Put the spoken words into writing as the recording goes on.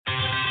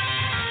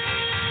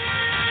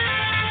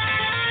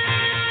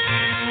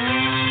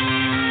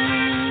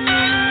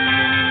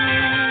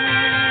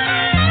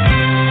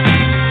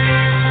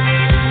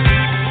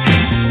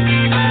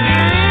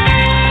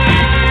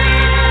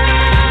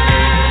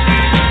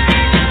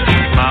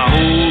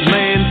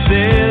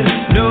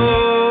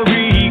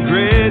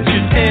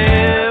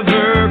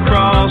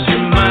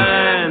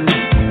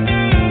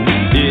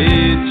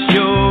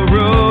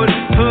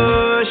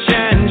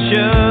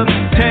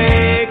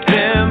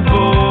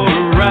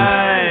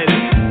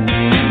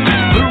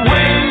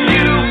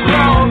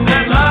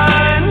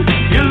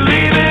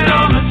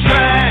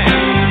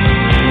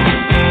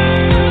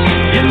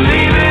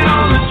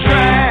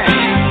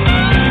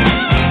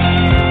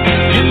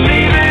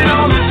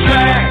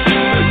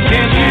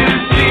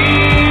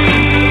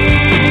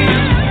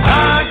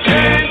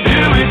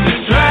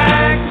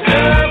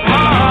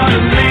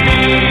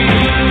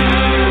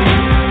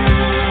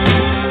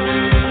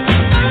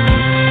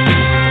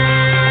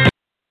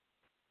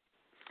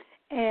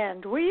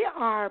We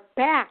are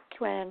back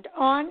and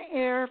on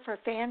air for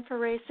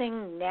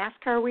Fan4Racing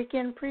NASCAR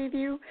Weekend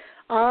Preview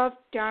of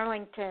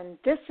Darlington.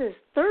 This is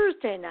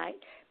Thursday night,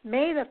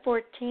 May the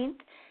 14th,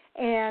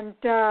 and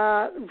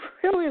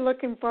really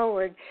looking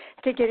forward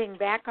to getting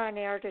back on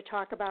air to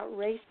talk about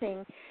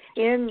racing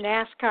in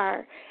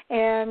NASCAR.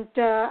 And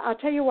I'll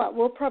tell you what,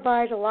 we'll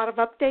provide a lot of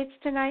updates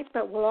tonight,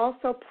 but we'll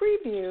also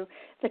preview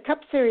the Cup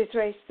Series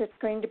race that's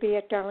going to be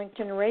at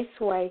Darlington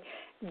Raceway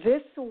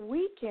this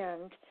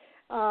weekend.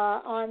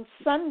 On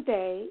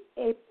Sunday,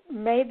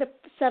 May the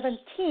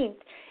 17th,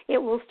 it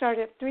will start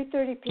at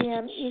 3:30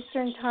 p.m.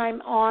 Eastern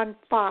Time on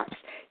Fox.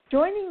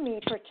 Joining me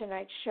for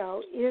tonight's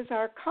show is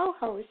our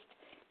co-host,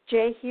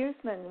 Jay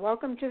Husmann.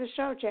 Welcome to the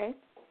show, Jay.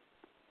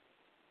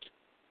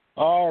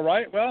 All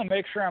right. Well,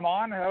 make sure I'm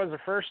on. That was the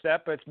first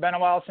step. It's been a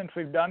while since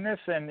we've done this,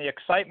 and the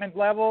excitement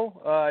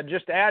level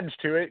just adds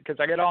to it because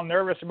I get all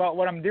nervous about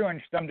what I'm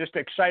doing. I'm just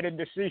excited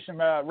to see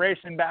some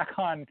racing back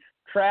on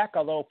track.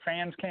 Although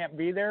fans can't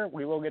be there,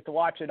 we will get to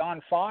watch it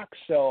on Fox.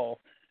 So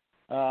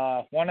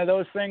one of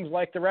those things,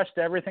 like the rest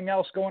of everything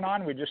else going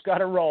on, we just got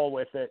to roll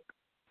with it.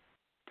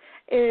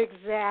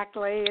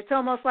 Exactly. It's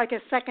almost like a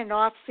second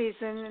off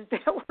season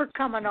that we're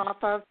coming off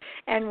of,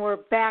 and we're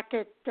back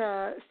at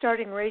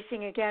starting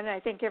racing again.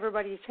 I think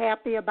everybody's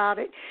happy about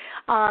it.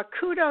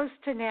 Kudos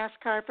to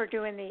NASCAR for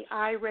doing the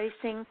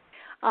iRacing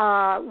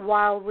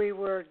while we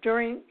were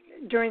during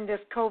this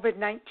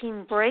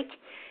COVID-19 break,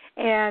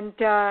 and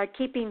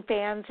keeping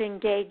fans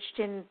engaged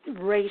in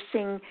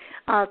racing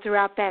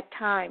throughout that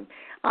time.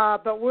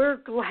 But we're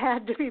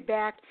glad to be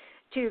back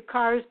to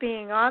cars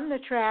being on the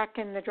track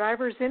and the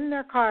drivers in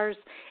their cars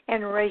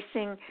and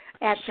racing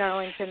at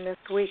Darlington this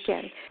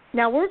weekend.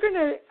 Now, we're going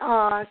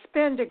to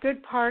spend a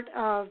good part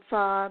of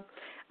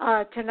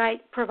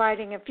tonight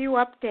providing a few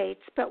updates,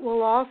 but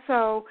we'll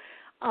also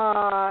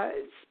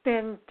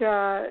spend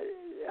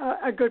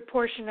a good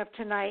portion of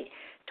tonight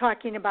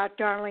talking about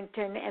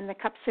Darlington and the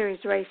Cup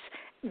Series race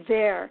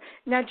there.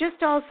 Now, just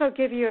to also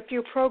give you a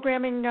few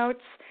programming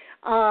notes,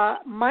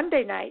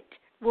 Monday night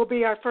will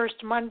be our first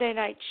Monday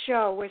night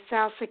show with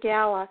Sal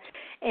Segala.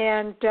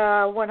 And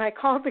when I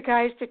called the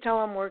guys to tell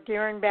them we're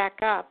gearing back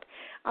up,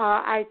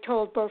 I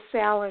told both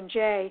Sal and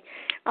Jay,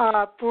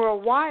 for a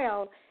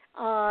while,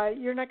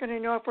 you're not going to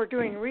know if we're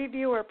doing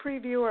review or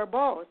preview or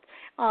both.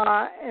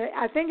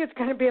 I think it's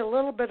going to be a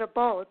little bit of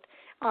both,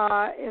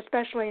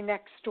 especially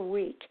next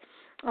week.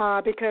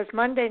 Because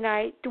Monday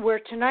night,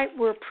 tonight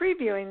we're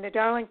previewing the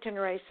Darlington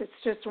race. It's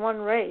just one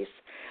race.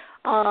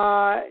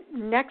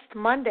 Next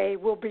Monday,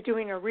 we'll be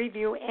doing a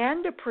review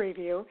and a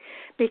preview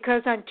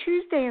because on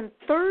Tuesday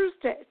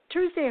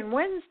and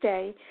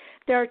Wednesday,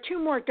 there are two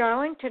more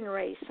Darlington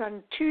races.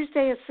 On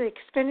Tuesday, it's the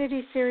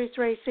Xfinity Series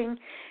racing,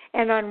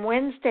 and on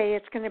Wednesday,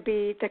 it's going to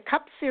be the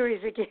Cup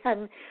Series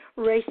again,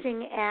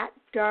 racing at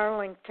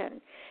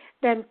Darlington.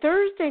 Then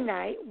Thursday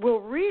night, we'll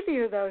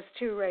review those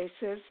two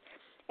races,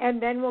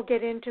 and then we'll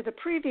get into the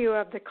preview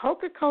of the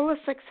Coca-Cola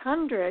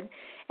 600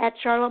 at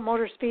Charlotte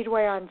Motor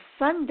Speedway on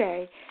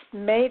Sunday,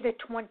 May the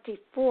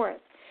 24th.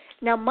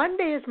 Now,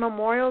 Monday is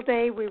Memorial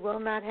Day. We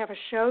will not have a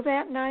show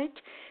that night.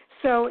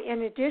 So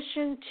in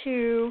addition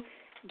to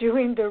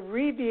doing the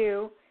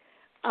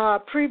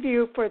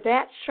preview for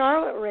that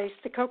Charlotte race,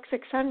 the Coke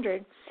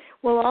 600,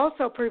 we'll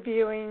also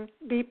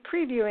be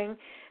previewing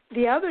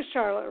the other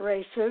Charlotte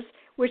races,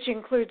 which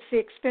includes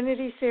the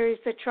Xfinity Series,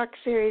 the Truck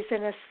Series,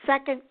 and a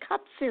second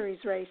Cup Series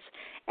race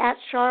at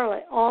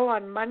Charlotte, all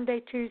on Monday,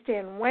 Tuesday,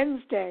 and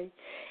Wednesday.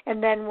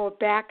 And then we're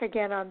back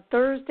again on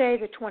Thursday,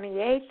 the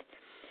 28th,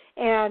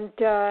 and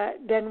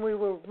then we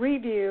will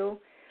review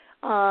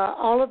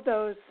all of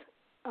those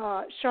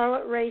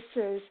Charlotte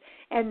races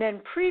and then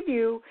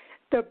preview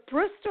the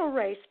Bristol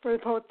race for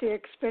both the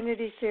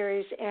Xfinity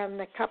Series and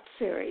the Cup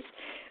Series.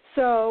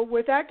 So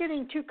without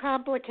getting too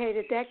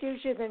complicated, that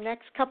gives you the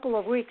next couple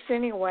of weeks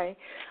anyway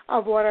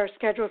of what our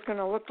schedule is going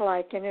to look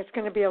like, and it's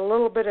going to be a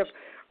little bit of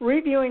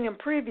reviewing and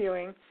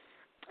previewing.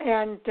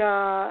 And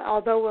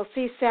although we'll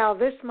see Sal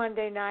this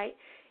Monday night,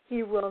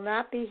 he will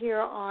not be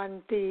here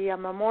on the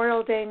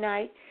Memorial Day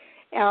night,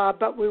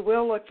 but we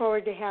will look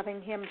forward to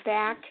having him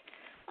back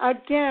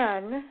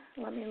again.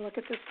 Let me look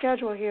at the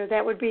schedule here.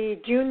 That would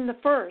be June the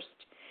 1st,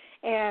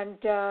 and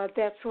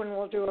that's when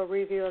we'll do a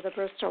review of the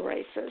Bristol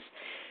races.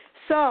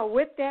 So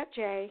with that,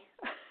 Jay,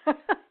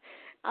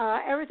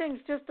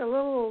 everything's just a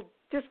little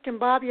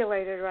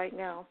discombobulated right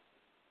now.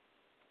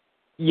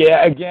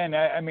 Yeah, again,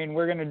 I mean,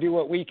 we're going to do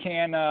what we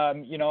can.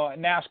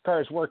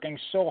 NASCAR is working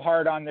so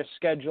hard on this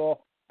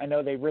schedule. I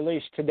know they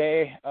released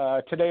today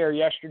or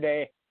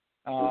yesterday,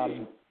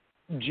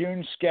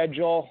 June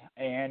schedule,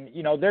 and,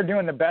 they're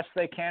doing the best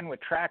they can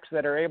with tracks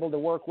that are able to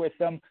work with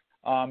them.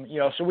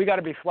 So we got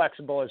to be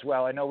flexible as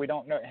well. I know we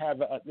don't have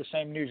the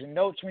same news and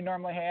notes we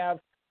normally have.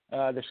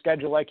 The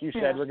schedule, like you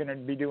said, we're going to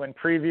be doing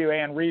preview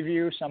and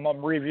review. Some of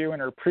them reviewing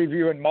or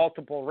previewing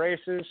multiple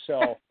races.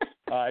 So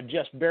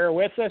just bear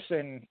with us,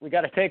 and we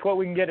got to take what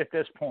we can get at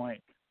this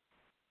point.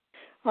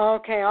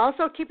 Okay.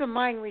 Also keep in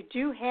mind we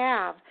do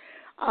have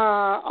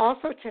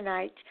Also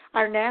tonight,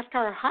 our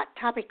NASCAR Hot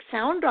Topic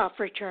Sound Off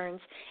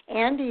returns.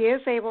 Andy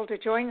is able to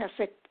join us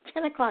at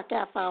 10 o'clock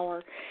half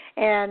hour,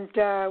 and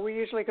we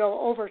usually go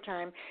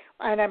overtime,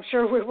 and I'm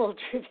sure we will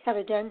do that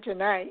again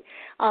tonight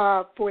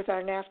with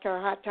our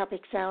NASCAR Hot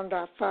Topic Sound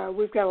Off.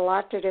 We've got a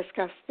lot to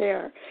discuss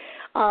there.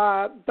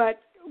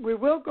 But we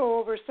will go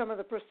over some of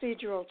the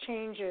procedural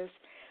changes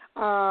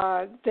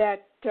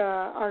that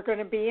are going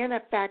to be in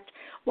effect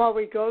while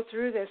we go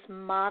through this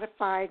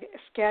modified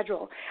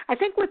schedule. I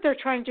think what they're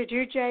trying to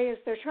do, Jay, is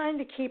they're trying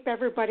to keep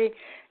everybody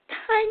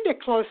kind of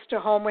close to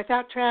home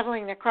without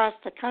traveling across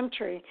the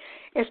country,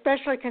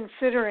 especially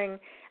considering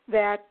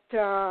that,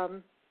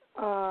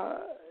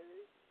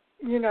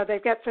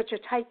 they've got such a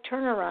tight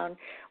turnaround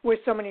with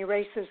so many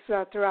races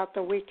throughout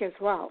the week as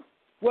well.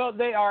 Well,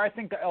 they are. I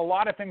think a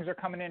lot of things are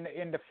coming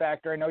into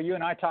factor. I know you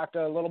and I talked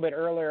a little bit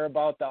earlier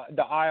about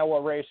the Iowa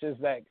races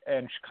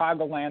and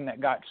Chicagoland that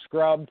got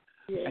scrubbed.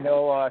 Yeah. I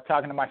know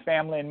talking to my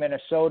family in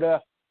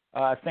Minnesota,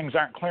 things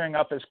aren't clearing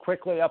up as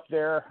quickly up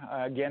there.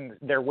 Again,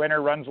 their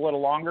winter runs a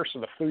little longer,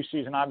 so the flu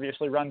season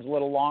obviously runs a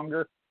little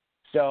longer.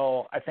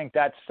 So I think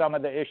that's some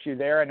of the issue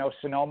there. I know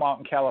Sonoma out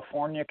in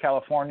California.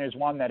 California is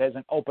one that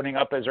isn't opening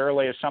up as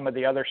early as some of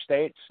the other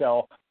states.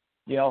 So,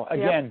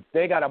 again,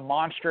 They got a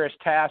monstrous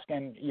task,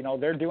 and,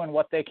 they're doing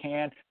what they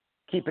can,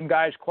 keeping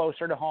guys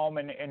closer to home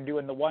and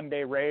doing the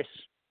one-day race,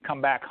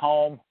 come back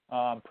home,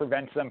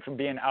 prevents them from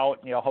being out,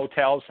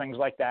 hotels, things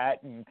like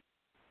that, and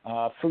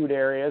food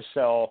areas.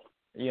 So,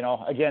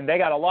 again, they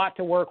got a lot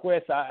to work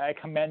with. I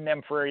commend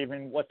them for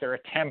even what they're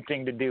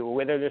attempting to do.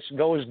 Whether this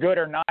goes good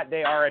or not,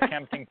 they are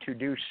attempting to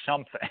do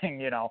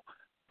something,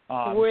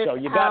 so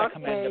you got to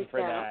commend them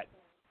for that.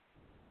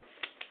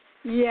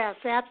 Yes,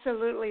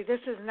 absolutely.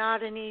 This is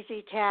not an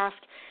easy task,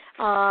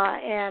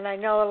 and I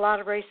know a lot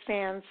of race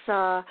fans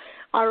are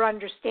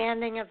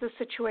understanding of the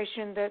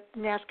situation that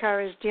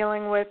NASCAR is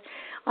dealing with,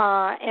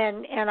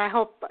 and I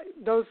hope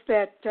those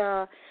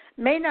that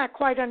may not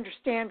quite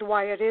understand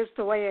why it is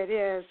the way it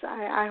is,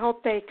 I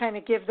hope they kind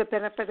of give the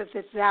benefit of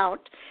the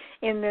doubt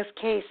in this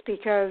case,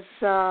 because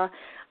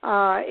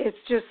it's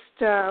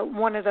just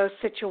one of those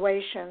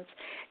situations.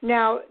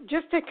 Now,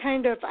 just to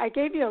I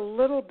gave you a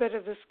little bit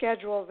of the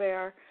schedule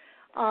there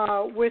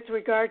with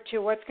regard to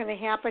what's going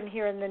to happen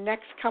here in the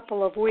next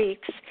couple of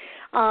weeks.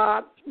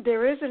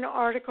 There is an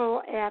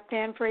article at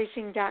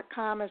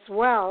Fan4Racing.com as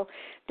well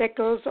that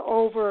goes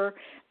over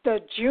the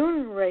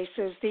June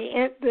races,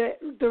 the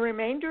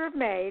remainder of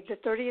May, the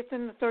 30th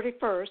and the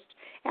 31st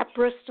at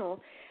Bristol,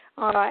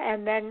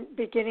 and then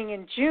beginning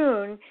in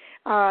June,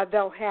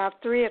 they'll have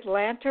 3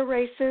 Atlanta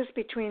races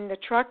between the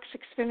Trucks,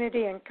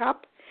 Xfinity, and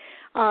Cup.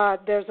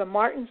 There's a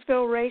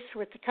Martinsville race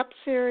with the Cup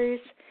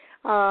Series,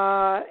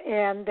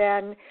 and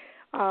then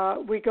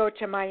we go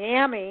to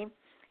Miami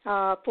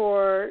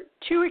for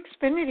 2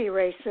 Xfinity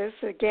races,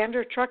 a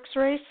Gander Trucks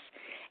race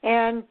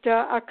and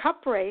a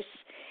Cup race,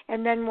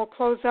 and then we'll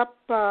close up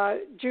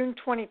June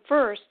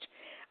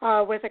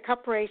 21st with a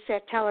Cup race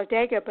at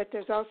Talladega, but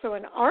there's also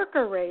an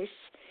ARCA race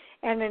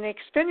and an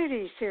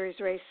Xfinity Series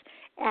race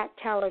at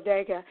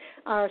Talladega.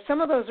 Some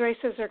of those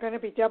races are going to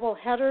be double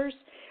headers.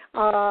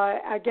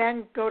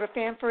 Again, go to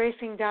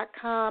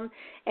Fan4Racing.com,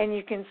 and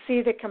you can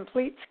see the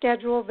complete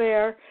schedule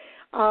there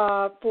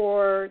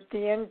for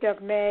the end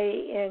of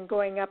May and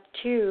going up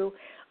to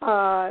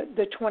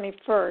the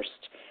 21st.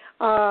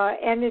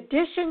 In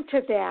addition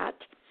to that,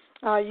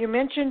 you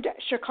mentioned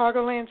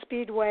Chicagoland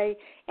Speedway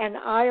and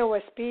Iowa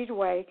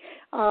Speedway.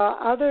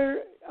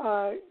 Other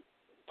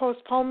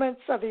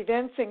postponements of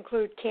events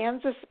include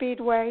Kansas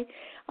Speedway.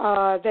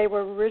 They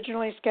were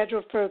originally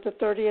scheduled for the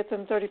 30th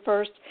and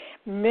 31st.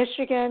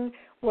 Michigan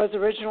was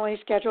originally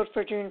scheduled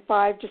for June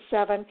 5 to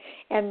 7,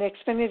 and the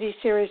Xfinity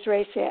Series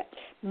race at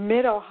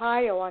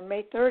Mid-Ohio on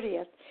May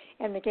 30th,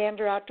 and the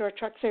Gander Outdoor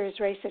Truck Series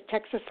race at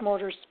Texas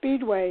Motor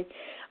Speedway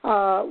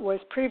was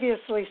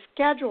previously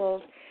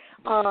scheduled,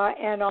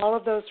 and all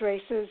of those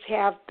races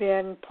have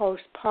been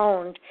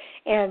postponed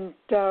and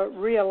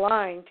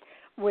realigned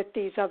with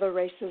these other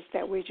races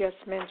that we just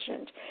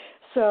mentioned.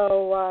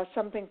 So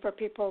something for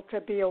people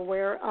to be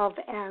aware of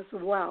as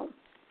well.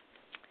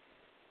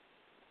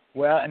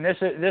 Well, and this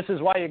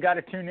is why you got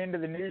to tune into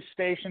the news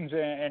stations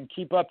and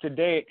keep up to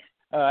date.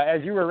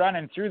 As you were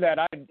running through that,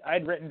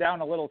 I'd written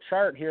down a little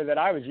chart here that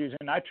I was using.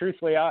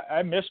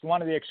 I missed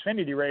one of the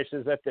Xfinity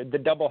races at the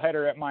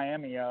doubleheader at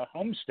Miami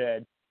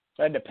Homestead,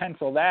 so I had to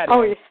pencil that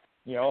in.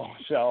 Yeah.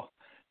 So.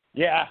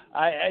 Yeah,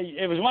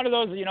 it was one of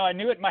those, I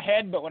knew it in my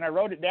head, but when I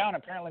wrote it down,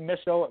 apparently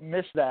missed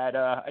that.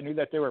 I knew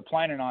that they were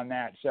planning on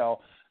that.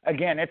 So,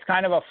 again, it's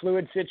kind of a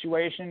fluid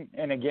situation.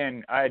 And,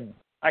 again, I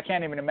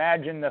can't even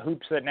imagine the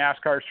hoops that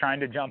NASCAR is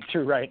trying to jump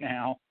through right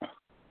now.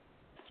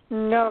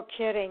 No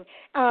kidding.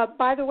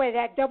 By the way,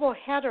 that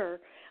doubleheader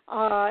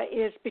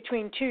is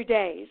between 2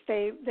 days.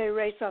 They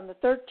race on the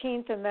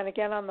 13th and then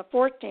again on the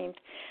 14th,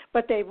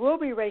 but they will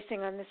be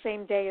racing on the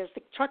same day as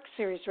the Truck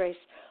Series race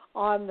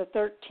on the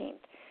 13th.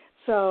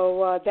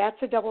 So that's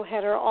a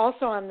doubleheader.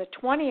 Also on the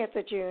 20th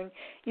of June,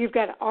 you've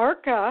got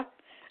ARCA.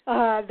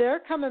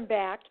 They're coming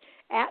back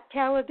at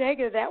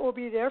Talladega. That will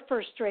be their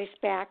first race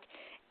back.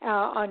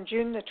 on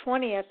June the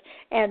 20th,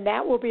 and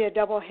that will be a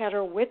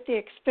doubleheader with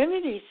the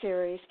Xfinity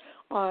Series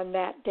on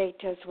that date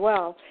as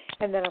well.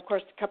 And then, of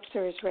course, the Cup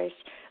Series race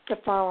the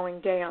following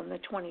day on the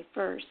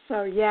 21st.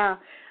 So, yeah,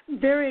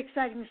 very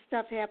exciting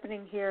stuff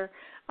happening here.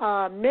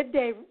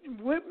 Midweek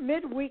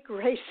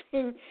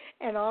racing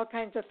and all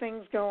kinds of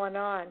things going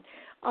on.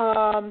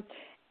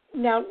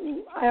 Now,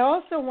 I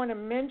also want to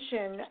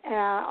mention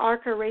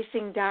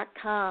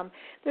ARCARacing.com.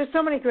 There's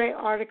so many great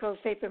articles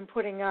they've been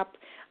putting up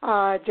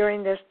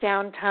during this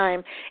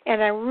downtime,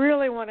 and I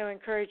really want to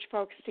encourage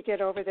folks to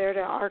get over there to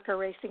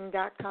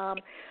ARCARacing.com.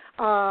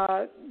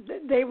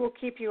 They will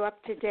keep you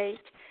up to date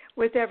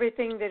with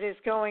everything that is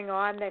going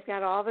on. They've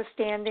got all the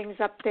standings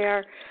up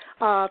there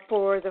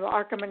for the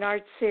ARCA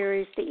Menards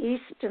Series, the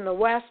East and the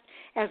West,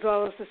 as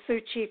well as the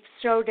Sioux Chief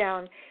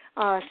Showdown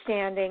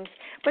standings.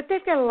 But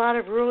they've got a lot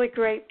of really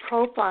great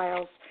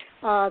profiles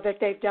that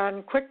they've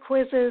done. Quick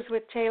quizzes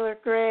with Taylor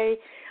Gray,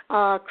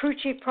 crew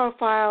chief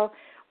profile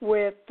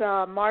with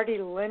Marty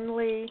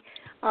Lindley.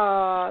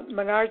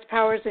 Menards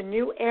powers a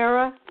new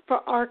era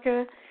for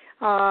ARCA,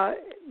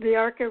 the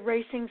ARCA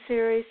Racing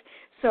Series.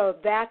 So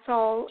that's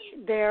all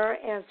there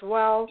as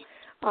well.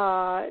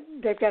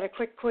 They've got a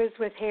quick quiz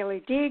with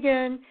Haley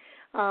Deegan,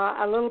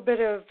 a little bit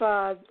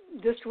of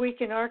This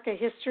Week in ARCA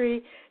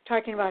history,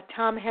 talking about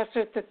Tom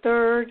Hessert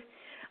III,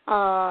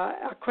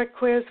 a quick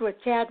quiz with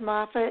Chad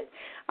Moffitt.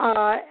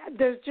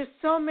 There's just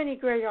so many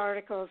great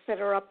articles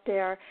that are up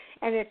there.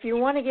 And if you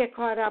want to get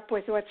caught up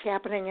with what's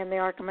happening in the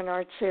ARCA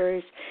Menards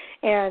Series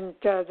and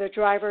the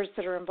drivers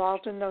that are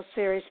involved in those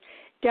series,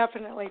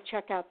 definitely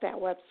check out that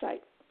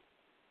website.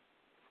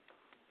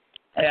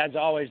 As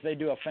always, they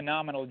do a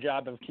phenomenal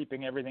job of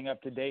keeping everything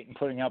up to date and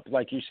putting up,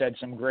 like you said,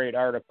 some great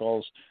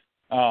articles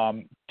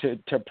to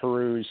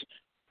peruse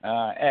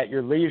at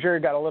your leisure.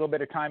 Got a little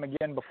bit of time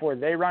again before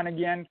they run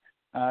again.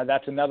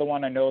 That's another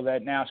one I know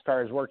that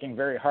NASCAR is working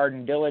very hard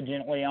and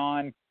diligently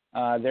on.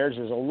 Theirs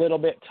is a little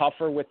bit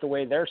tougher with the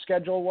way their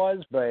schedule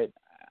was, but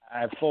I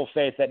have full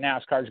faith that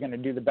NASCAR is going to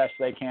do the best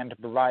they can to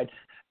provide.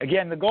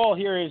 Again, the goal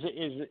here is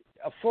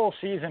a full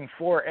season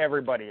for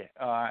everybody.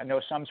 I know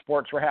some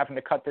sports were having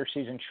to cut their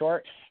season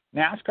short.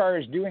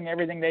 NASCAR is doing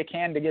everything they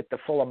can to get the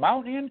full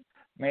amount in.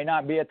 May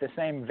not be at the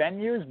same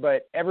venues,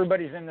 but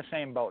everybody's in the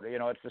same boat. You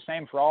know, it's the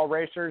same for all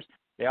racers.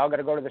 They all got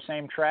to go to the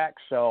same track.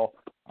 So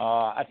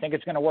I think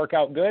it's going to work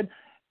out good.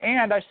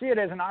 And I see it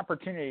as an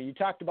opportunity. You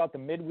talked about the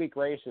midweek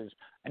races.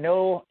 I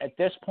know at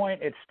this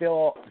point it's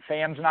still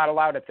fans not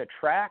allowed at the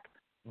track,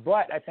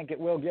 but I think it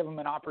will give them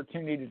an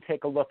opportunity to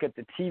take a look at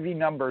the TV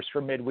numbers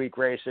for midweek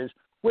races,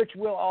 which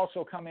will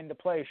also come into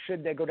play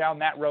should they go down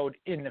that road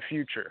in the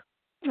future.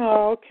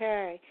 Oh,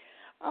 okay.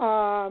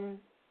 I'm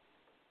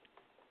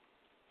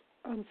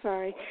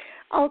sorry.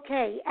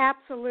 Okay,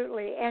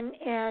 absolutely.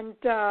 And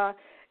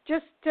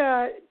just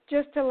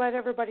to let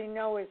everybody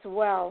know as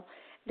well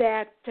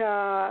that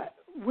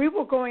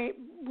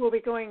we'll be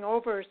going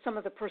over some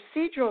of the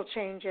procedural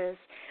changes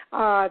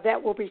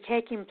that will be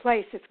taking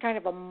place. It's kind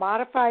of a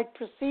modified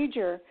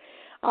procedure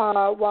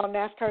while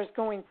NASCAR is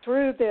going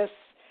through this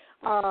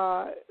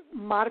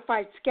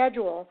modified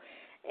schedule.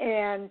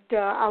 And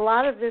a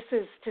lot of this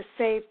is to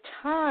save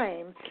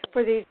time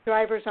for these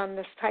drivers on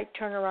this tight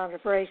turnaround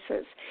of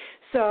races.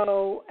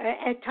 So,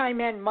 and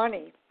time and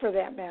money for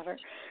that matter.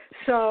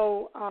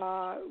 So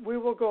we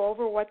will go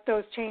over what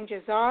those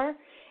changes are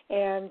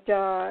and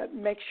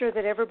make sure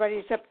that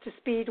everybody's up to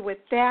speed with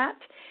that.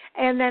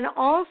 And then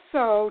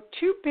also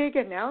two big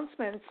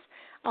announcements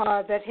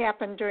that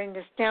happened during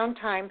this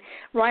downtime.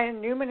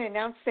 Ryan Newman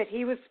announced that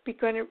he was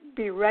going to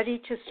be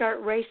ready to start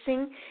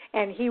racing,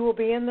 and he will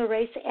be in the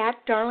race at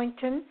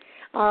Darlington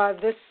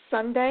this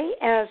Sunday,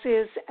 as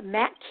is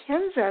Matt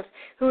Kenseth,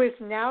 who is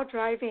now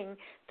driving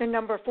the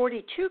number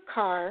 42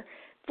 car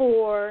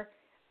for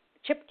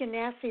Chip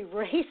Ganassi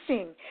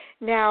Racing.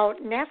 Now,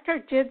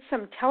 NASCAR did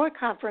some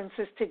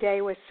teleconferences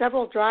today with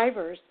several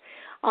drivers,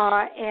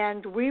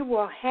 and we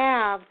will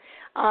have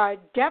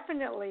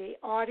definitely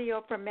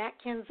audio from Matt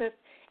Kenseth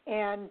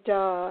and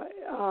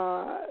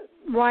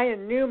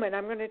Ryan Newman.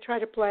 I'm going to try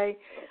to play.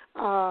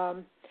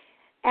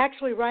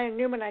 Actually, Ryan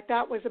Newman I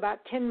thought was about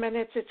 10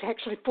 minutes. It's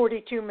actually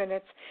 42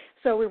 minutes,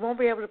 so we won't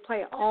be able to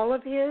play all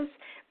of his,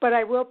 but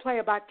I will play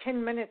about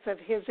 10 minutes of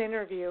his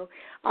interview.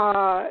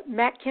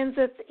 Matt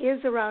Kenseth is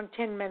around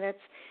 10 minutes,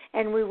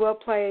 and we will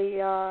play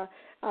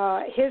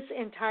his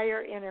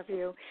entire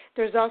interview.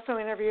 There's also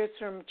interviews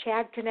from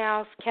Chad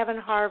Knaus,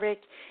 Kevin Harvick,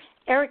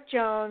 Eric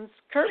Jones,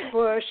 Kurt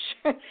Busch,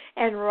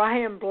 and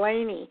Ryan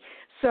Blaney.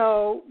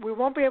 So we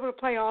won't be able to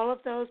play all of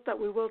those, but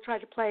we will try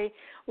to play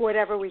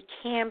whatever we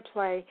can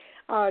play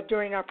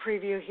during our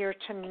preview here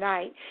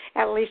tonight,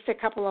 at least a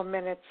couple of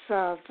minutes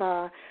of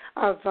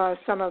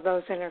some of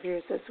those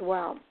interviews as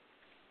well.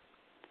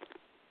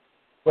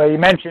 Well, you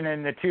mentioned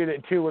in the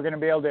two we're going to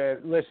be able to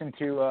listen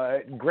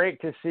to. Great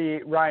to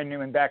see Ryan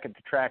Newman back at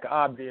the track,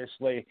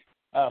 obviously,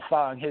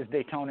 following his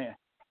Daytona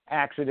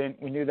accident.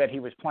 We knew that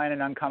he was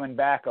planning on coming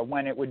back,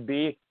 when it would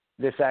be.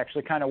 This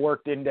actually kind of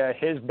worked into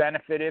his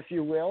benefit, if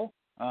you will.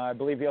 I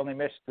believe he only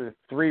missed the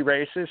 3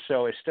 races,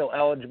 so is still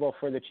eligible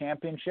for the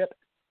championship.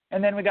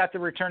 And then we got the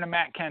return of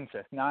Matt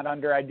Kenseth, not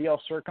under ideal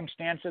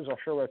circumstances. I'm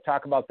sure we'll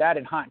talk about that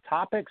in Hot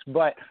Topics,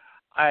 but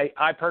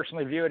I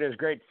personally view it as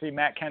great to see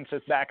Matt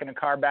Kenseth back in the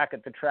car, back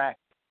at the track.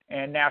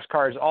 And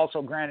NASCAR has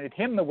also granted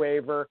him the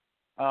waiver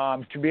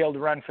to be able to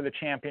run for the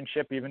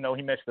championship, even though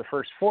he missed the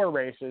first 4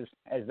 races,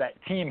 as that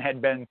team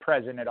had been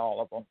present at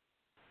all of them.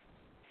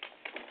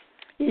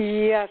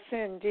 Yes,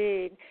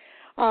 indeed.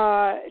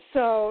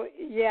 So,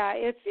 yeah,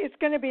 it's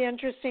going to be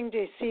interesting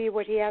to see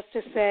what he has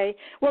to say,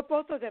 what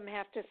both of them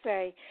have to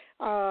say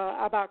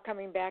about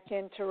coming back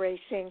into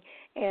racing.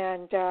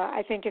 And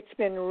I think it's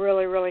been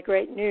really, really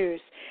great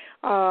news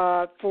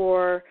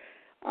for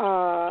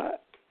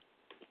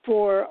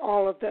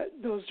all of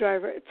those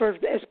drivers, for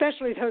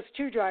especially those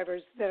 2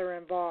 drivers that are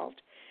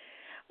involved.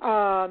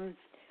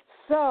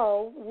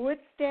 So with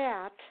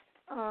that,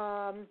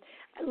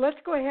 let's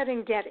go ahead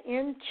and get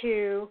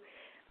into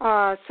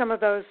some of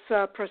those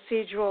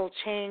procedural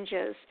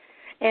changes.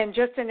 And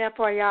just an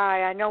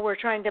FYI, I know we're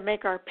trying to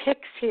make our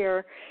picks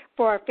here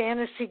for our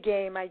fantasy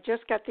game. I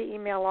just got the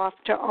email off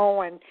to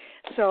Owen,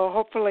 so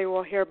hopefully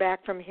we'll hear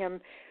back from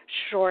him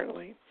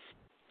shortly.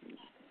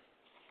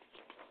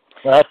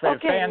 Well, for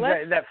fans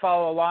that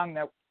follow along,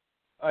 I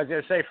was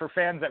going to say, for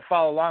fans that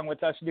follow along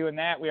with us doing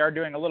that, we are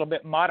doing a little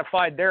bit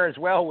modified there as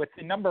well with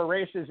the number of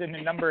races and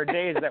the number of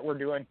days that we're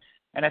doing.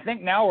 And I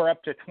think now we're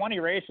up to 20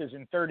 races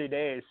in 30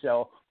 days.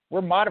 So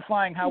we're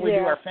modifying how we do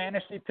our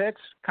fantasy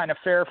picks, kind of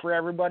fair for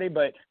everybody.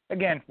 But,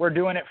 again, we're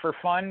doing it for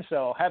fun,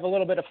 so have a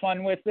little bit of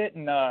fun with it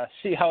and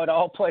see how it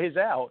all plays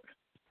out.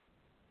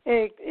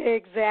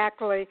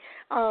 Exactly.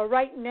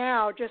 Right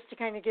now, just to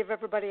kind of give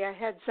everybody a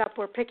heads up,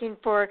 we're picking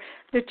for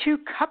the 2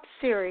 Cup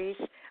Series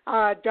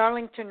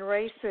Darlington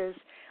races,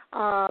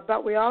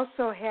 but we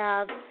also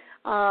have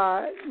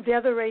the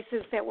other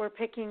races that we're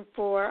picking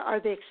for are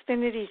the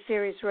Xfinity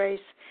Series race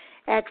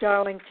at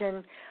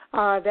Darlington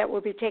that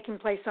will be taking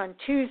place on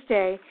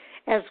Tuesday,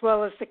 as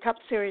well as the Cup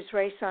Series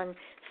race on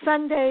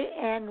Sunday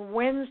and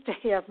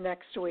Wednesday of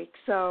next week.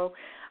 So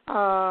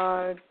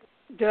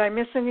did I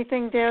miss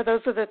anything there?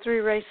 Those are the 3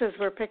 races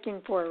we're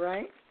picking for,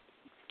 right?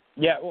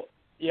 Yeah, well,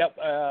 yep.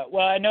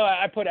 Well, I know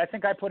I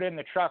think I put in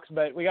the trucks,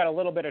 but we got a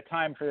little bit of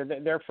time for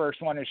their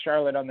first one is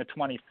Charlotte on the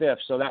 25th,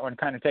 so that one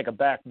kind of take a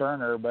back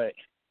burner. But,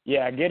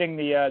 yeah, getting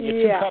the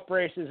 2 Cup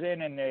races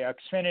in and the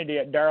Xfinity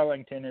at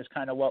Darlington is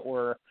kind of what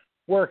we're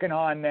working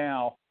on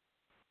now.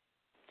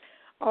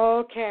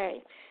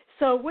 Okay.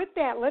 So with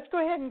that, let's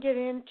go ahead and get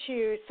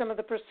into some of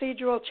the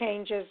procedural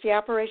changes, the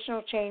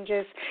operational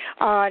changes.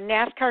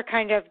 NASCAR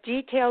kind of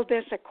detailed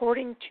this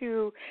according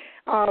to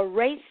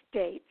race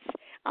dates.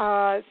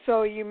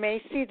 So you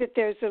may see that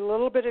there's a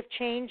little bit of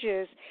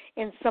changes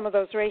in some of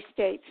those race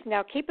dates.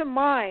 Now, keep in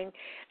mind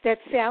that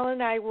Sal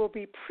and I will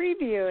be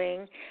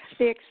previewing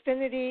the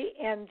Xfinity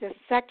and the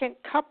second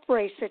Cup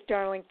race at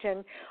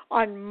Darlington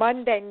on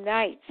Monday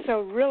night.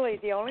 So really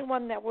the only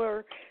one that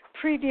we're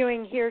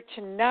previewing here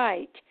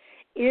tonight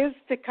is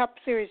the Cup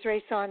Series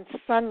race on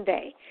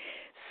Sunday.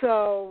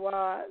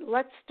 So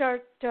let's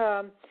start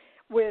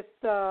with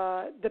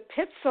the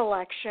pit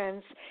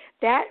selections.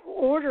 That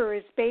order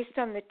is based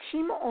on the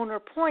team owner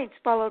points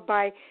followed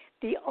by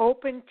the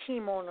open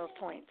team owner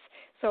points.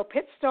 So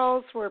pit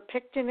stalls were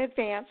picked in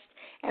advance,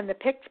 and the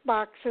pit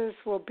boxes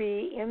will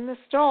be in the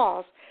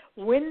stalls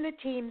when the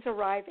teams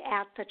arrive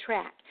at the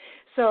track.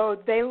 So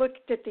they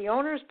looked at the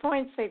owner's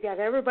points. They've got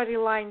everybody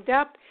lined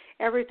up.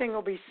 Everything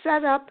will be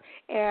set up,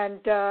 and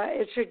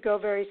it should go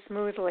very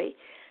smoothly.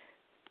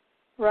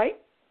 Right?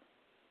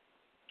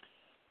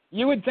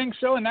 You would think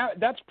so, and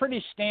that's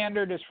pretty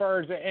standard as far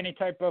as any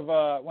type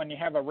of when you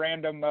have a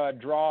random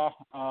draw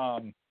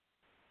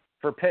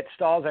for pit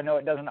stalls. I know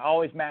it doesn't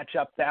always match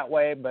up that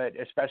way, but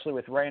especially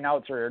with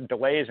rainouts or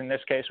delays. In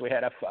this case, we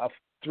had a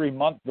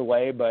 3-month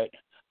delay, but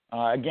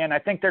again, I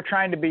think they're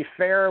trying to be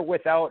fair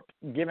without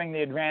giving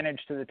the advantage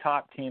to the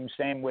top team.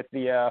 Same with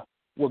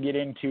we'll get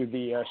into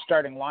the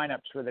starting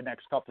lineups for the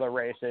next couple of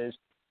races.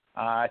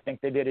 I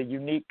think they did a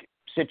unique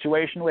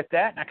situation with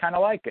that, and I kind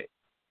of like it.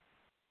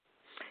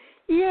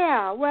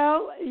 Yeah,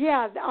 well,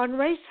 yeah, on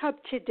Race Hub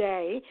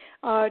today,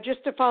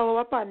 just to follow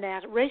up on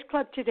that, Race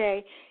Club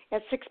today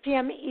at 6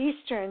 p.m.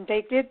 Eastern,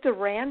 they did the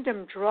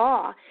random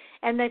draw,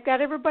 and they've got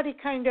everybody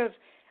kind of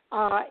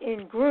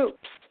in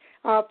groups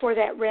for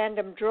that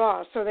random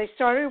draw. So they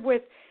started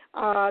with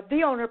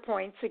the owner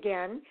points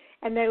again,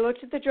 and they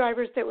looked at the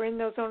drivers that were in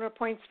those owner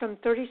points from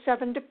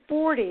 37 to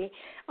 40.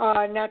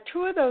 Now,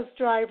 2 of those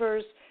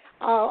drivers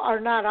are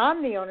not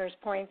on the owner's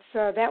points.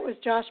 That was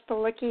Josh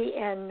Bilicki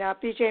and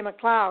B.J.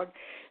 McLeod.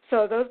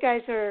 So those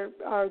guys are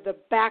the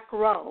back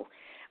row.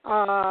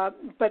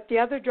 But the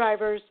other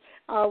drivers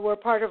were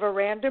part of a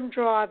random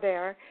draw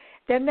there.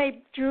 Then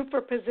they drew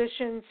for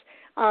positions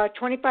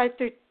 25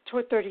 through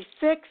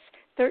 36,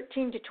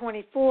 13 to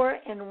 24,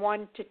 and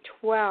 1 to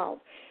 12.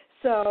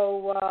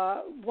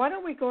 So why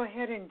don't we go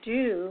ahead and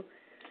do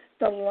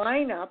the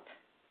lineup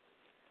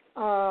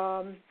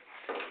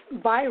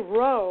by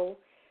row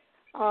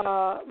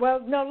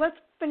well, no, let's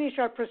finish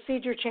our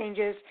procedure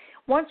changes.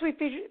 Once we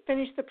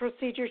finish the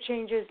procedure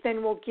changes,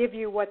 then we'll give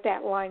you what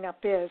that lineup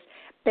is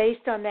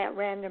based on that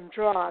random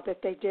draw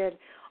that they did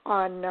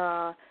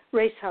on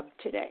Race Hub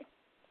today.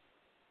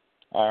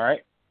 All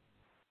right.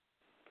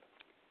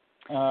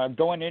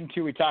 Going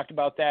into, we talked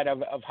about that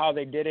of how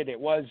they did it. It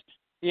was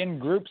in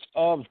groups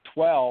of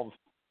 12.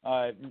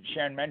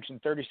 Sharon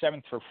mentioned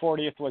 37th through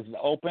 40th was the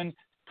open,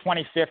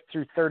 25th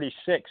through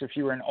 36. If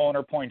you were in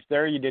owner points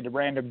there, you did a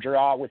random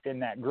draw within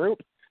that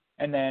group,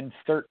 and then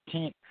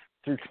 13th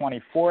through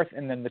 24th,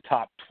 and then the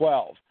top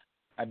 12.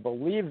 I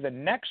believe the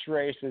next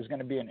race is going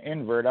to be an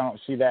invert. I don't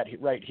see that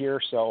right here,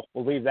 so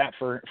we'll leave that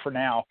for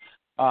now.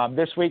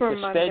 This week, for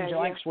the Monday, stage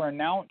lengths were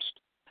announced.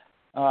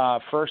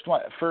 First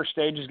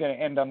stage is going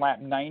to end on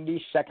lap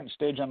 90, second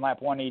stage on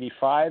lap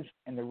 185,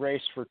 and the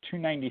race for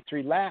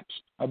 293 laps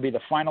will be the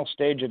final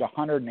stage at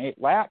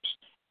 108 laps.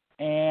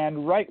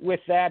 And right with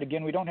that,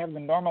 again, we don't have the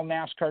normal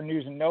NASCAR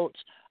news and notes.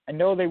 I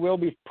know they will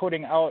be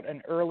putting out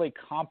an early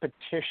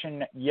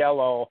competition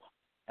yellow,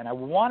 and I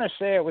want to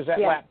say it was at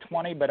lap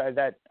 20, but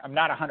I'm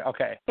not 100.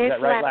 Okay, is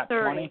that right? Lap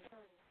 20?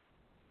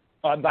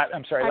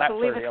 I'm sorry, lap 30. I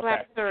believe it's okay.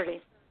 lap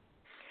 30.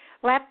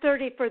 Lap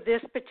 30 for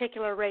this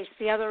particular race.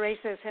 The other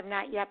races have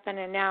not yet been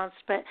announced,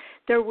 but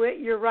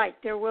you're right.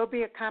 There will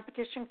be a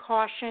competition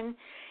caution,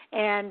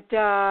 and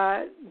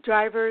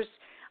drivers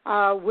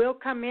will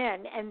come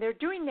in. And they're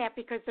doing that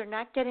because they're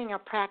not getting a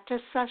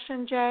practice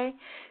session, Jay.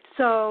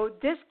 So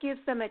this gives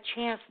them a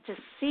chance to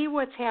see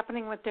what's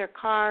happening with their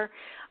car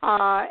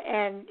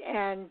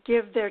and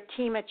give their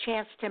team a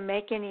chance to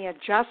make any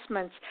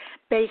adjustments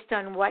based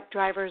on what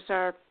drivers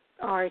are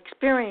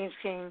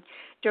experiencing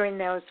during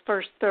those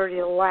first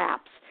 30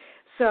 laps.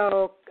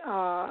 So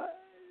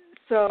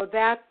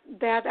that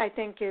I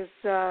think is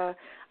a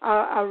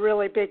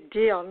really big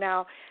deal.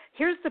 Now,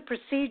 here's the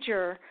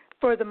procedure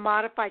for the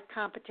modified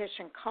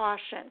competition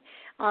caution.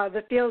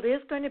 The field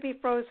is going to be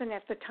frozen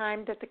at the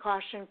time that the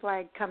caution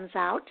flag comes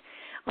out.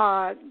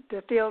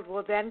 The field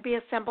will then be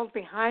assembled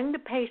behind the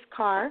pace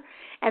car,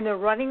 and the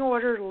running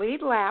order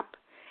lead lap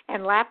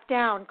and lap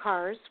down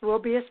cars will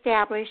be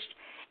established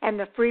and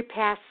the free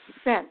pass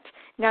sent.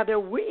 Now, there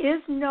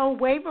is no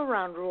wave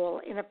around rule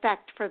in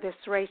effect for this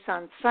race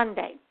on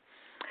Sunday.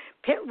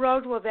 Pit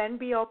road will then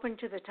be open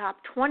to the top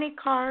 20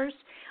 cars.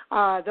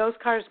 Those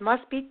cars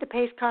must beat the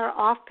pace car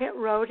off pit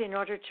road in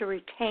order to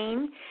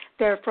retain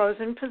their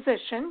frozen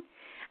position.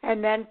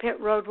 And then pit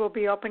road will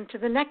be open to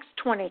the next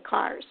 20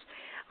 cars.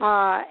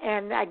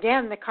 And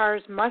again, the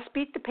cars must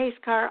beat the pace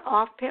car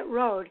off pit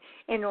road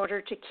in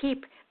order to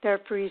keep their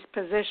freeze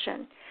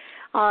position.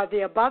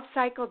 The above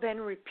cycle then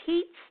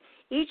repeats.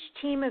 Each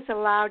team is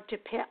allowed to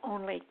pit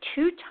only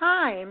 2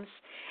 times,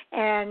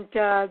 and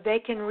they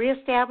can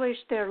reestablish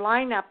their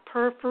lineup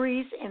per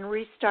freeze and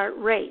restart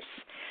race.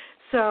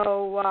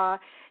 So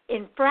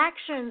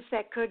infractions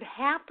that could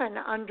happen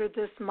under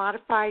this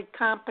modified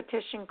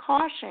competition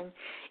caution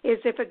is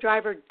if a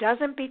driver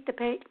doesn't beat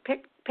the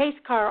pace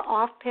car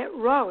off pit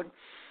road,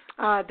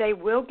 they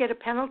will get a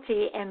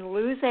penalty and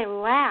lose a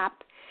lap,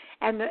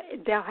 and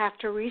they'll have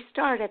to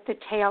restart at the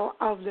tail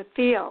of the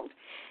field.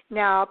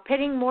 Now,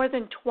 pitting more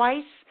than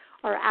twice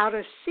or out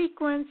of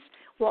sequence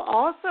will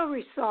also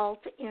result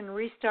in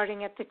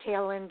restarting at the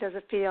tail end of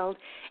the field,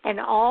 and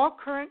all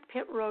current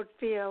pit road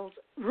field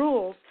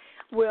rules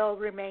will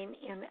remain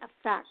in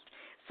effect.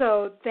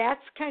 So that's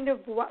kind of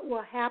what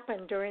will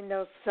happen during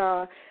those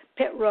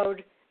pit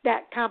road,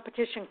 that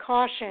competition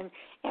caution,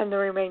 and the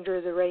remainder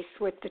of the race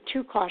with the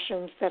 2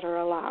 cautions that are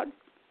allowed.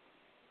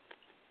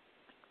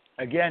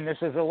 Again, this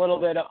is a little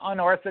bit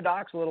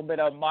unorthodox, a little bit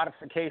of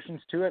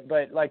modifications to it,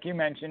 but like you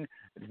mentioned,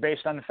 it's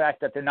based on the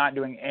fact that they're not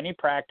doing any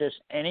practice,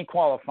 any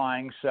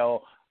qualifying.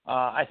 So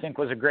I think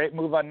was a great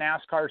move on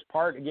NASCAR's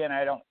part. Again,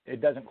 it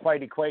doesn't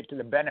quite equate to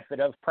the benefit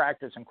of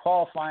practice and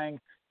qualifying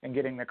and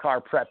getting the car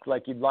prepped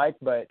like you'd like,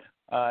 but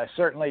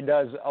certainly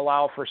does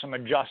allow for some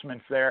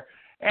adjustments there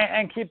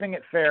and keeping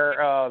it fair,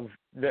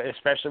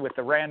 especially with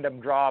the random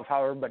draw of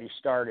how everybody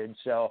started.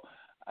 So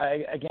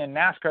again,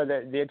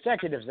 NASCAR, the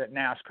executives at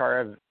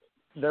NASCAR have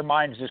their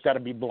minds just got to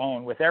be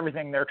blown with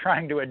everything they're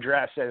trying to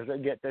address as they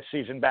get this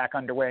season back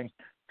underway and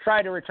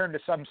try to return to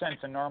some sense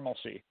of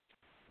normalcy.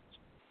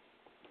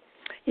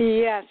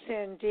 Yes,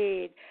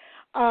 indeed.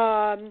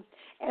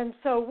 And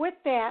so with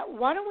that,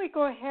 why don't we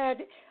go ahead,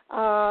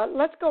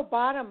 let's go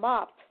bottom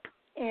up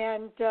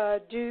and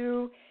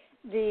do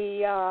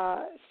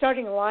the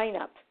starting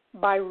lineup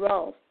by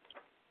row.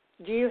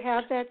 Do you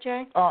have that,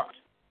 Jay?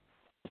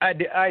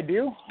 I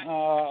do.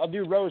 I'll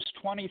do rows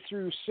 20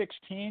 through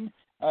 16.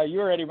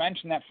 You already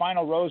mentioned that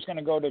final row is going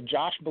to go to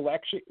Josh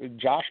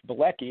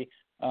Bilecki,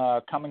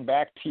 coming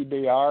back.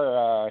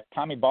 TBR,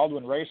 Tommy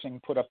Baldwin Racing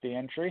put up the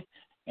entry,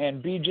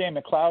 and B.J.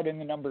 McLeod in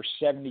the number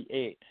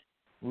 78.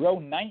 Row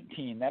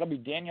 19, that'll be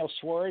Daniel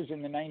Suarez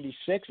in the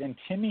 96 and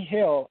Timmy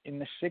Hill in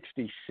the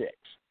 66.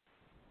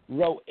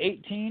 Row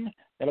 18,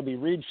 that'll be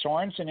Reed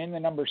Sorensen in the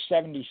number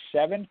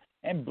 77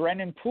 and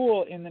Brennan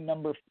Poole in the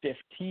number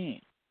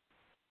 15.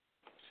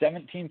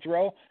 17th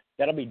row,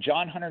 that'll be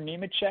John Hunter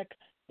Nemechek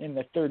in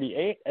the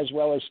 38, as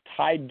well as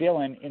Ty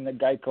Dillon in the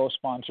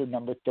Geico-sponsored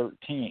number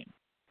 13.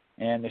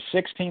 And the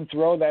 16th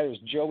row, that is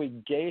Joey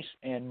Gase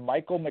and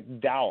Michael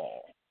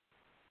McDowell.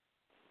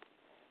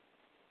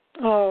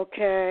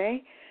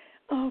 Okay.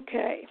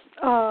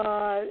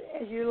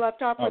 You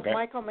left off with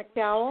Michael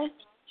McDowell?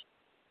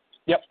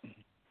 Yep.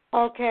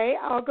 Okay,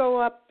 I'll go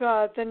up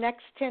the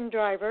next 10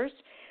 drivers.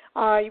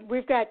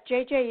 We've got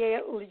J.J.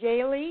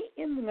 Yaley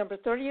in the number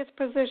 30th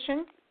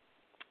position.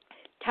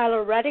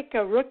 Tyler Reddick,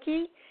 a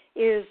rookie,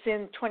 is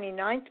in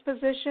 29th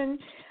position.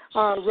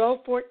 Row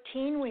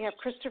 14, we have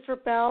Christopher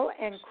Bell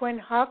and Quinn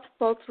Huff,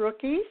 both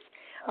rookies.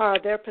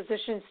 Their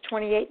positions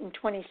 28 and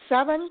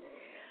 27.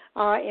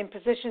 In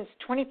positions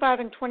 25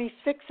 and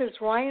 26 is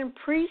Ryan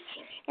Preece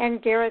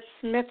and Garrett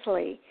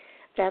Smithley.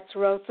 That's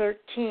row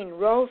 13.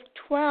 Row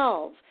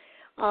 12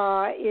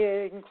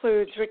 it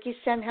includes Ricky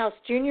Stenhouse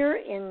Jr.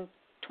 in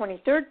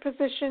 23rd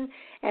position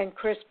and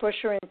Chris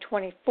Buescher in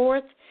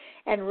 24th.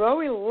 And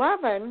row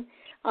 11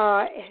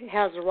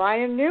 has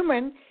Ryan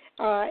Newman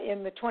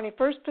in the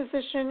 21st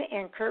position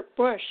and Kurt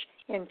Busch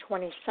in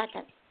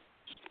 22nd.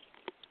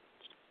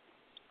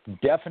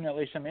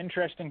 Definitely some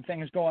interesting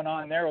things going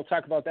on there. We'll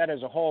talk about that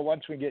as a whole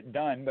once we get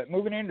done. But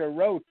moving into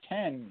row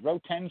 10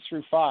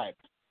 through 5.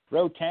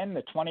 Row 10,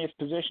 the 20th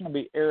position will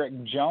be Eric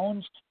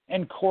Jones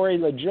and Corey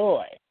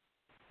LaJoie.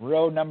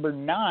 Row number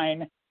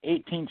 9,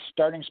 18th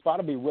starting spot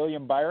will be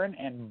William Byron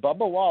and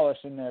Bubba Wallace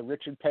in the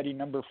Richard Petty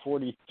number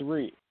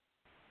 43.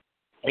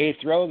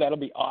 8th row, that'll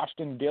be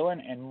Austin Dillon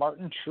and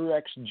Martin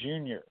Truex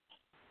Jr.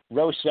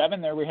 Row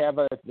 7, there we have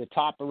the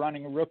top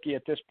running rookie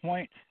at this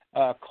point,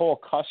 Cole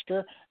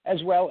Custer,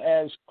 as well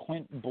as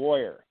Clint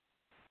Boyer.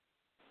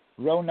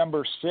 Row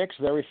number 6,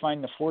 there we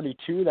find the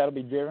 42. That'll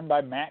be driven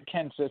by Matt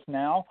Kenseth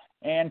now,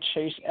 and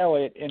Chase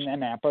Elliott in the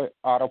Napa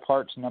Auto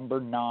Parts number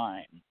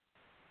 9.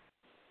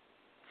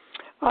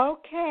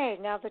 Okay,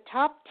 now the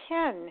top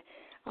 10,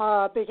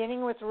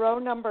 beginning with row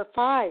number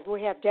 5,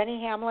 we have Denny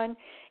Hamlin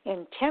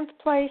in 10th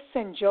place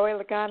and Joey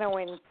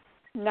Logano in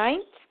 9th.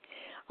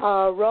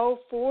 Row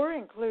 4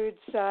 includes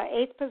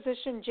 8th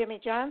position Jimmy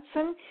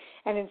Johnson,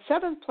 and in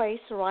 7th place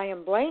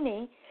Ryan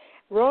Blaney.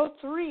 Row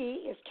 3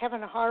 is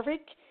Kevin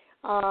Harvick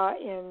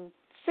in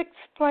 6th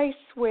place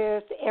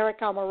with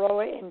Eric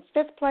Almirola in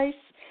 5th place.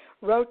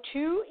 Row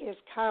 2 is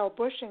Kyle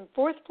Busch in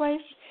 4th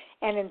place,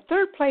 and in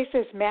 3rd place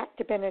is Matt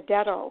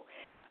DiBenedetto.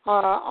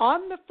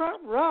 On the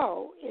front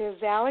row is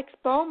Alex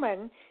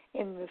Bowman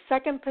in the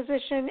 2nd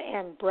position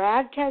and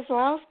Brad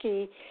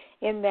Keselowski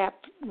in that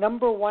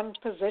number 1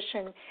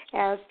 position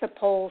as the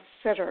pole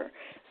sitter.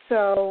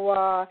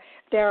 So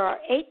there are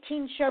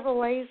 18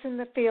 Chevrolets in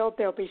the field.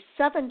 There will be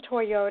 7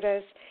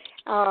 Toyotas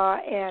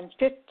and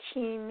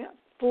 15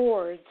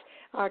 Fords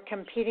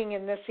competing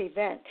in this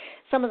event.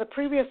 Some of the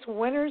previous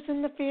winners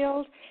in the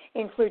field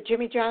include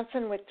Jimmy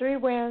Johnson with 3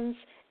 wins,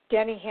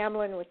 Denny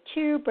Hamlin with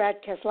 2, Brad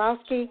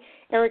Keselowski,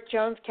 Eric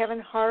Jones,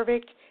 Kevin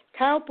Harvick,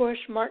 Kyle Busch,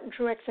 Martin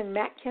Truex, and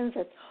Matt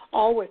Kenseth,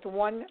 all with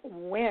 1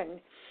 win.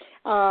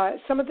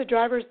 Some of the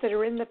drivers that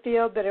are in the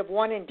field that have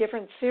won in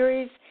different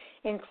series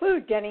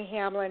include Denny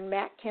Hamlin,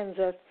 Matt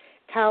Kenseth,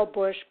 Kyle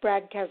Busch,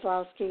 Brad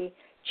Keselowski,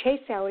 Chase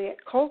Elliott,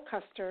 Cole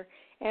Custer,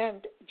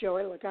 and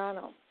Joey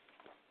Logano.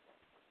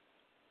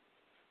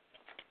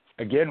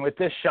 Again, with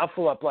this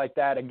shuffle up like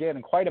that,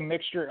 again, quite a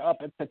mixture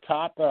up at the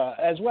top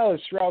as well as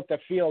throughout the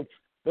field.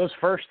 Those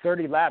first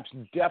 30 laps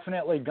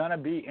definitely going to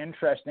be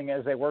interesting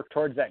as they work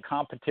towards that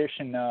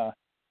competition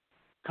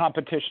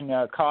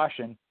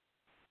caution.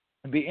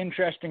 It'll be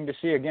interesting to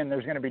see. Again,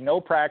 there's going to be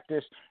no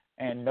practice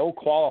and no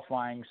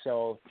qualifying,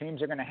 so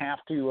teams are going to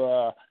have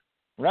to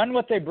run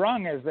what they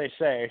brung, as they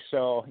say.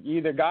 So you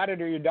either got it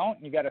or you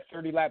don't. You got a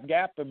 30-lap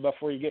gap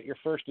before you get your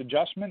first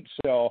adjustment.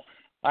 So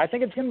I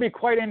think it's going to be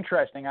quite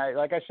interesting.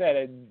 Like I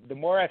said, the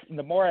more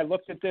I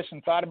looked at this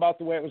and thought about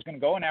the way it was going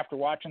to go, and after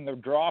watching the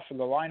draw for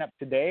the lineup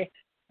today,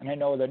 and I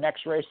know the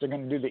next race they're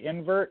going to do the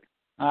invert,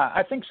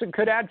 I think it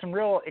could add some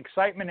real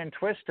excitement and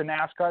twist to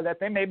NASCAR that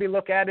they maybe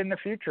look at in the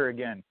future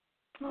again.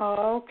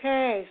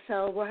 Okay,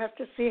 so we'll have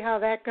to see how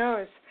that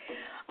goes.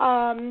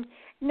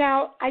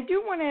 Now, I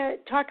do want to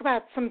talk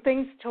about some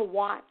things to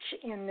watch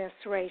in this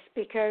race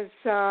because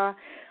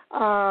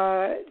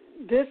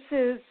this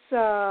is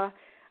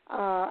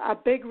a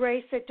big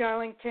race at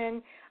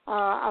Darlington.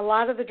 A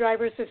lot of the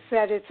drivers have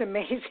said it's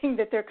amazing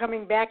that they're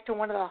coming back to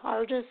one of the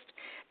hardest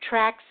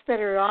tracks that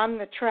are on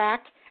the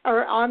track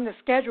or on the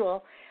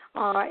schedule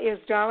is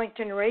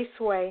Darlington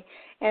Raceway.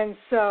 And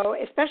so,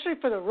 especially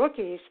for the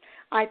rookies,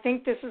 I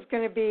think this is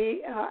going to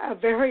be a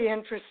very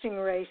interesting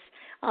race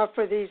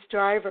for these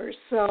drivers.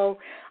 So,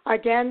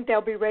 again,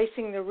 they'll be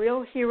racing the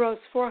Real Heroes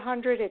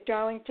 400 at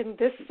Darlington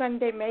this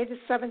Sunday, May the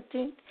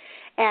 17th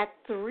at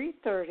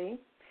 3:30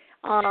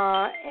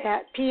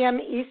 p.m.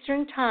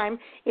 Eastern Time.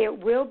 It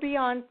will be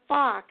on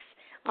Fox.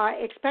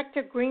 Expect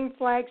a green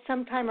flag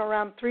sometime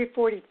around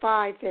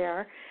 3:45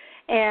 there.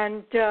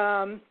 And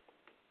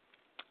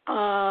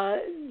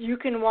you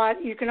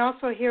can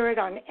also hear it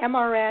on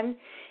MRN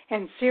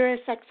and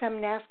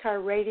SiriusXM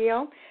NASCAR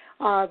Radio.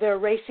 They're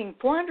racing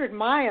 400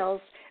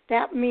 miles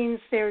That means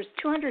there's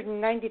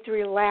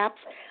 293 laps.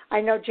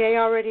 I know Jay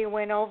already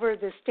went over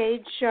the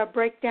stage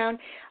breakdown.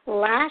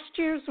 Last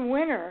year's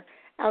winner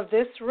of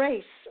this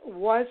race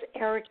was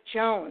Eric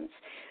Jones.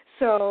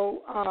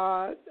 So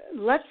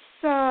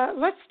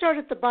let's start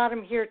at the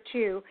bottom here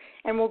too,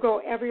 and we'll go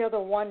every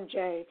other one,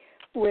 Jay,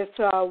 with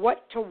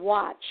what to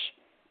watch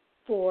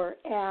for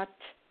at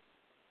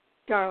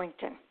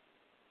Darlington.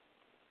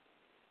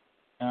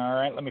 All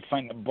right, let me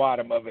find the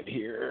bottom of it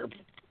here.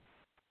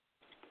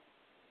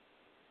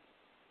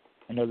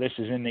 I know this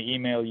is in the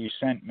email you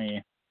sent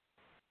me.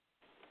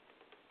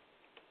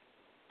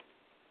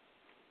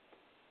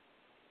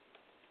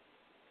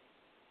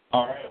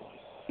 All right.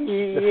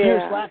 Yeah. The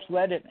fewest laps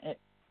led in,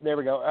 there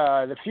we go.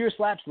 The fewest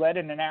laps led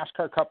in a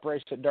NASCAR Cup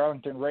race at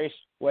Darlington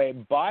Raceway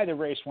by the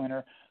race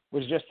winner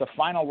was just the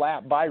final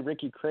lap by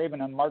Ricky Craven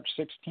on March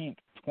 16th,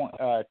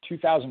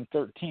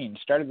 2013.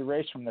 Started the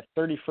race from the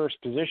 31st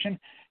position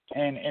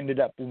and ended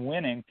up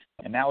winning.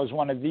 And that was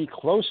one of the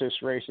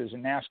closest races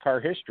in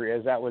NASCAR history,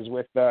 as that was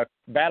with the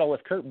battle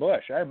with Kurt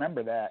Busch. I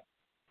remember that.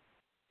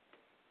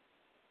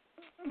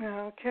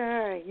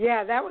 Okay.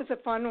 Yeah, that was a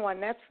fun one.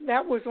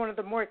 That was one of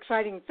the more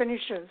exciting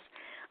finishes.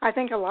 I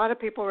think a lot of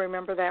people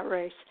remember that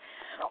race.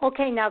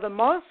 Okay, now the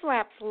most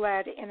laps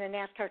led in a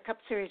NASCAR Cup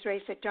Series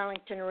race at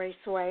Darlington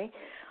Raceway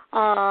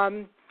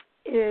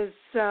is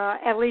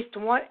at least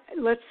one.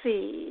 Let's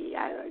see.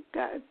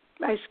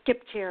 I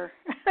skipped here,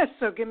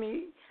 so give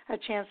me a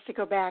chance to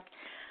go back.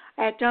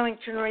 At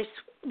Darlington Race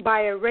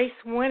by a race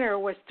winner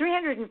was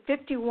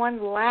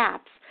 351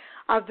 laps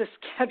of the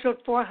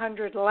scheduled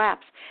 400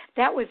 laps.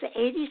 That was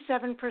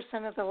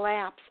 87% of the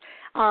laps,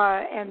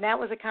 and that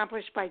was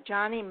accomplished by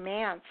Johnny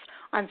Mance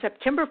on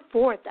September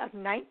 4th of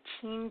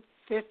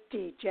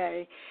 1950,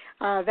 Jay.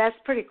 That's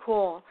pretty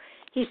cool.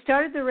 He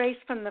started the race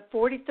from the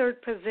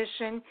 43rd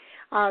position,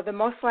 the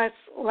most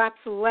laps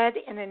led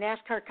in a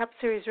NASCAR Cup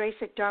Series race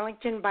at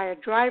Darlington by a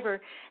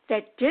driver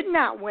that did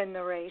not win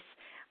the race,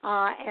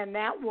 and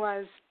that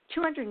was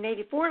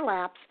 284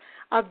 laps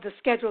of the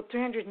scheduled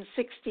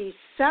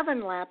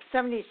 367 laps,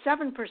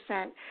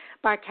 77%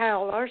 by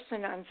Kyle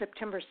Larson on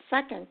September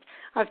 2nd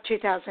of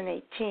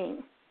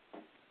 2018.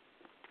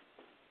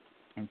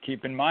 And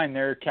keep in mind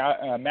there,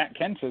 Matt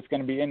Kenseth's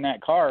going to be in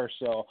that car,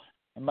 so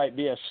it might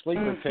be a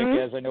sleeper pick,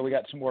 as I know we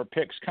got some more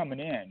picks coming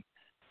in.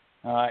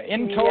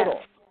 In total,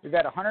 we've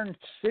got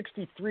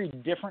 163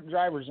 different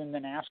drivers in the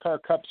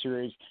NASCAR Cup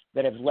Series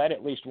that have led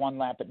at least one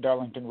lap at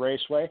Darlington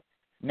Raceway.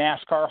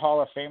 NASCAR Hall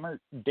of Famer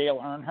Dale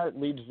Earnhardt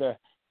leads the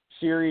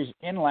series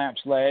in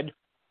laps led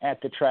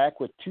at the track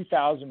with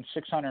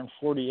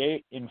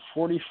 2,648 in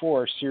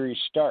 44 series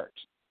starts.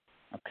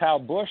 Now, Kyle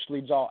Busch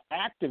leads all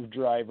active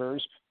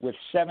drivers with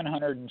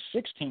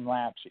 716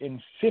 laps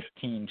in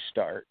 15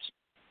 starts.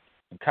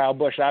 And Kyle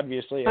Busch,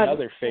 obviously,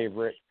 another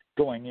favorite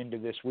going into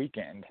this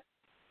weekend.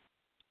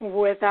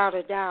 Without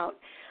a doubt.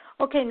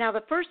 Okay, now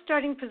the first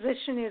starting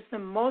position is the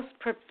most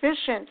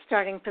proficient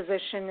starting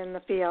position in the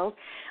field.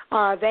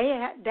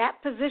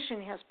 That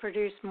position has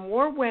produced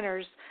more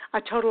winners,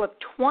 a total of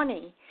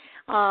 20,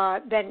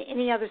 than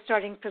any other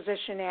starting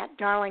position at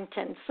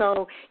Darlington.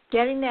 So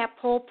getting that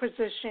pole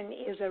position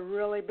is a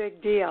really big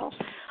deal.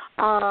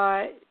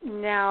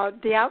 Now,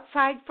 the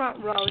outside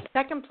front row,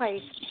 second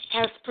place,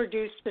 has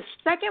produced the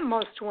second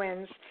most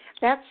wins.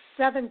 That's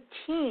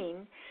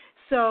 17.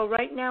 So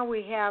right now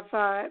we have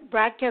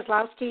Brad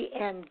Keselowski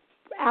and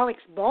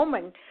Alex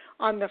Bowman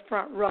on the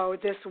front row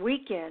this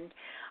weekend.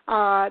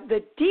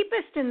 The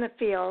deepest in the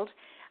field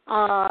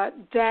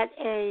that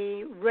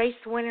a race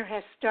winner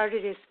has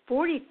started is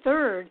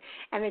 43rd,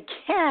 and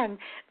again,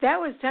 that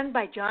was done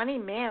by Johnny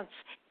Mance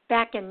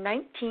back in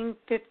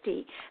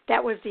 1950.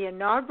 That was the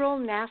inaugural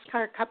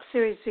NASCAR Cup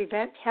Series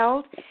event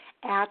held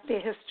at the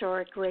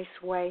historic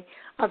raceway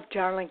of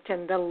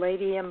Darlington, the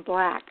Lady in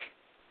Black.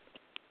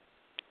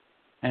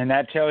 And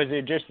that tells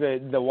you just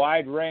the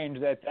wide range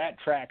that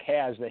track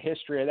has, the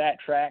history of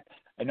that track.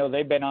 I know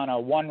they've been on a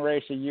one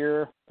race a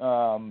year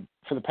for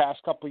the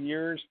past couple of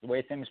years. The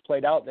way things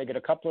played out, they get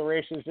a couple of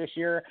races this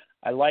year.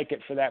 I like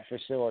it for that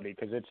facility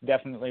because it's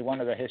definitely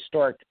one of the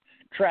historic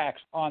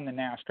tracks on the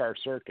NASCAR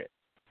circuit.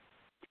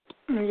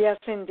 Yes,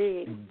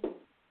 indeed.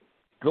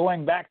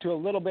 Going back to a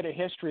little bit of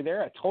history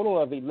there, a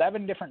total of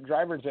 11 different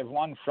drivers have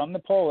won from the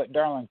pole at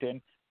Darlington,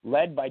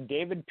 led by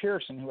David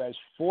Pearson, who has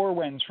 4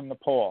 wins from the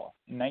pole.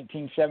 In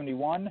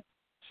 1971,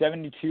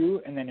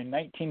 72, and then in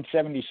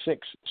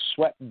 1976,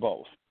 swept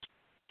both.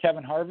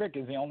 Kevin Harvick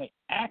is the only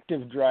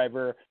active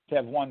driver to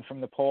have won from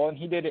the pole, and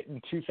he did it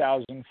in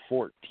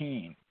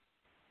 2014.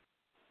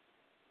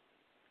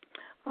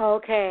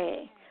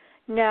 Okay.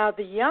 Now,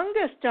 the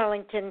youngest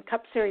Darlington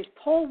Cup Series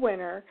pole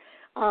winner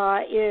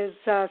is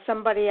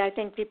somebody I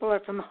think people are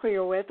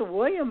familiar with,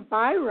 William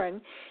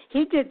Byron.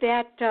 He did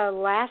that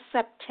last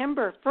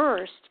September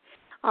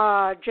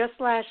 1st, just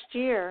last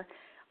year,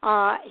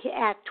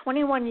 at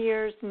 21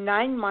 years,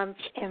 9 months,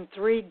 and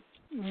 3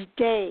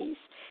 days.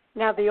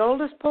 Now, the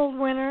oldest pole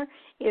winner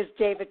is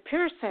David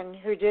Pearson,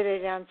 who did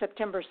it on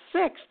September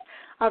 6th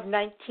of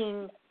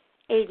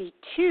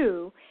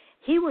 1982.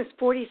 He was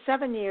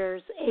 47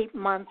 years, 8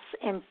 months,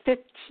 and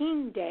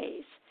 15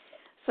 days.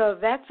 So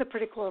that's a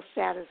pretty cool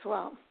stat as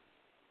well.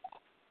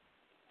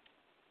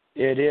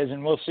 It is,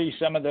 and we'll see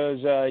some of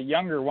those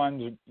younger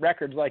ones,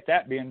 records like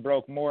that being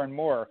broke more and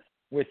more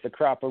with the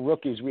crop of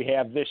rookies we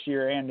have this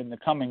year and in the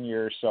coming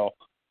years. So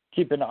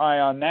keep an eye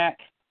on that.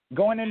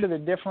 Going into the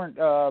different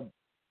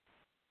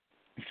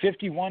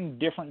 51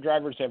 different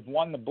drivers have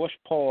won the Busch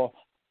Pole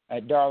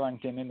at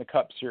Darlington in the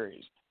Cup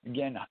Series.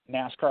 Again,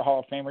 NASCAR Hall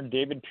of Famer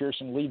David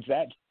Pearson leads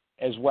that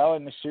as well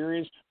in the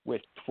series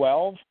with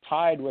 12,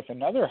 tied with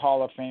another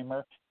Hall of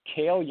Famer,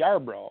 Cale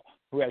Yarborough,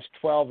 who has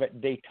 12 at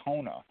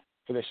Daytona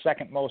for the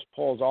second most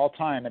poles all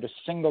time at a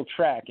single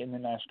track in the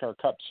NASCAR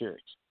Cup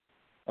Series.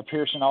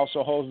 Pearson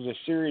also holds the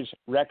series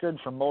record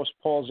for most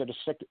poles at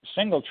a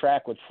single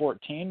track with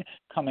 14,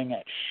 coming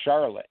at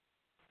Charlotte.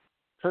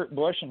 Kurt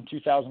Busch in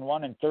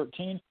 2001 and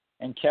 13,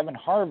 and Kevin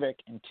Harvick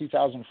in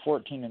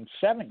 2014 and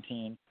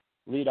 17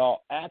 lead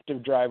all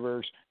active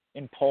drivers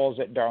in poles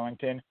at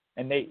Darlington,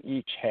 and they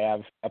each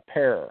have a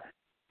pair.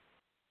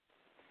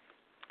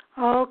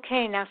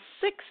 Okay, now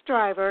 6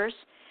 drivers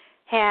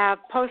have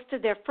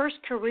posted their first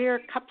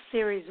career Cup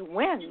Series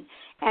win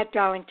at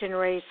Darlington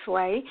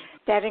Raceway.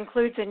 That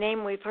includes a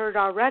name we've heard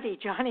already,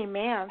 Johnny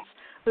Mance,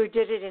 who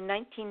did it in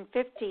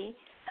 1950.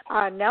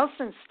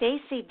 Nelson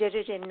Stacy did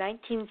it in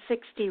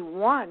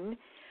 1961.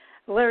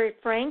 Larry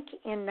Frank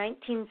in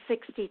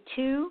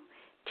 1962.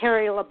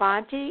 Terry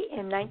Labonte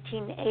in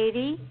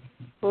 1980.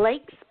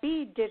 Blake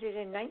Speed did it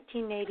in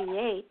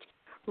 1988.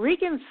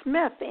 Regan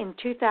Smith in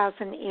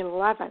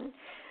 2011.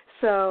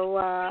 So,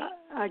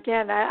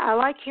 again, I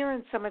like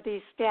hearing some of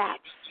these stats.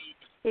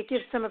 It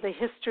gives some of the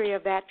history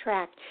of that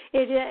track.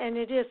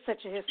 It is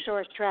such a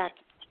historic track,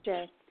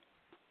 Jay.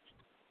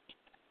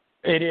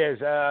 It is,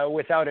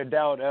 without a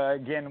doubt,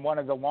 again, one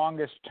of the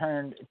longest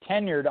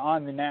tenured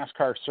on the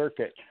NASCAR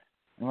circuit.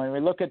 And when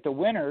we look at the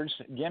winners,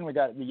 again, we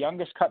got the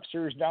youngest Cup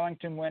Series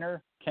Darlington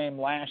winner came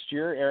last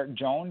year, Eric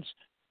Jones,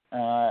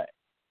 on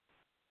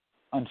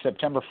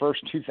September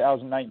 1st,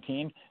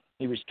 2019.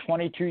 He was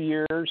 22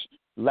 years,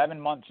 11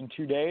 months, and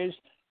 2 days.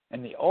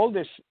 And the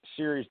oldest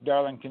Series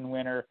Darlington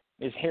winner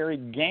is Harry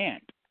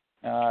Gant,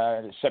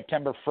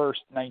 September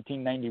 1st,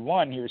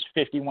 1991. He was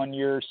 51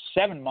 years,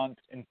 7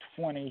 months, and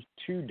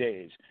 22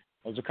 days.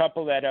 There's a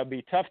couple that'll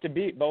be tough to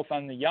beat, both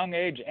on the young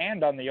age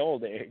and on the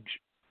old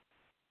age.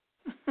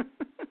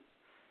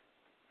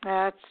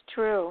 That's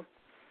true.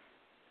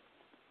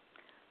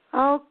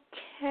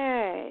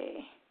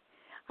 Okay.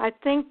 I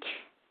think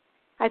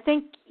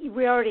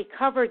we already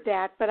covered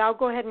that, but I'll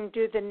go ahead and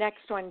do the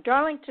next one.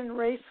 Darlington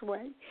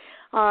Raceway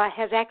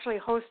has actually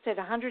hosted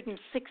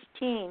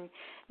 116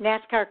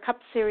 NASCAR Cup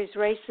Series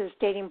races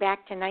dating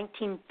back to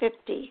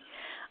 1950.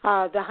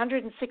 The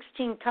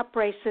 116 Cup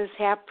races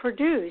have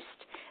produced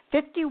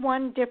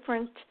 51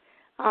 different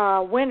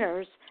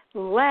winners,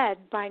 led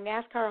by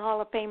NASCAR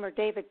Hall of Famer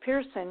David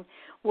Pearson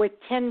with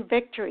 10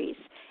 victories.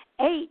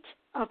 8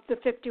 of the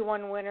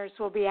 51 winners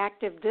will be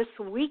active this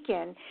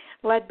weekend,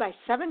 led by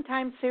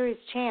 7-time series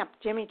champ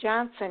Jimmy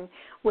Johnson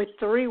with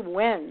 3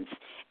 wins.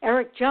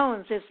 Eric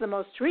Jones is the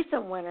most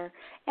recent winner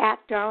at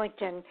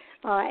Darlington,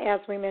 as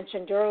we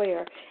mentioned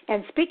earlier.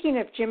 And speaking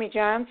of Jimmy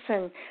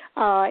Johnson,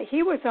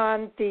 he was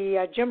on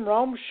the Jim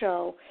Rome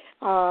show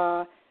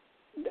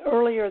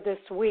earlier this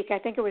week. I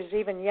think it was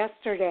even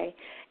yesterday.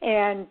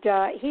 And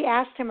he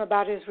asked him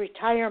about his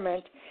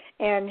retirement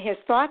and his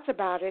thoughts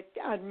about it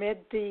amid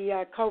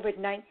the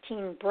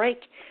COVID-19 break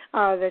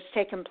that's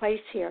taken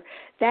place here.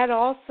 That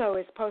also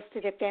is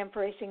posted at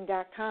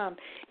Fan4Racing.com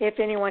if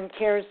anyone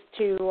cares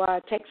to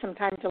take some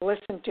time to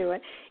listen to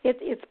it.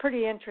 It's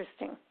pretty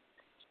interesting.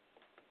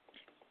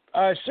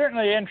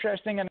 Certainly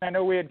interesting, and I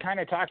know we had kind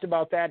of talked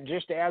about that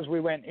just as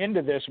we went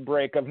into this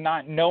break of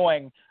not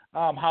knowing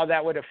how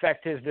that would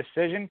affect his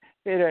decision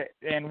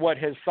and what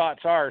his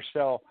thoughts are.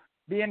 So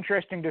be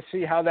interesting to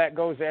see how that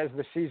goes as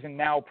the season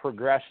now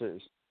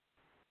progresses.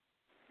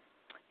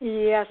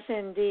 Yes,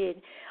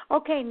 indeed.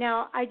 Okay,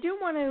 now I do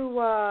want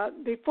to,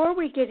 before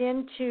we get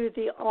into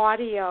the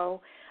audio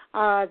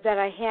that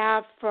I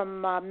have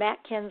from Matt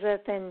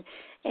Kenseth and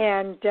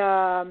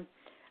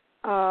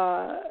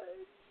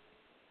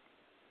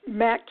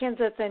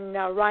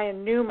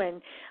Ryan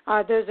Newman,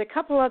 there's a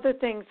couple other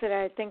things that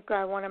I think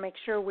I want to make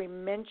sure we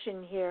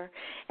mention here,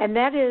 and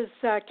that is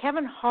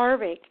Kevin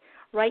Harvick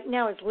right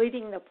now is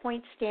leading the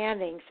point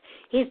standings.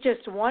 He's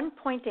just 1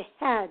 point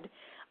ahead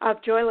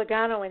of Joey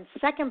Logano in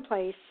second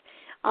place,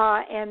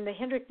 and the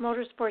Hendrick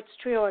Motorsports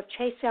trio of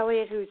Chase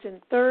Elliott, who's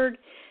in third,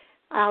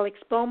 Alex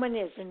Bowman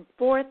is in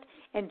fourth,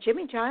 and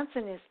Jimmy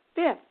Johnson is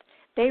fifth.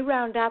 They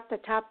round out the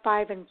top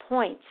 5 in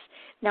points.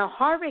 Now,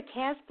 Harvick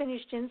has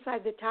finished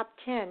inside the top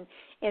 10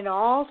 in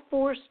all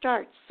 4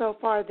 starts so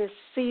far this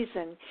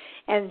season,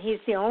 and he's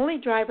the only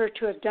driver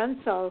to have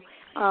done so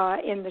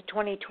in the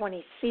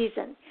 2020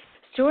 season.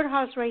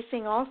 Stewart-Haas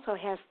Racing also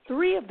has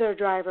 3 of their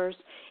drivers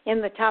in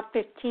the top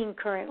 15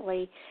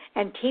 currently,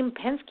 and Team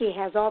Penske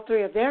has all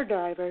 3 of their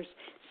drivers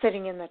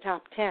sitting in the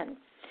top 10.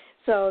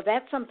 So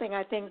that's something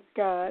I think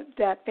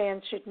that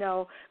fans should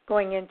know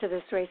going into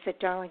this race at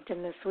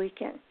Darlington this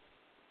weekend.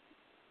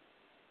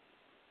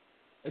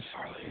 It's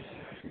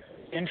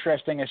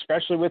interesting,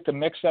 especially with the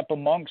mix-up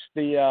amongst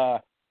the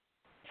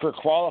for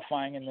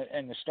qualifying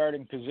in the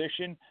starting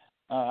position.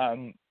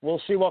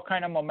 We'll see what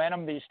kind of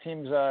momentum these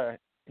teams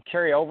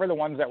carry over, the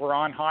ones that were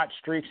on hot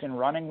streaks and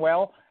running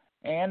well.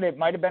 And it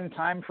might have been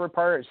time for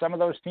some of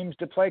those teams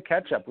to play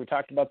catch-up. We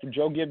talked about the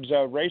Joe Gibbs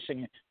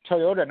Racing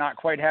Toyota not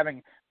quite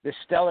having the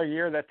stellar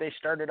year that they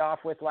started off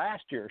with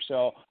last year.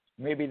 So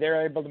maybe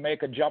they're able to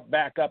make a jump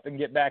back up and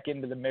get back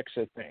into the mix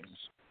of things.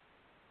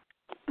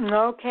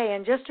 Okay,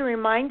 and just a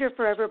reminder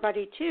for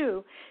everybody,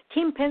 too,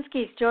 Team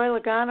Penske's Joey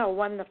Logano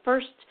won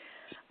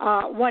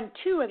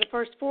two of the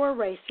first 4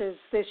 races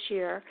this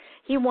year.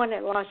 He won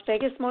at Las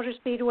Vegas Motor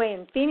Speedway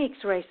and Phoenix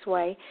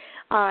Raceway,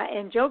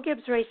 and Joe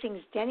Gibbs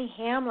Racing's Denny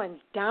Hamlin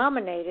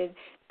dominated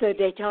the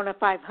Daytona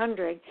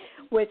 500,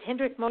 with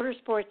Hendrick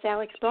Motorsports'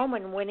 Alex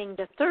Bowman winning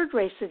the 3rd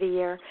race of the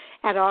year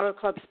at Auto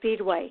Club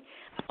Speedway.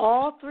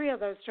 All 3 of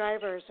those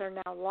drivers are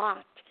now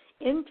locked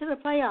into the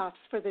playoffs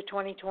for the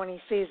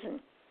 2020 season.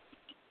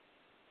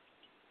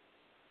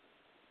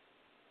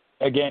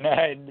 Again,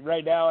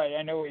 right now,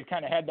 I know we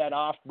kind of had that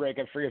off break.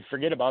 I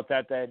forget about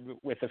that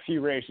with a few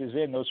races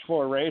in, those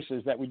 4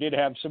 races, that we did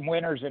have some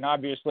winners and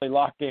obviously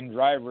locked-in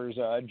drivers.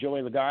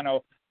 Joey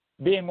Logano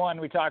being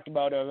one we talked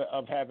about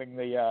of having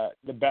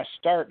the best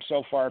start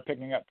so far,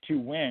 picking up 2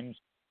 wins,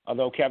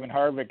 although Kevin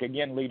Harvick,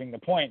 again, leading the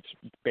points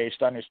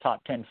based on his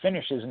top 10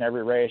 finishes in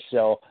every race.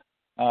 So,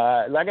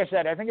 like I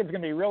said, I think it's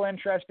going to be real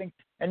interesting.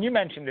 And you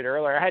mentioned it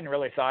earlier. I hadn't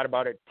really thought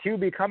about it. To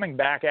be coming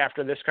back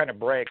after this kind of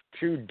break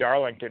to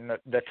Darlington,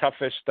 the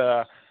toughest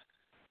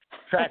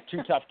track,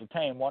 too tough to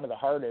tame, one of the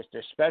hardest,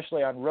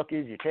 especially on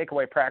rookies. You take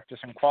away practice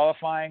and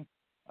qualifying.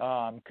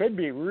 Could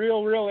be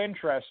real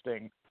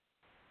interesting.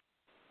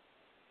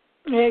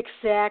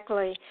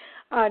 Exactly.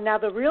 Now,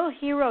 the Real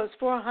Heroes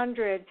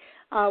 400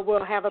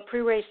 will have a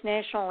pre-race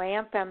national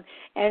anthem,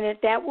 and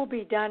that will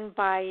be done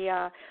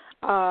by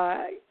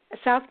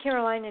South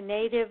Carolina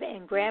native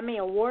and Grammy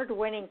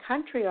Award-winning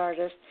country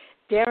artist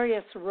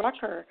Darius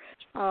Rucker.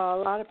 A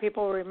lot of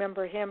people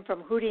remember him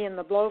from Hootie and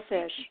the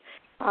Blowfish.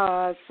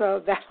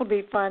 So that'll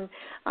be fun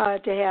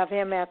to have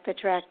him at the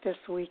track this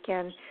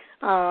weekend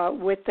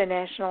with the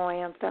national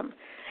anthem.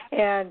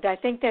 And I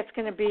think that's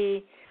going to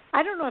be,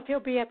 I don't know if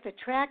he'll be at the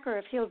track or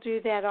if he'll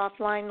do that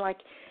offline, like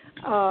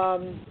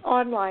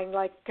online,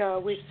 like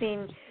we've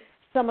seen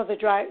some of the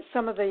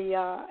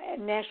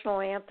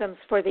national anthems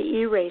for the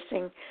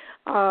e-racing.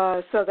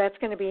 So that's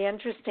going to be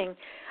interesting.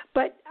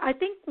 But I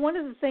think one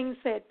of the things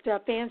that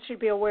fans should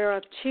be aware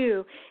of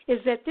too is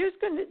that there's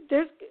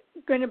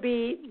going to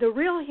be the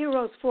Real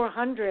Heroes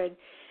 400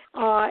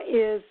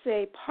 is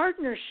a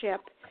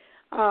partnership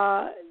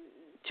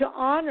to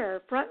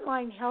honor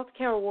frontline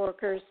healthcare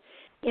workers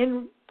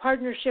in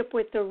partnership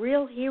with the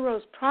Real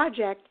Heroes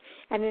Project,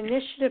 an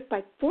initiative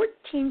by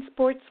 14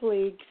 sports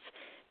leagues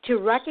to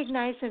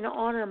recognize and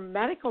honor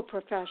medical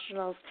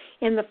professionals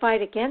in the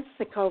fight against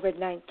the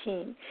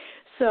COVID-19.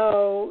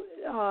 So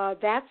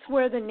that's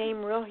where the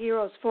name Real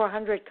Heroes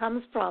 400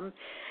 comes from.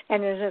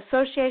 And in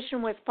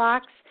association with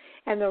Fox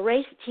and the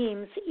race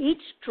teams,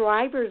 each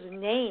driver's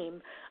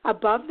name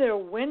above their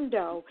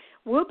window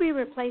will be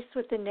replaced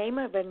with the name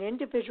of an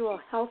individual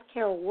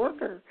healthcare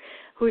worker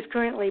who's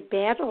currently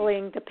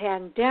battling the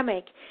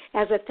pandemic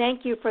as a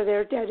thank you for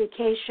their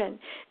dedication.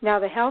 Now,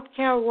 the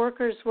healthcare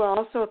workers will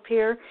also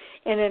appear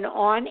in an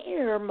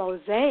on-air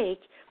mosaic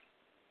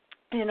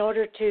in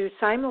order to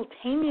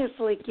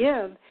simultaneously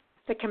give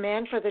the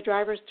command for the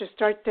drivers to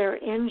start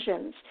their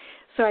engines.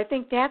 So I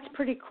think that's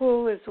pretty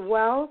cool as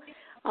well.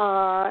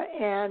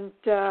 I'm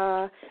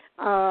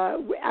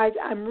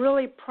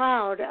really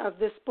proud of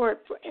this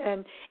sport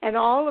and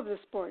all of the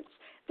sports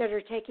that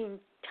are taking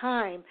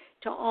time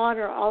to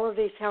honor all of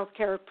these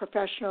healthcare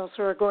professionals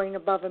who are going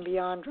above and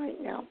beyond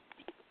right now.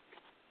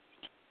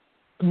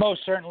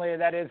 Most certainly,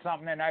 that is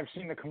something, and I've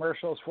seen the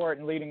commercials for it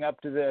and leading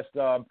up to this,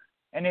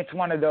 and it's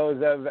one of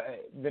those of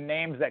the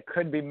names that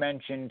could be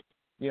mentioned,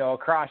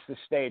 across the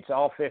states,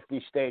 all 50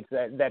 states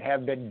that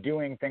have been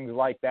doing things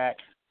like that.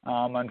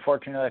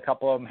 Unfortunately, a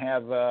couple of them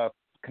have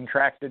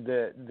contracted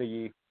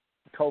the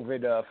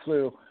COVID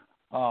flu.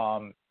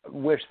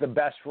 Wish the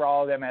best for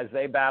all of them as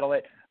they battle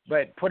it,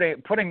 but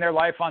putting their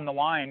life on the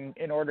line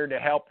in order to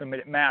help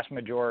the mass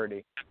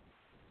majority.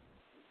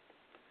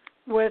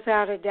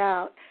 Without a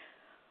doubt.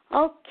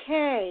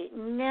 Okay,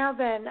 now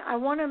then, I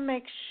want to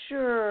make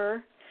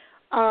sure,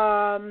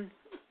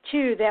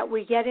 too, that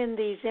we get in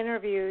these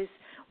interviews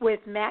with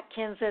Matt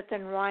Kenseth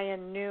and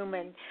Ryan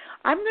Newman.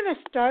 I'm going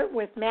to start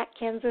with Matt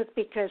Kenseth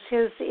because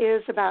his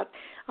is about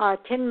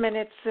 10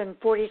 minutes and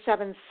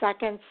 47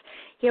 seconds.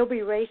 He'll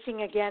be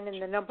racing again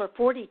in the number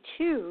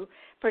 42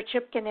 for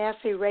Chip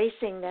Ganassi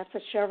Racing. That's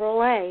a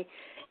Chevrolet.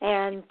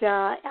 And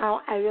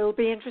it'll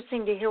be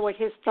interesting to hear what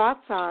his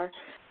thoughts are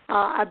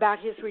about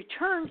his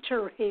return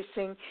to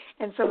racing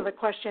and some of the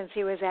questions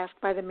he was asked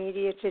by the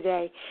media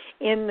today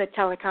in the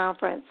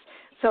teleconference.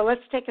 So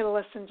let's take a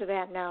listen to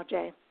that now,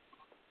 Jay.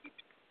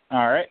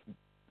 All right.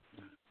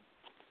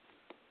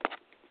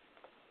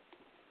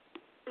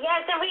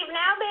 Yes, and we've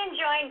now been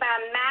joined by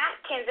Matt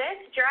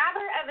Kenseth,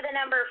 driver of the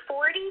number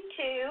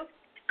 42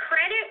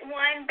 Credit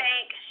One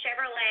Bank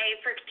Chevrolet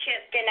for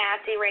Chip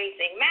Ganassi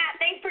Racing. Matt,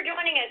 thanks for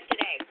joining us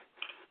today.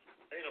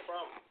 Hey, no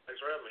problem.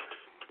 Thanks for having me.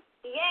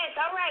 Yes,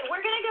 all right.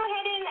 We're going to go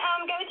ahead and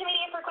go to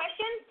media for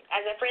questions.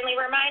 As a friendly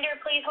reminder,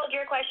 please hold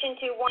your question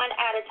to one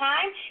at a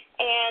time.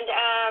 And,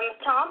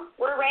 Tom,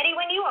 we're ready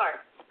when you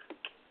are.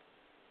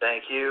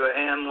 Thank you.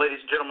 And,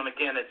 ladies and gentlemen,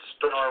 again, it's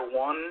star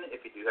one.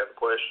 If you do have a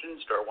question,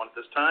 star one at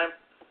this time.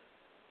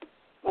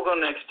 We'll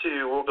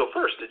go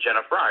first to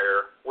Jenna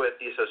Fryer with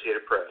the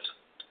Associated Press.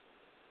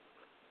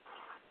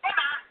 Hey,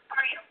 Matt. How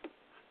are you?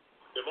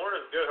 Good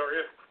morning. Good. How are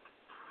you?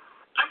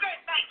 I'm good,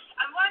 thanks.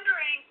 I'm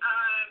wondering,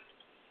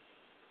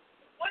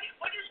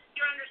 what is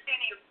your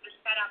understanding of the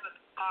setup of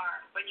the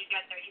car when you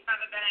get there? You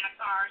haven't been in a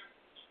car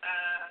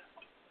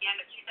the end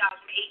of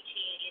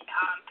 2018.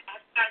 Have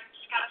you guys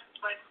discussed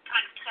what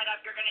kind of setup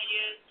you're going to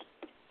use?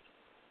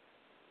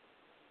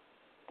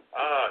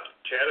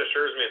 Chad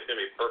assures me it's going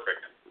to be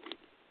perfect.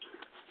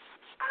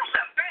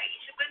 Awesome. Great. You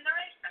should win the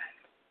race then.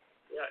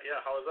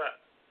 Yeah. How is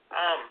that?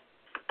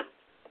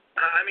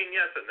 I mean,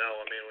 yes and no.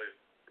 I mean, we've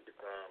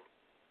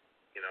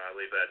I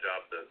leave that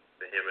job to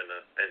him and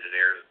the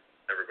engineers,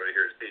 everybody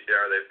here at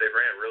CCR. They've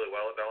ran really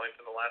well at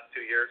Darlington the last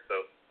 2 years,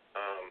 so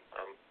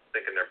I'm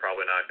thinking they're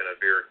probably not going to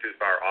veer too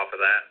far off of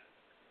that.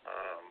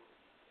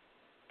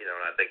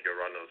 And I think you'll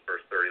run those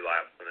first 30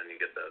 laps, and then you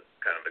get the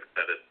kind of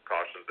extended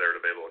cautions there to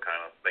be able to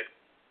kind of make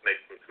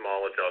some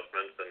small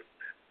adjustments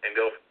and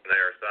go from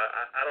there. So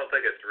I don't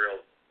think it's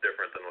real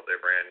different than what they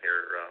ran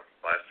here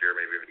last year,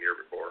 maybe even the year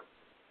before.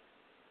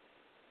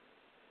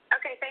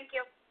 Okay, thank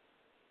you.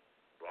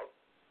 Well,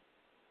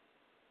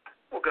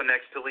 We'll go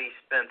next to Lee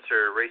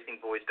Spencer,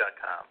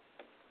 RacingVoice.com.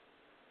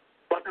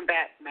 Welcome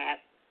back, Matt.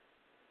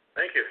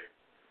 thank you.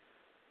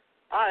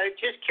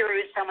 Just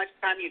curious how much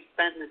time you've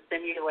spent in the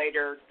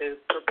simulator to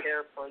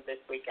prepare for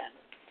this weekend.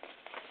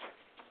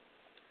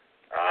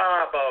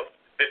 About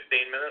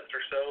 15 minutes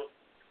or so.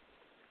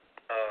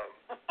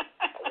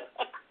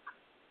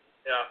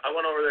 Yeah, I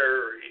went over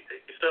there.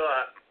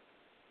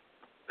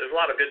 There's a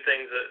lot of good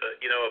things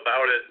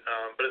about it,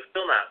 but it's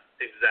still not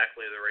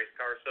exactly the race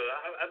car. So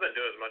I've been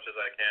doing as much as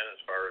I can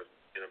as far as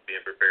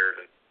being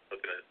prepared and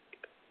looking at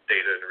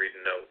data and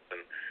reading notes,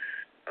 and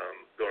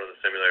going to the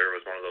simulator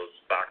was one of those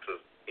boxes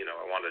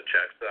I wanted to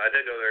check. So I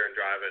did go there and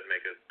drive it and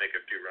make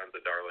a few runs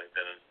at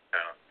Darlington and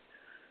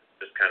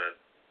kind of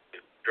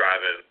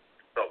drive it,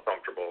 felt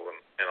comfortable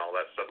and all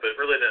that stuff. But it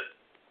really didn't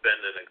spend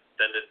an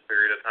extended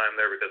period of time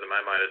there because in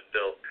my mind it's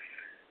still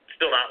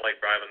not like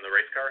driving the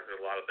race car.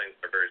 There's a lot of things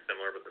that are very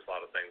similar, but there's a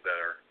lot of things that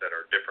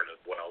are different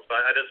as well. So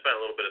I did spend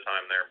a little bit of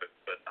time there, but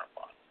not a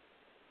lot.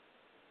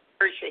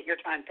 Appreciate your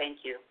time.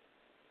 Thank you.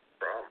 No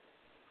problem.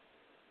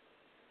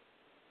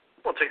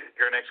 We'll take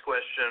our next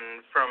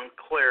question from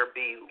Claire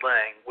B.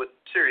 Lang with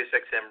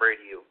SiriusXM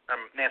Radio,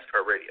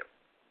 NASCAR Radio.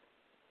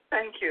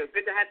 Thank you.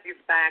 Good to have you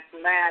back,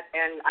 Matt.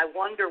 And I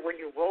wonder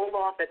when you roll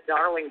off at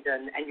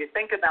Darlington and you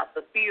think about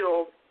the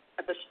field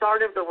at the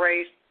start of the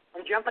race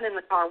and jumping in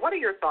the car, what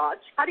are your thoughts?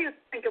 How do you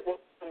think it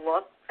will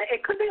look?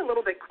 It could be a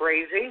little bit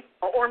crazy,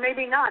 or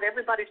maybe not.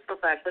 Everybody's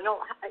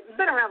professional. You've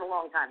been around a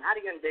long time. How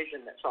do you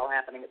envision this all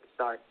happening at the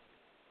start?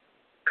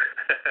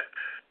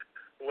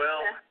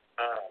 Well,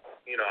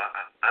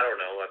 I don't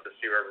know. We'll have to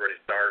see where everybody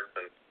starts.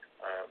 And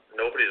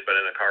nobody's been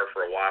in a car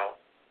for a while.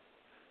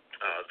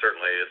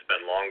 Certainly it's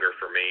been longer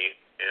for me.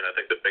 And I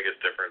think the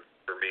biggest difference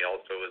for me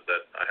also is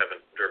that I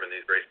haven't driven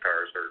these race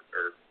cars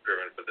or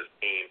driven for this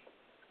team.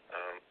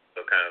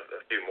 So kind of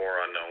a few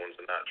more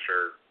unknowns and not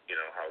sure,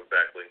 how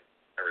exactly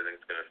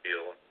everything's going to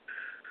feel,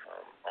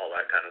 all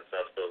that kind of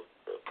stuff. So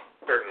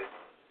certainly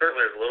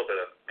there's a little bit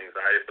of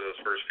anxiety for those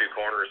first few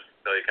corners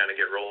until you kind of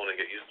get rolling and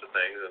get used to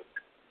things.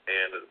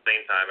 And at the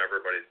same time,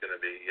 everybody's going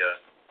to be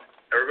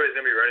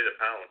ready to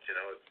pounce.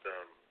 It's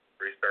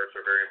restarts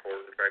are very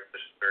important. The track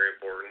conditions are very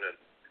important, and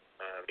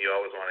you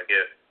always want to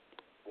get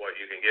what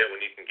you can get when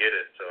you can get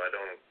it. So I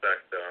don't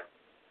expect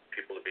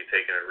people to be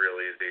taking it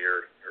real easy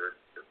or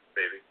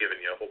maybe giving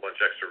you a whole bunch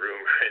extra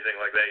room or anything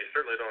like that. You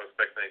certainly don't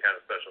expect any kind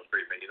of special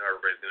treatment.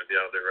 Everybody's going to be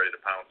out there ready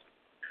to pounce,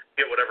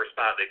 get whatever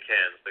spot they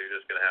can. So you're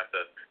just going to have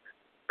to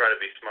try to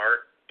be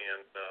smart,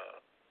 and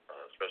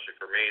especially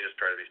for me, just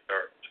try to be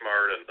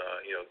smart and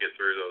get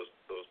through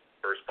those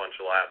first bunch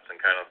of laps and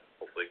kind of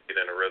hopefully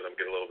get in a rhythm,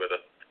 get a little bit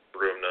of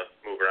room to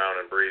move around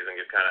and breathe and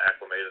get kind of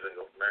acclimated and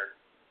go from there.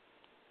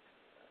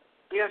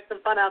 You have some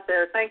fun out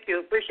there. Thank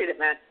you. Appreciate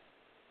it, Matt.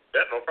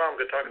 Yeah, no problem.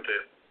 Good talking to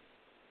you.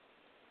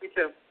 You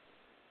too.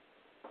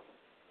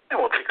 And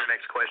we'll take our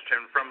next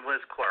question from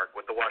Liz Clark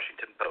with the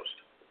Washington Post.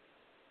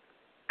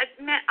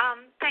 Matt,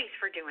 thanks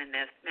for doing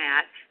this,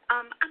 Matt.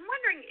 I'm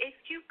wondering if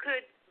you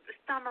could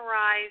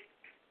summarize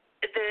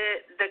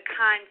the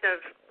kinds of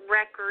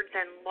records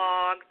and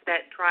logs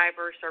that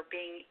drivers are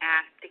being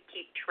asked to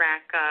keep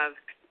track of,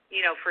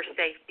 for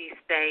safety's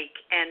sake.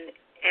 And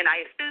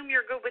I assume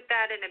you're good with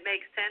that and it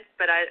makes sense,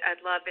 but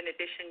I'd love, in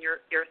addition,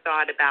 your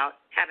thought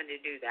about having to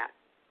do that.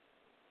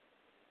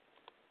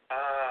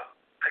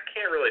 I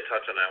can't really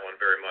touch on that one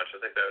very much. I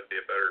think that would be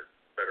a better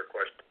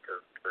question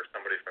for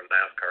somebody from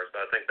NASCAR. So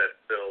I think that's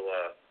still.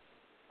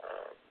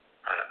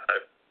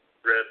 I've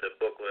read the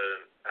booklet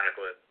and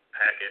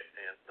packet,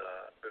 and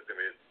there's going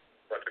to be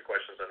a bunch of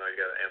questions I know you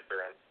got to answer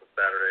on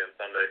Saturday and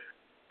Sunday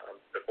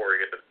before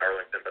you get to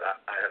Darlington, but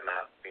I have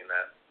not seen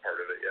that part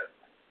of it yet.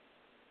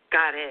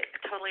 Got it.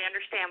 Totally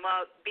understand.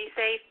 Well, be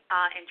safe.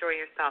 Enjoy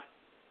yourself.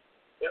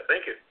 Yeah,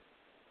 thank you.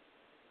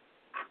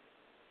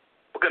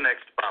 We'll go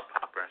next to Bob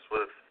Poppers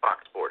with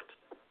Fox Sports.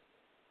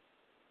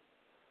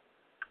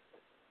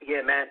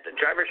 Yeah, Matt, the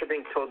drivers are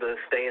being told to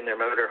stay in their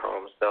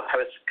motorhomes. So I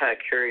was kind of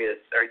curious,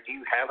 do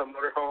you have a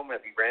motorhome?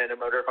 Have you rented a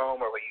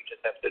motorhome, or will you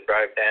just have to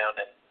drive down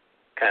and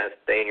kind of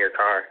stay in your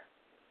car?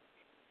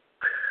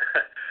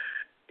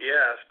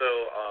 Yeah, so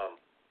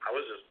I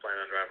was just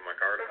planning on driving my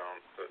car down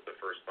the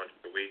first bunch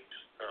of the weeks,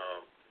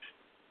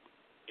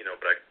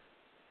 but I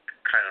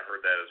kind of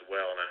heard that as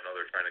well, and I know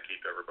they're trying to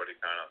keep everybody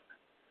kind of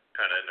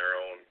in their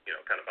own,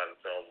 kind of by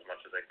themselves as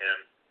much as they can,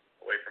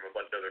 away from a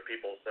bunch of other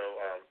people. So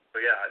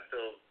yeah, I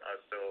still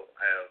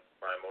have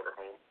my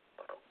motorhome.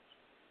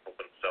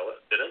 Hoping to sell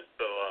it. Didn't.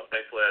 So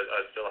thankfully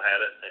I still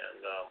had it,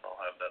 and I'll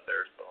have that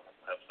there. So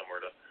I'll have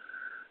somewhere to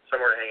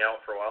hang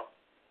out for a while.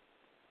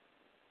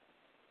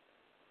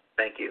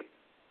 Thank you.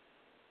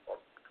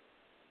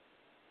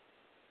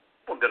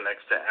 We'll go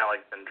next to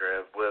Alex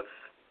Andreev with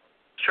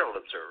Charlotte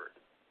Observer.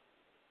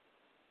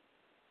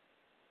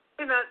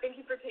 Hey, Matt, thank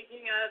you for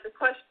taking the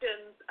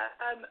questions.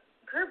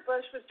 Kurt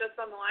Busch was just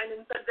on the line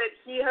and said that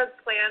he has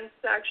plans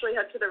to actually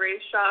head to the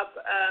race shop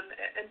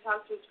and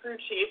talk to his crew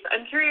chief.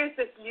 I'm curious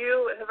if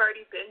you have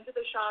already been to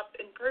the shop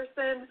in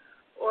person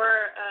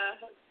or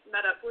have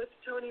met up with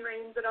Tony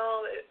Raines at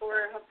all,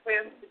 or have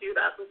plans to do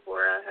that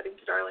before heading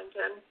to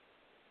Darlington.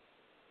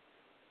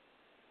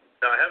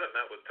 No, I haven't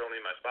met with Tony,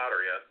 my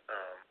spotter, yet.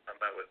 I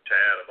met with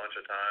Chad a bunch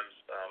of times.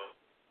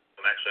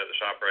 I'm actually at the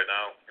shop right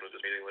now. I was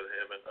just meeting with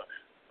him and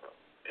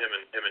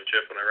him and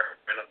Chip when I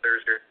ran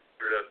upstairs here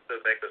to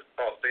make this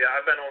call. So yeah,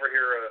 I've been over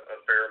here a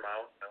fair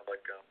amount.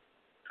 Like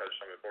touched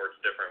on before, it's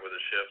different with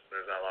the shifts, and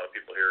there's not a lot of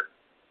people here,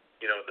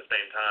 at the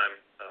same time.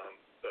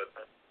 But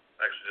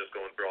actually just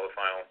going through all the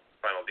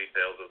final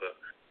details of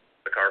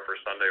the car for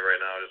Sunday right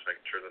now, just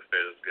making sure the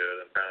fit is good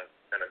and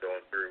kind of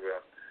going through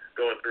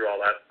all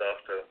that stuff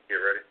to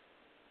get ready.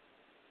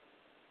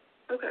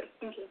 Okay,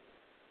 thank you.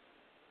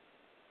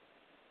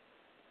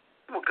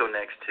 We'll go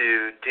next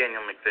to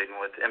Daniel McFadden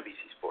with NBC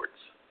Sports.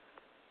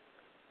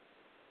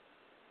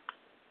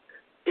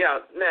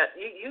 Yeah, Matt,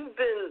 you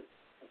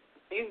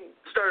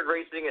started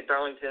racing at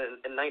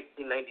Darlington in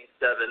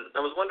 1997. I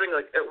was wondering,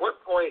 at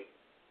what point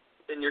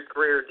in your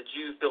career did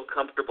you feel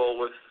comfortable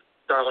with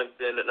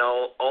Darlington and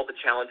all the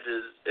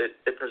challenges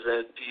it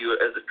presented to you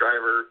as a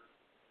driver?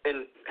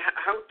 And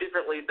how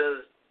differently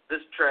does this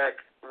track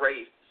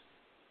race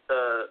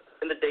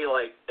in the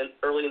daylight and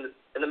early in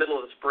the middle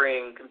of the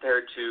spring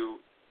compared to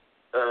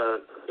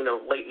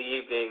late in the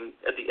evening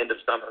at the end of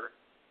summer?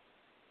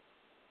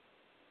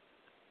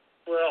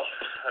 Well,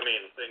 I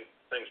mean,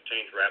 things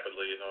change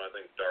rapidly. I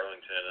think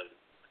Darlington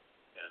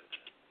and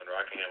when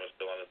Rockingham was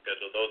still on the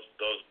schedule,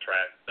 those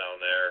tracks down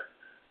there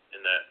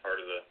in that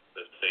part of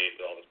the state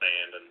with all the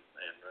sand and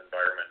the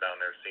environment down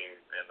there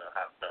and the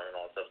hot sun and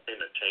all that stuff seem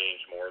to change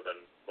more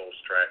than most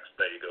tracks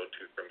that you go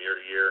to from year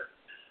to year.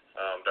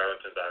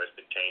 Darlington's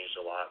obviously changed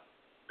a lot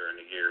during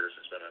the years.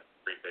 There's been a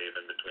repave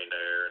in between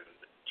there, and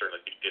it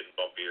certainly keeps getting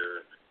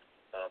bumpier and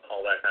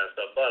all that kind of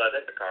stuff. But I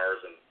think the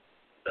cars and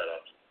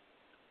setups,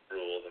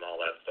 rules, and all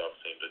that stuff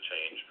seem to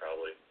change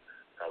probably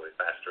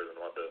faster than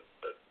what the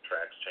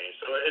tracks change.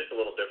 So it's a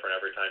little different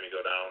every time you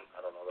go down.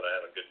 I don't know that I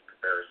have a good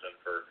comparison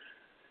for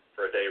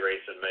a day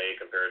race in May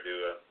compared to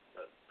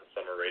a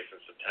summer race in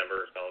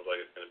September. It sounds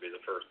like it's going to be the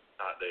first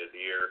hot day of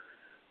the year.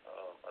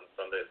 On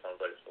Sunday, it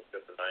sounds like it's supposed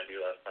to get to 90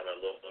 last time I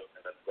looked,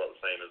 and that's about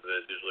the same as it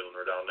is usually when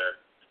we're down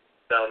there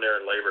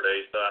in Labor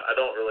Day. So I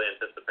don't really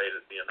anticipate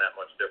it being that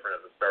much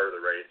different at the start of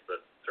the race, but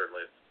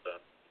certainly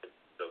it's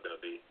still going to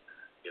be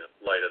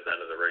light at the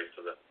end of the race.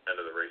 So the end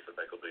of the race, I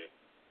think, will be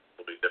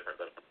different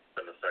than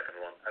the second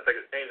one. I think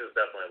it changes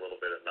definitely a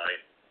little bit at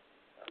night.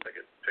 I think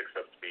it picks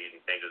up speed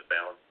and changes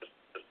balance just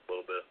a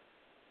little bit.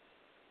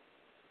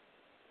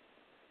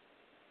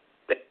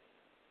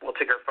 We'll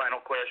take our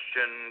final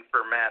question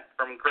for Matt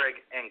from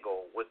Greg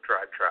Engel with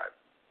Drive Tribe.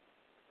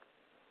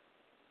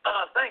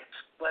 Thanks.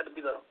 Glad to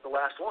be the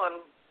last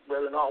one.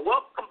 Rather than all.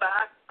 Welcome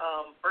back.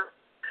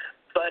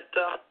 But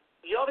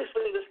you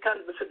obviously this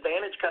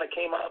advantage kind of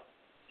came up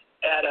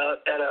at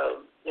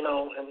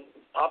an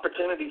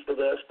opportunity for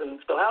this.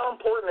 And so, how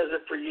important is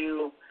it for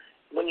you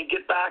when you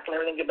get back and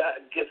everything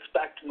gets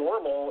back to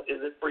normal? Is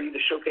it for you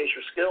to showcase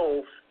your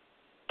skills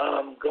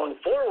going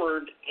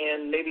forward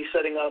and maybe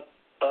setting up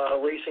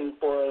racing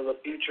for the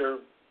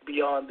future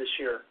beyond this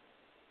year?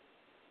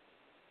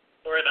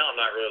 Well, right now I'm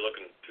not really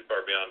looking too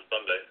far beyond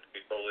Sunday, to be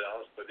totally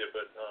honest with you.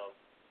 But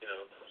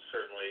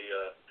certainly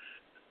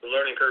the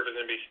learning curve is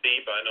going to be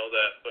steep. I know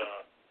that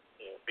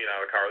being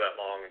out of the car that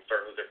long and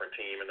starting with a different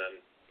team, and then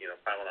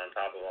piling on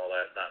top of all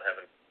that, not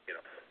having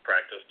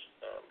practiced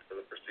for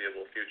the foreseeable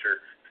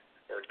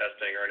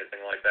testing or anything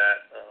like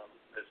that.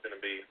 It's going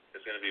to be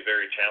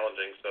very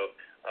challenging. So,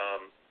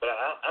 but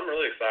I'm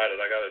really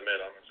excited. I got to admit,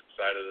 I'm as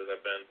excited as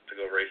I've been to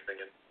go racing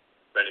in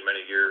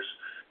many years.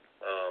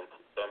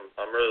 So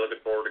I'm really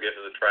looking forward to getting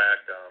to the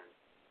track. I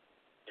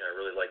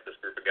really like this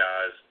group of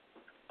guys.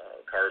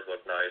 The cars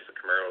look nice. The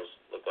Camaros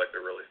look like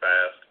they're really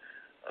fast.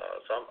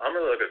 So I'm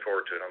really looking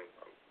forward to it. I'm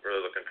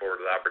really looking forward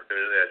to the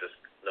opportunity. I just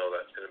know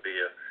that's going to be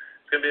a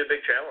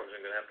big challenge.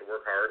 I'm going to have to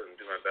work hard and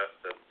do my best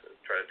to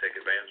try to take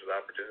advantage of the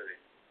opportunity.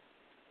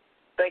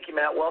 Thank you,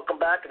 Matt. Welcome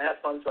back and have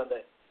fun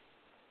Sunday.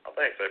 Oh,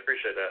 thanks. I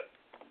appreciate that.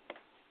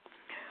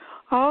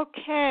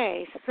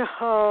 Okay,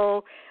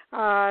 so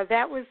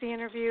that was the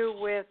interview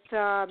with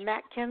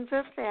Matt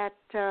Kenseth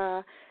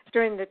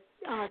during the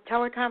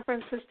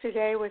teleconferences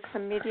today with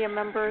some media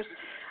members.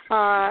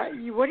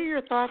 What are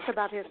your thoughts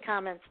about his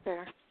comments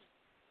there?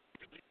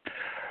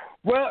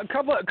 Well, a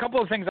couple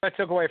of things I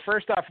took away.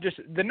 First off, just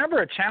the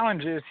number of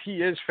challenges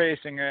he is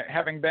facing,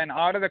 having been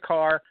out of the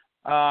car.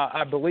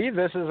 I believe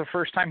this is the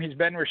first time he's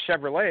been with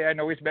Chevrolet. I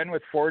know he's been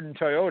with Ford and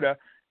Toyota,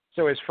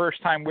 so his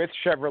first time with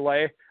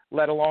Chevrolet,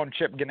 let alone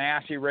Chip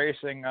Ganassi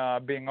Racing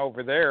being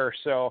over there.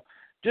 So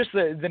just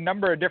the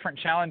number of different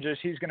challenges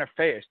he's going to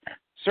face.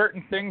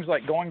 Certain things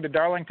like going to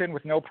Darlington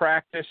with no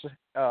practice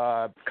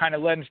kind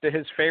of lends to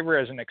his favor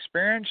as an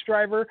experienced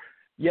driver.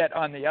 Yet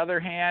on the other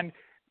hand,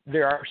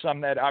 there are some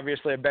that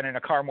obviously have been in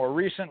a car more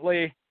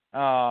recently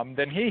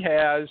than he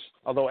has,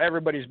 although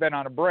everybody's been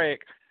on a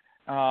break.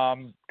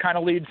 Kind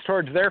of leads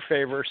towards their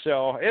favor.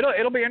 So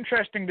it'll be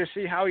interesting to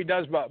see how he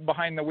does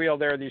behind the wheel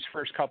there these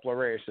first couple of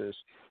races.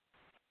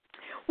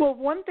 Well,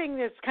 one thing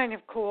that's kind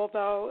of cool,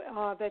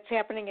 though, that's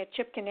happening at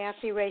Chip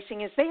Ganassi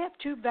Racing is they have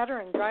two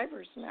veteran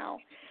drivers now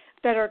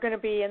that are going to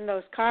be in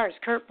those cars,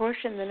 Kurt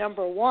Busch in the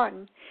number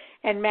 1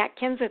 and Matt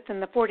Kenseth in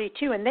the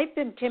 42, and they've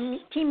been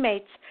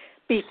teammates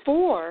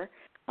before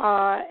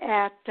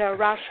at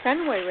Roush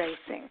Fenway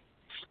Racing.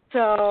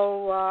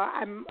 So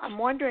I'm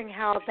wondering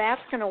how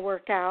that's going to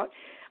work out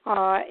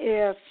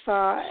if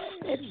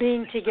it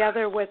being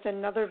together with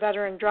another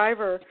veteran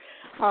driver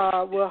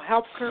will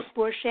help Kurt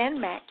Busch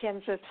and Matt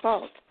Kenseth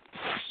both.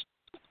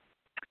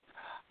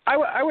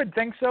 I would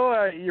think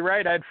so. You're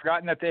right. I'd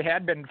forgotten that they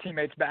had been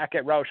teammates back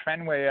at Roush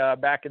Fenway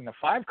back in the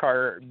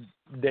 5-car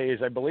days,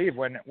 I believe,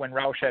 when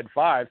Roush had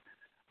 5.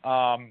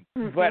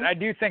 But I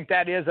do think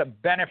that is a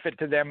benefit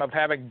to them of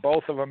having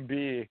both of them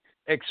be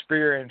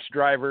experienced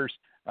drivers,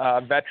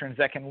 veterans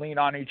that can lean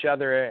on each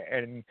other.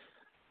 And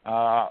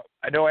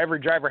I know every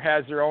driver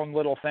has their own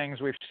little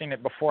things. We've seen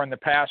it before in the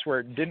past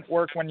where it didn't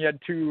work when you had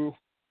two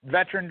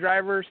veteran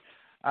drivers.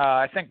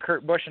 I think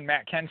Kurt Busch and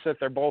Matt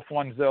Kenseth are both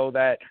ones, though,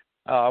 that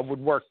would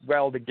work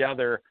well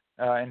together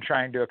in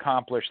trying to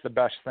accomplish the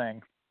best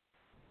thing.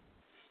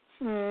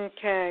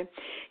 Okay.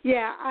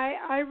 Yeah,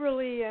 I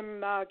really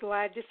am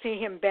glad to see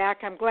him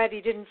back. I'm glad he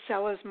didn't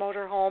sell his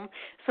motorhome,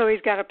 so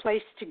he's got a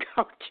place to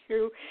go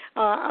to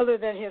other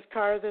than his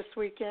car this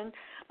weekend.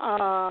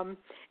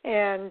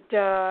 And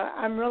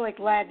I'm really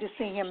glad to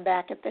see him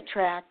back at the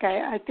track.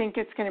 I think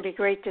it's going to be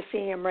great to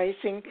see him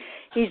racing.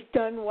 He's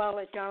done well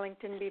at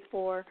Darlington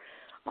before.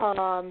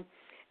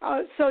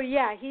 So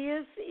yeah,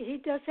 he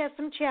does have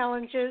some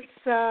challenges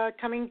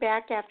coming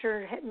back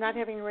after not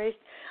having raced.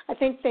 I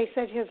think they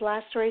said his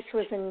last race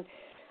was in,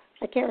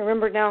 I can't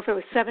remember now if it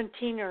was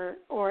 17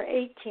 or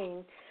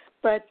 18,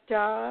 but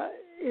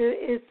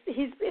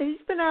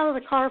he's been out of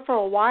the car for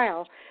a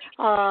while.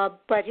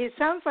 But it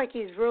sounds like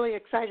he's really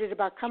excited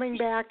about coming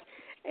back,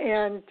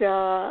 and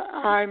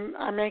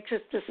I'm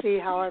anxious to see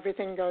how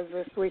everything goes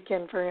this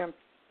weekend for him.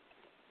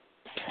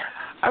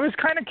 I was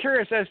kind of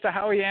curious as to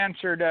how he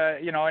answered,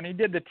 and he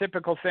did the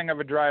typical thing of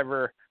a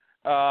driver,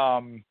 what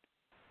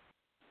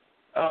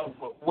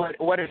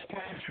his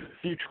plans for the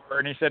future were.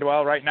 And he said,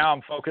 well, right now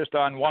I'm focused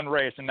on one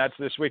race, and that's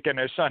this weekend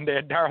is Sunday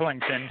at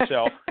Darlington.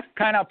 So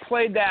kind of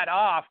played that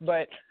off.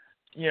 But,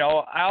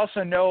 I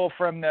also know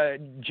from the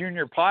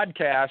junior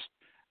podcast,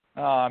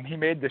 he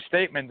made the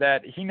statement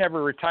that he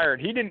never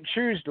retired. He didn't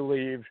choose to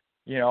leave,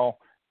 that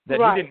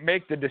right. He didn't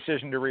make the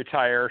decision to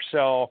retire.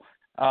 So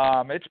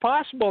it's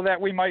possible that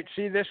we might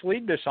see this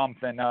lead to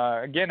something.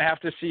 Again, have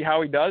to see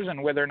how he does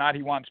and whether or not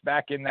he wants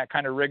back in that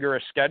kind of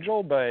rigorous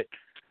schedule. But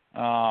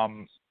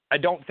I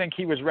don't think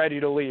he was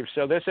ready to leave.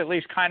 So this at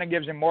least kind of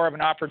gives him more of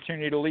an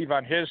opportunity to leave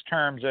on his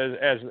terms,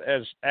 as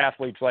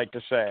athletes like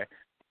to say.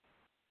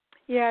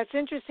 Yeah, it's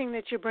interesting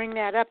that you bring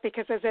that up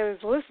because as I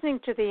was listening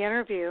to the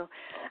interview,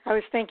 I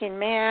was thinking,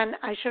 man,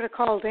 I should have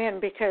called in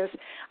because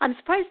I'm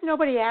surprised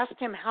nobody asked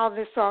him how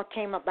this all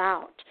came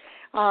about.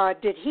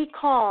 Did he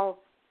call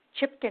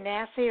Chip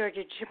Ganassi or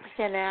did Chip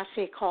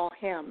Ganassi call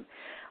him?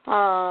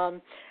 I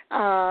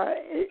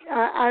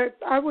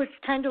would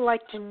kind of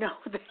like to know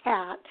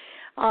that.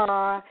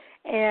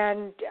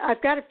 And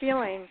I've got a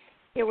feeling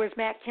it was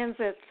Matt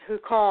Kenseth who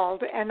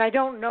called, and I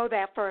don't know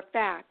that for a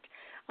fact.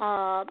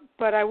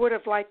 But I would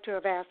have liked to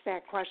have asked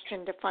that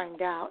question to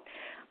find out.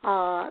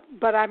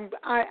 But I'm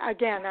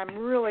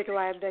really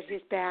glad that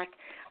he's back.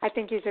 I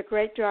think he's a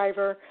great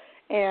driver,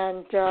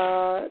 and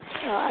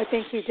I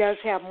think he does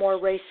have more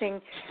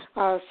racing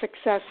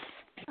success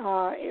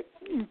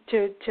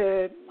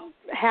to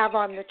have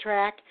on the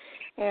track,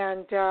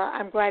 and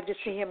I'm glad to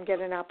see him get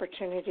an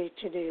opportunity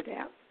to do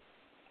that.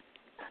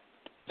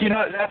 You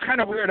know, that's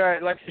kind of weird.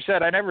 Like you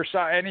said, I never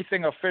saw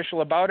anything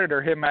official about it,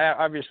 or him,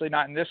 obviously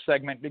not in this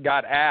segment,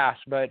 got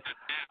asked. But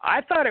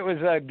I thought it was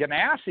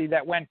Ganassi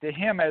that went to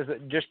him as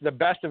just the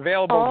best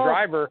available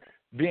driver,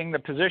 being the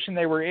position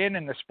they were in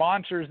and the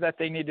sponsors that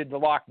they needed to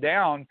lock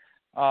down.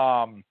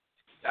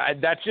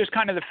 That's just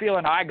kind of the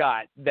feeling I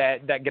got,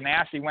 that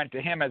Ganassi went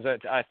to him as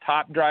a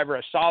top driver,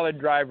 a solid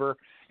driver,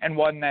 and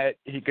one that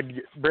he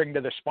could bring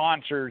to the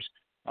sponsors,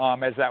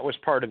 as that was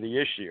part of the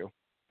issue.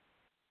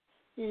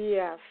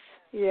 Yes.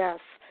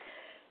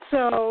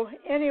 So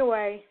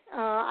anyway,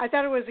 I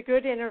thought it was a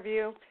good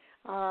interview.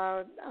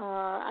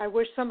 I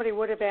wish somebody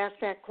would have asked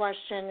that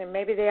question, and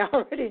maybe they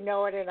already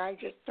know it and I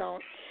just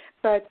don't.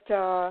 But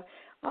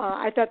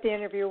I thought the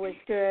interview was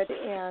good,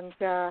 and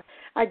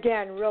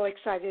again, really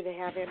excited to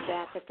have him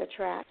back at the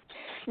track.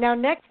 Now,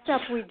 next up,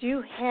 we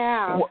do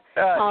have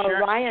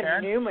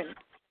Ryan Newman.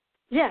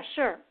 Yeah,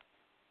 sure.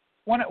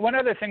 One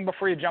other thing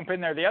before you jump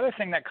in there, the other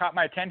thing that caught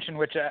my attention,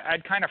 which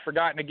I'd kind of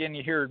forgotten, again,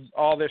 you hear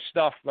all this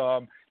stuff,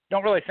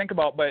 don't really think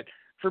about, but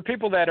for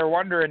people that are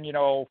wondering, you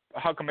know,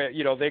 how come,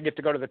 you know, they get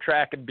to go to the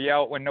track and be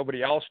out when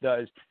nobody else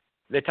does,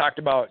 they talked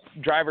about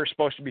drivers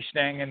supposed to be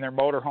staying in their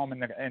motorhome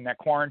in that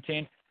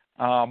quarantine.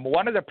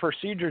 One of the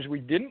procedures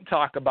we didn't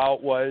talk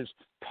about was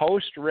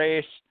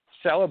post-race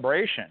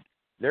celebration.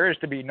 There is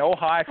to be no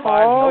high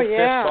fives,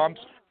 fist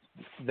bumps.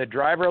 The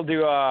driver will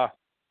do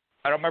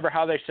I don't remember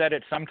how they said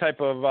it, some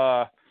type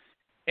of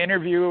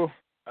interview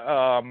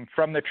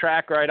from the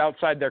track right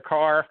outside their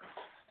car,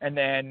 and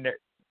then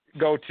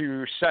go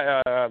to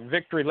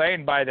victory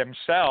lane by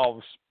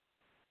themselves.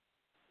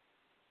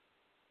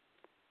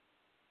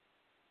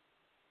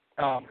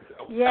 Out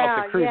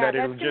the crew, that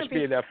it'll just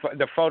be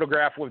the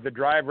photograph with the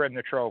driver and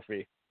the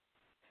trophy.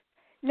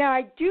 Now,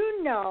 I do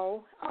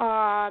know,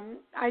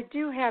 I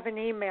do have an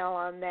email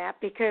on that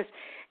because,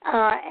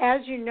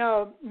 as you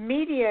know,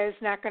 media is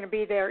not going to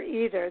be there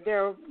either.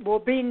 There will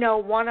be no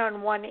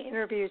one-on-one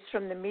interviews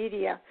from the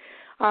media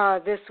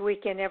this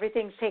weekend.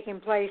 Everything's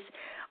taking place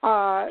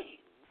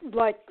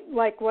like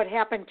what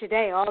happened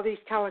today, all these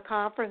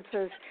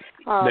teleconferences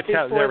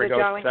before the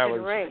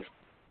Darlington race.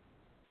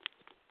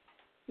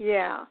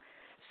 Yeah.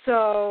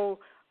 So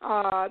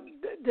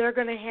they're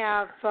going to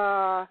have...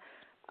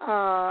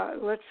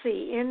 let's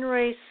see,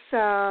 in-race,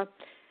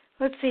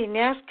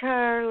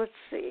 NASCAR,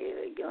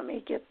 let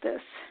me get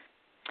this.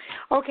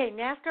 Okay,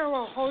 NASCAR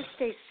will host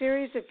a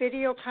series of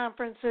video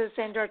conferences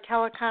and or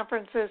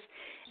teleconferences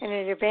in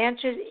advance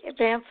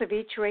of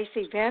each race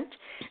event.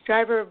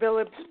 Driver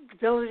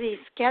availability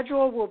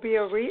schedule will be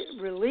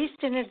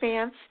released in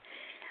advance,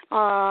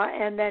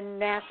 and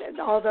then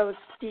all those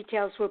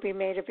details will be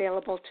made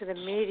available to the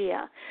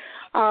media.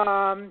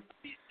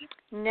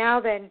 Now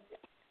then,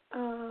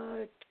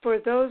 for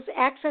those,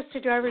 access to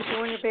drivers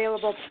weren't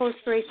available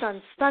post-race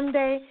on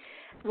Sunday.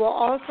 We'll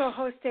also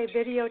host a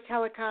video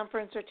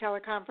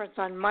teleconference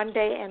on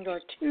Monday and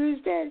or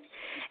Tuesday,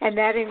 and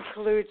that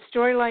includes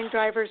storyline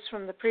drivers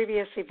from the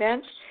previous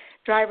event,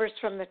 drivers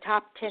from the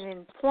top 10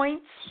 in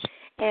points,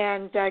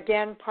 and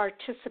again,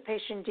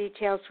 participation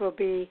details will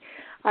be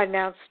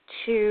announced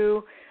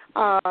to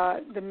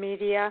the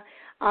media.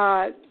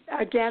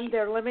 Again,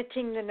 they're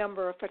limiting the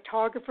number of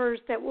photographers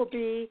that will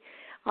be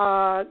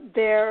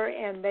there,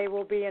 and they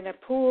will be in a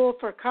pool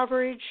for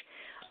coverage.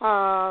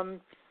 So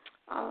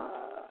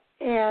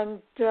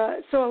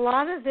a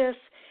lot of this,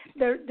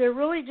 they're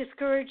really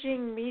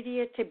discouraging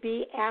media to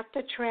be at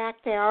the track.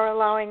 They are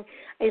allowing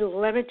a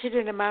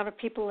limited amount of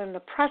people in the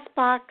press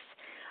box.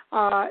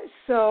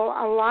 So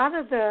a lot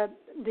of the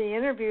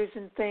interviews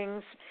and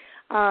things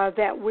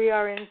that we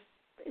are in,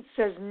 it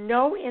says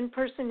no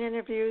in-person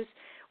interviews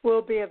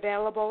will be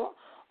available.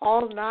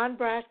 All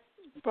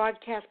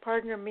non-broadcast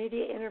partner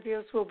media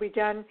interviews will be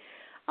done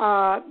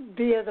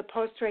via the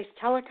post-race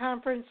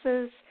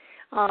teleconferences,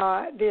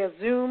 via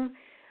Zoom,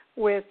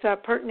 with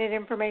pertinent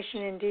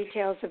information and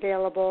details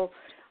available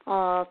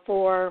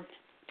for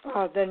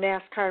the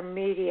NASCAR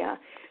media.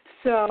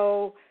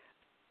 So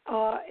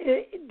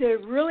they're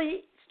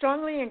really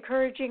strongly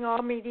encouraging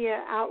all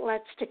media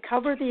outlets to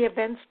cover the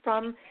events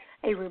from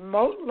a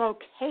remote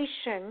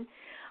location.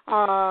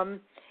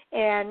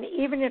 And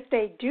even if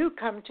they do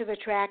come to the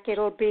track,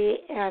 it'll be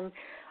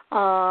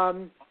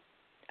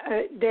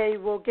they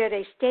will get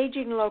a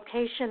staging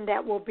location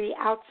that will be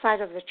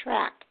outside of the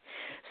track.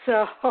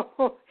 So,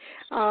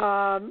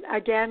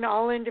 again,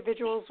 all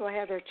individuals will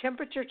have their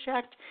temperature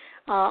checked,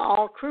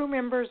 all crew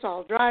members,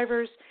 all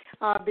drivers,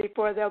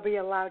 before they'll be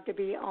allowed to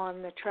be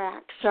on the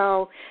track.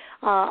 So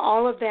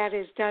all of that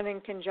is done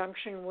in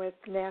conjunction with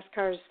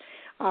NASCAR's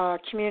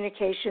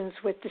communications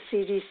with the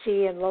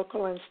CDC and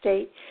local and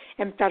state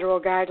and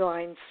federal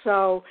guidelines.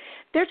 So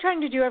they're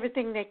trying to do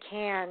everything they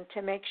can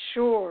to make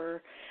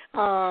sure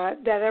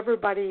that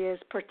everybody is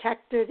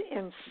protected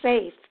and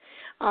safe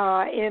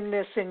in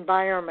this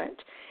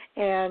environment.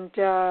 And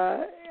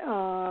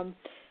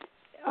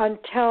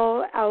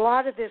until a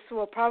lot of this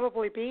will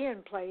probably be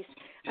in place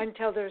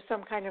until there's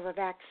some kind of a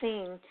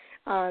vaccine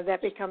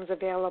that becomes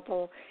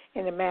available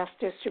in a mass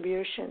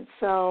distribution.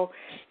 So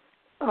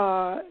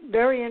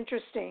very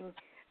interesting.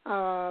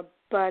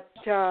 But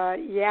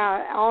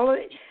all of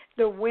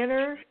the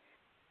winner,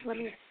 let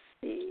me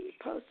see,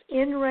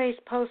 in-race,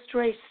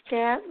 post-race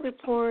stat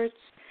reports.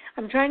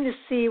 I'm trying to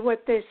see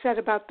what they said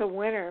about the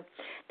winner.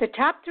 The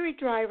top 3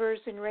 drivers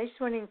in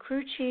race-winning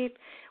crew chief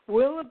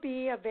will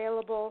be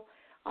available.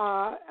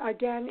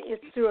 Again,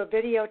 it's through a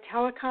video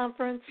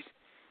teleconference.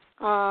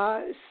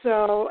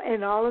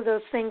 And all of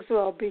those things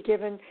will be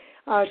given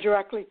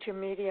directly to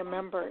media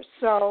members.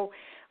 So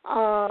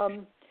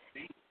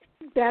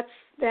that's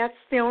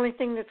the only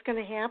thing that's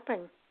going to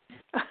happen.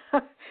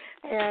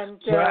 And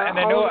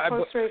I know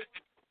post-race.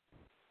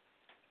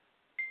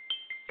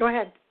 Go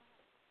ahead.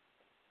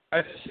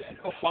 I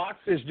know Fox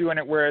is doing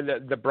it where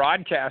the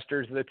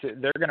broadcasters,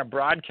 they're going to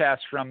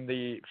broadcast from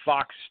the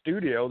Fox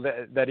studio,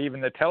 that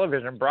even the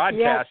television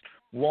broadcast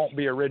won't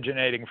be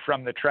originating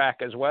from the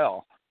track as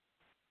well.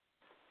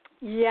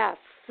 Yes,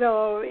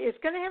 so it's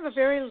going to have a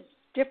very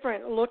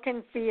different look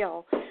and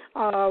feel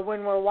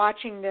when we're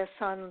watching this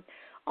on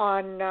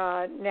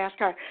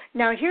NASCAR.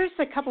 Now, here's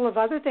a couple of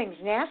other things.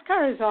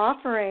 NASCAR is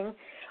offering,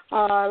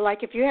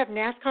 like if you have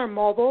NASCAR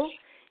Mobile,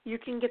 you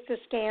can get the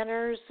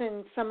scanners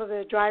and some of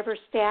the driver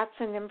stats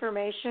and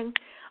information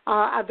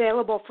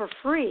available for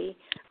free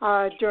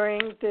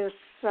during this,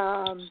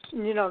 no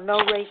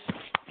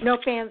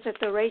fans at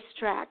the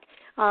racetrack.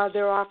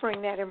 They're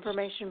offering that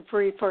information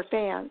free for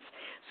fans.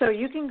 So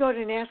you can go to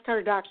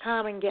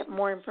NASCAR.com and get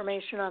more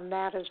information on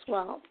that as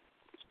well.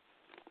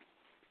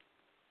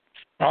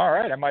 All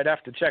right, I might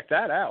have to check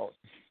that out.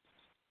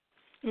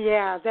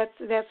 Yeah,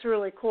 that's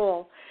really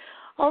cool.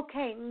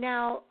 Okay,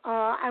 now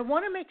I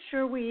want to make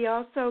sure we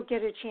also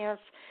get a chance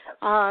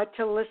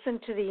to listen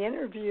to the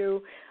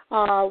interview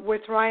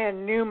with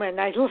Ryan Newman.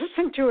 I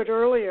listened to it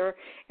earlier,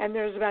 and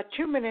there's about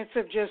 2 minutes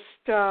of just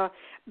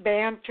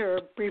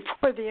banter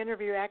before the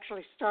interview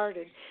actually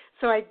started.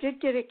 So I did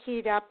get it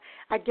keyed up.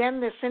 Again,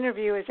 this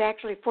interview is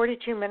actually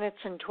 42 minutes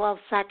and 12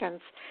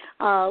 seconds.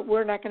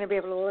 We're not going to be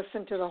able to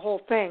listen to the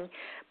whole thing.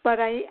 But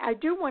I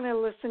do want to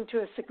listen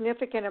to a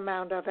significant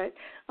amount of it,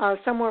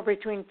 somewhere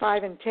between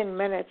 5 and 10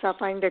 minutes. I'll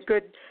find a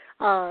good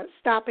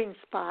stopping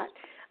spot.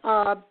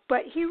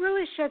 But he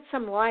really shed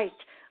some light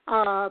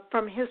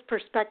from his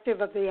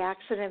perspective of the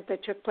accident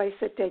that took place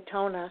at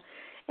Daytona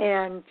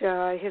and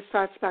his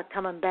thoughts about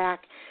coming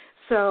back.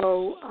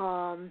 So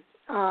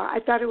I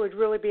thought it would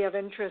really be of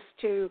interest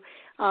to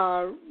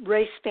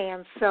race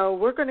fans. So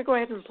we're going to go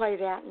ahead and play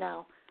that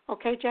now.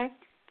 Okay, Jay?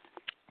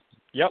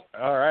 Yep.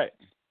 All right.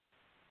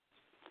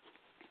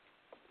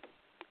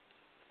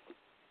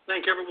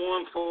 Thank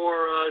everyone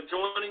for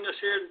joining us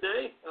here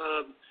today.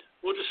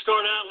 We'll just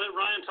start out and let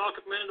Ryan talk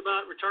a minute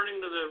about returning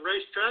to the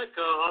racetrack,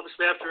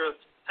 obviously after a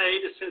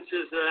hiatus since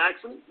his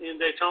accident in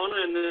Daytona,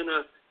 and then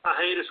a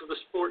hiatus with the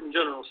sport in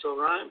general. So,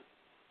 Ryan?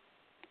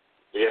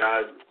 Yeah,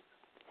 I'm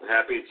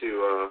happy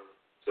to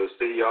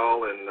see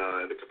y'all in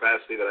the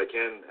capacity that I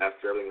can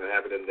after everything that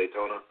happened in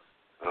Daytona.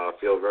 I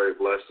feel very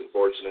blessed and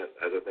fortunate,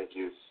 as I think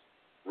you've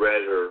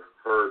read or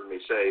heard me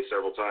say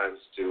several times,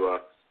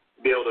 to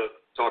be able to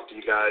talk to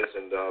you guys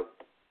and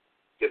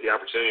get the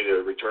opportunity to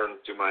return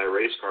to my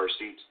race car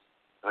seat,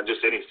 not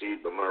just any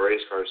seat, but my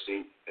race car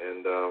seat,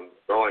 and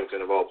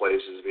Darlington, of all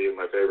places, being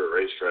my favorite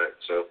racetrack.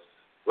 So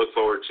look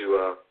forward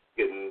to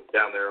getting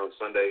down there on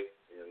Sunday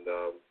and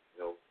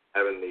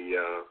having the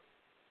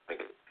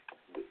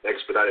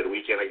expedited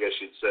weekend, I guess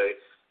you'd say,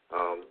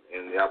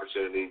 and the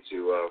opportunity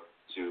to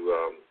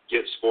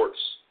get sports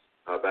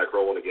back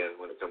rolling again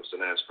when it comes to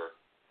NASCAR.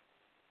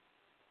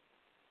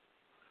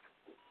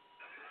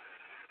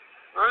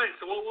 All right,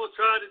 so what we'll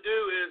try to do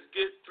is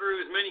get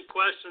through as many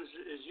questions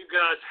as you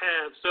guys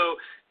have. So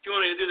if you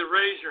want to do the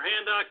raise your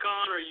hand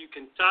icon, or you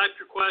can type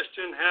your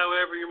question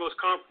however you're most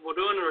comfortable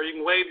doing it, or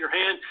you can wave your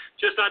hand.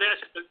 Just I'd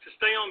ask you to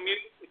stay on mute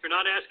if you're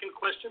not asking a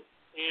question,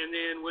 and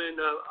then when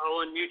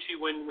I'll unmute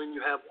you when you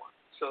have one.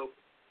 So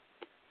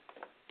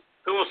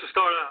who wants to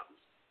start out?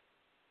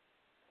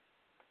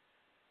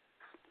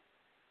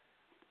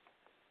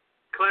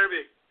 Claire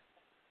B.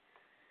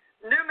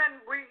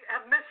 Newman, we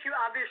have missed you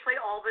obviously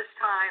all this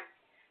time.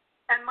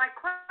 And my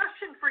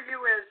question for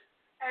you is,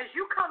 as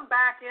you come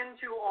back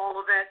into all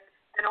of it,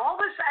 and all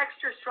this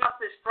extra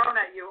stuff is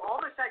thrown at you, all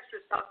this extra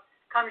stuff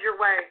comes your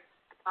way,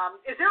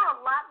 is there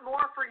a lot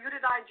more for you to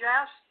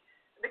digest?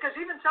 Because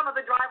even some of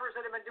the drivers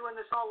that have been doing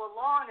this all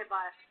along have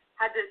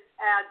had to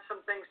add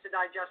some things to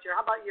digest here.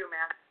 How about you,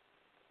 man?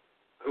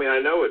 I mean, I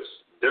know it's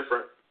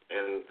different,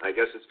 and I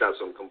guess it's got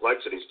some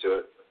complexities to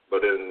it,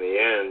 but in the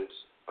end,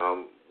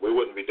 we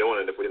wouldn't be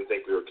doing it if we didn't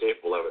think we were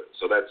capable of it.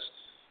 So that's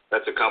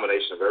a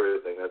combination of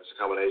everything. That's a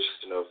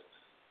combination of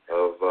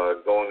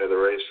going to the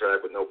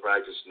racetrack with no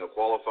practice, no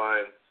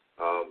qualifying,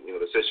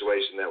 the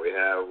situation that we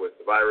have with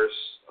the virus,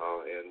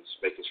 and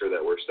making sure that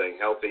we're staying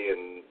healthy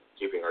and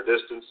keeping our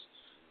distance,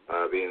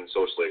 being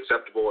socially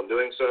acceptable in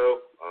doing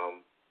so.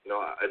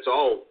 It's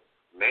all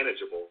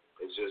manageable.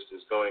 It's just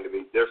it's going to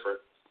be different.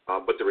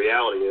 But the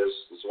reality is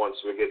once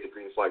we get the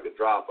green flag to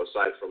drop,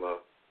 aside from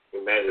a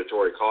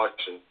mandatory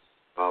caution,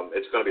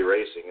 it's going to be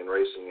racing. And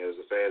racing, as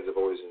the fans have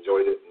always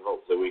enjoyed it, and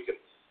hopefully we can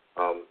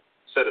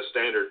set a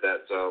standard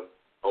that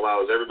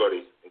allows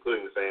everybody,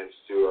 including the fans,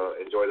 to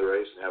enjoy the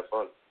race and have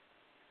fun.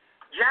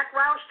 Jack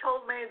Roush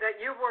told me that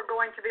you were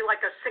going to be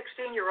like a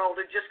 16-year-old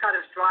who just got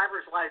his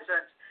driver's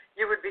license.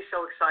 You would be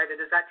so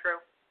excited. Is that true?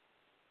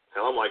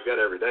 Hell, I'm like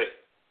that every day.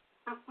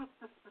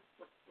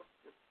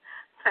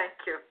 Thank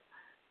you.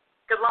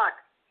 Good luck.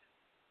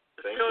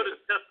 Let's go to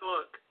Steph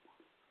Look.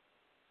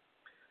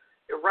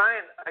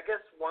 Ryan, I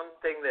guess one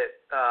thing that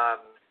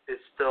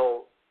is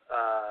still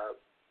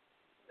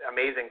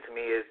amazing to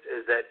me is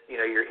that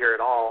you're here at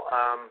all.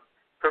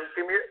 From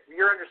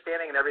your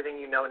understanding and everything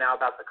you know now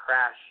about the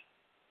crash,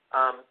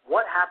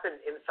 what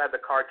happened inside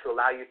the car to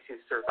allow you to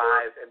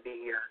survive and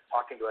be here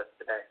talking to us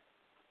today?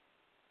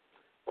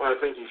 Well, I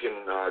think you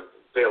can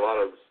pay a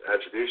lot of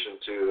attribution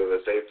to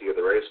the safety of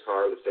the race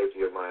car, the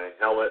safety of my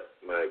helmet,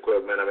 my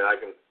equipment. I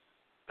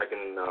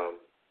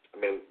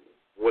mean,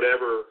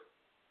 whatever.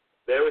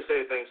 They always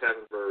say things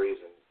happen for a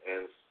reason,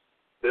 and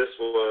this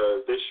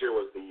year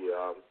was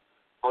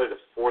probably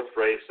the fourth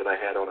race that I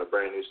had on a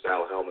brand new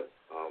style helmet,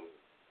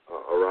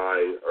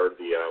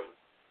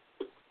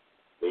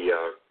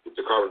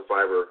 the carbon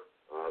fiber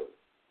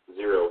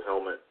Zero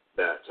helmet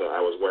that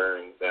I was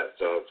wearing that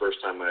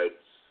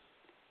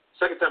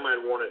second time I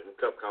had worn it in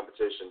Cup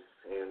competition,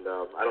 and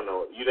I don't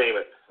know, you name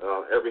it,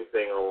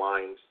 everything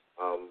aligned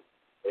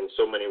in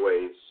so many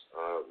ways.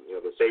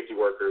 The safety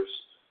workers,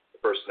 the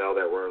personnel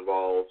that were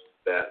involved,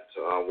 that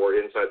were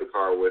inside the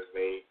car with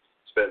me,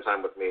 spent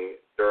time with me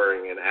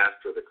during and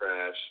after the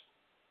crash.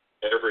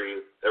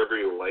 Every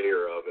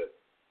layer of it,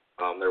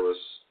 there was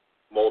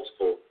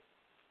multiple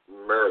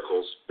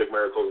miracles, big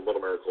miracles and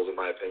little miracles, in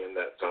my opinion,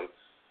 that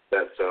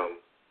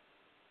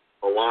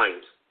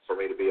aligned for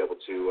me to be able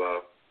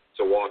to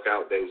walk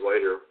out days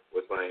later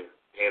with my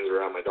hands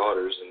around my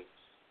daughters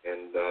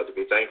and to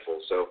be thankful.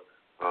 So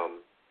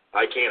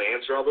I can't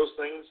answer all those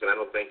things, and I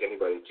don't think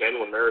anybody can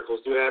when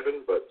miracles do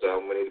happen, but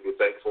we need to be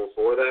thankful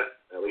for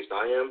that. At least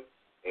I am.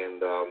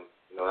 And,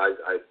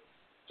 I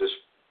just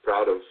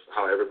proud of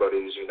how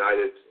everybody's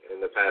united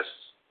in the past,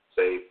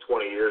 say,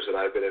 20 years that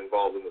I've been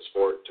involved in the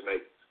sport to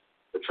make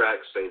the track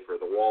safer,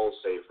 the walls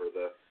safer,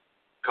 the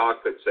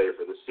cockpit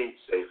safer, the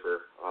seats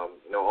safer,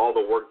 all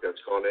the work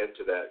that's gone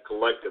into that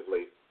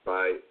collectively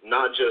by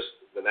not just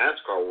the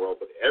NASCAR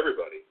world, but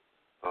everybody.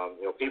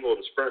 People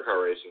in sprint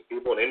car racing,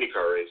 people in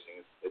IndyCar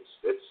racing.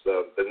 It's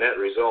the net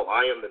result.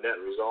 I am the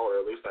net result, or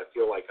at least I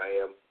feel like I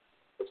am.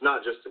 It's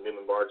not just a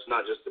Newman bar. It's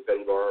not just a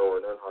Petty bar or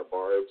an Earnhardt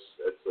bar.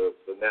 It's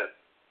the net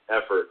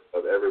effort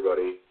of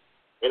everybody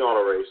in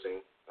auto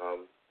racing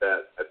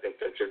that I think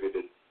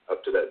contributed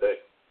up to that day.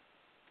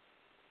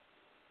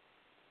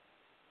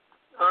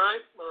 All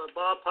right,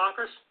 Bob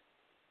Pockers.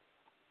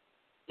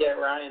 Yeah,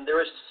 Ryan, there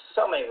was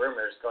so many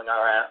rumors going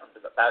around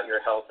about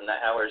your health in the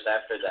hours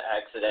after the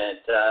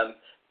accident.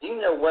 Do you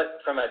know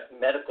what, from a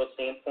medical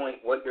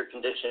standpoint, what your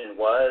condition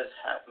was?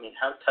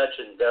 How touch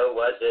and go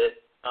was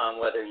it on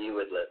whether you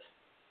would live?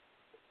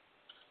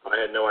 I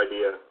had no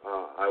idea.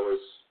 I was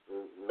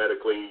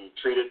medically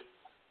treated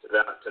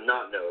to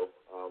not know.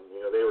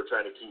 They were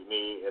trying to keep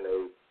me in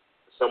a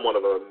somewhat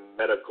of a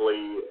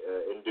medically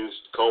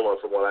induced coma,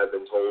 from what I've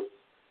been told,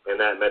 and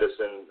that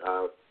medicine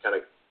kind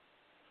of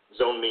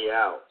zoned me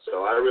out.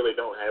 So I really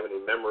don't have any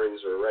memories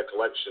or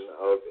recollection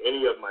of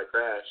any of my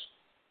crash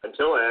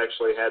until I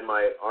actually had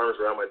my arms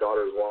around my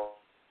daughter's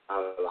wall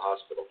out of the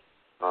hospital.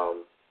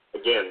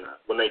 Again,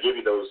 when they give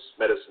you those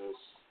medicines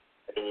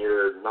and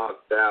you're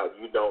knocked out,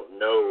 you don't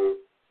know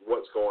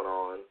what's going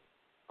on,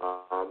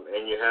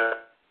 and you have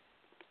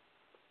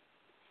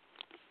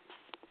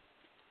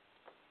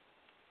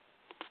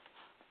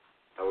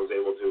I was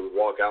able to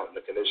walk out in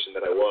the condition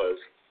that I was,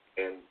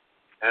 and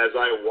as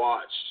I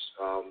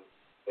watched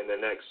in the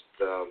next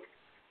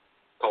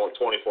call it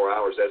 24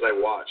 hours, as I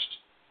watched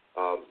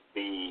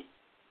the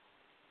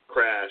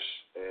crash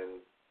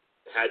and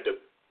had to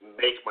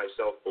make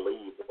myself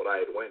believe what I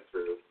had went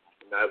through,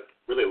 and I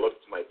really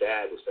looked to my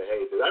dad to say,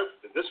 hey,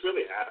 did this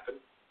really happen?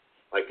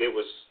 Like, it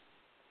was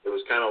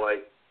kind of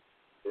like,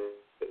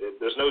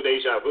 there's no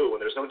deja vu when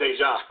there's no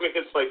deja. I mean,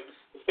 it's like,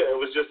 it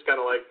was just kind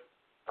of like,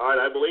 all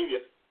right, I believe you.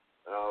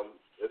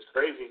 It's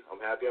crazy.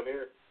 I'm happy I'm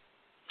here.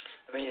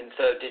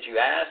 So did you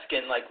ask,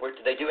 and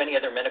did they do any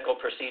other medical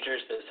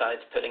procedures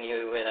besides putting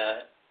you in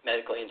a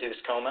medically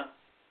induced coma?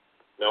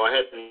 No, I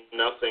had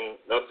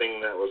nothing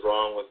that was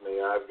wrong with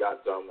me. I've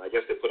got, I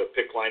guess they put a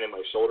PICC line in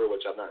my shoulder,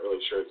 which I'm not really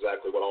sure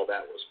exactly what all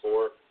that was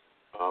for.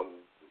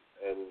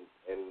 And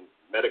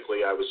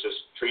medically, I was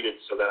just treated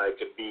so that I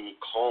could be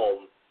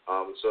calm,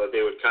 so that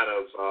they would kind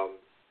of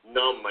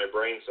numb my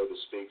brain, so to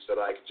speak, so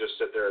that I could just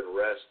sit there and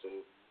rest.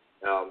 And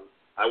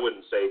I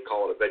wouldn't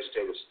call it a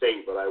vegetative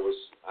state, but I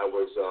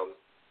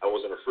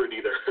wasn't a fruit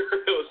either.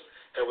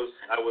 I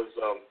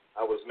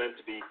was meant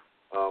to be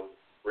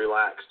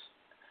relaxed.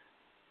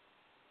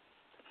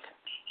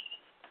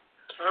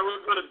 All right,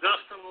 we'll go to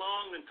Dustin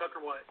Long and Tucker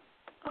White.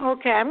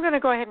 Okay, I'm going to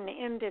go ahead and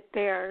end it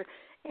there.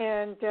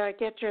 and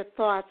get your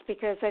thoughts,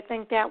 because I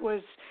think that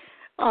was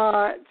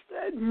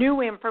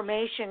new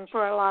information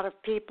for a lot of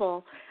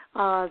people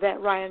that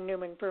Ryan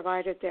Newman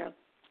provided there.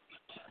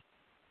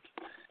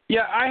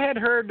 Yeah, I had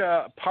heard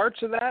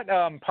parts of that.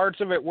 Parts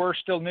of it were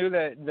still new,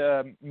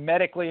 the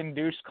medically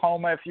induced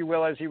coma, if you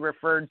will, as he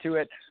referred to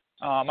it.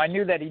 I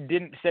knew that he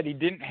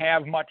didn't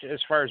have much as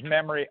far as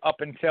memory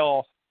up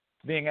until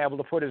being able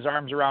to put his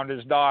arms around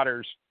his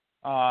daughters.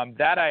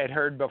 That I had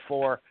heard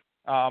before.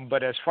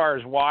 But as far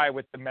as why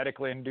with the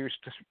medically induced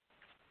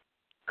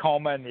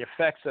coma and the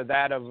effects of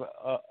that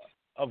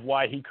of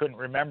why he couldn't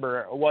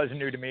remember, it was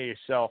new to me.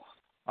 So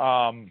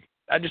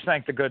I just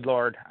thank the good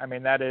Lord. I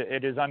mean,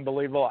 it is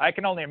unbelievable. I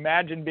can only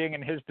imagine being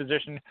in his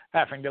position,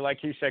 having to, like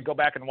he said, go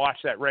back and watch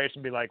that race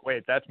and be like,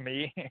 wait, that's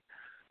me.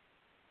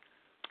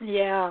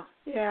 Yeah.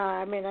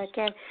 I mean, I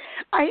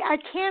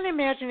can't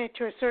imagine it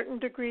to a certain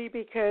degree,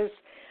 because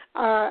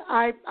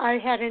I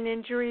had an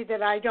injury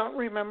that I don't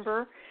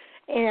remember,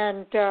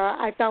 and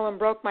I fell and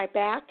broke my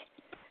back,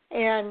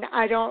 and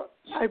I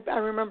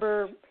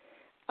remember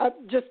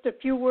just a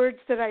few words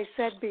that I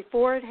said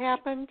before it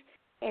happened.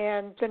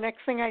 And the next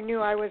thing I knew,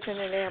 I was in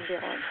an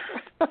ambulance.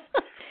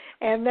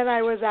 And then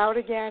I was out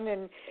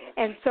again.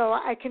 And so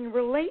I can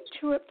relate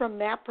to it from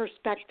that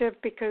perspective,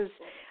 because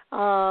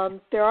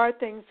there are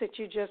things that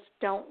you just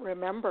don't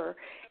remember.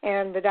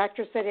 And the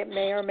doctor said it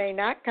may or may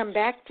not come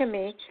back to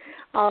me.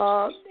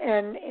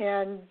 And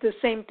the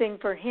same thing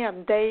for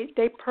him.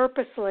 They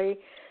purposely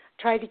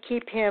try to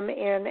keep him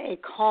in a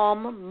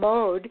calm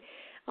mode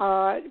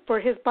for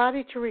his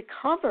body to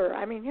recover.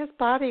 I mean, his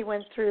body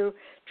went through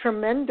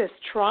tremendous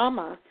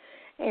trauma,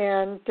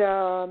 and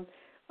to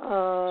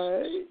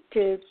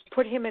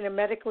put him in a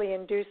medically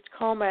induced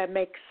coma, it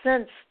makes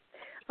sense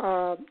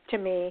to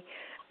me,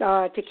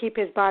 to keep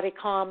his body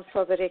calm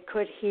so that it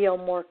could heal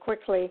more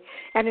quickly,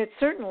 and it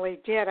certainly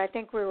did. I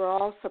think we were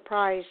all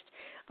surprised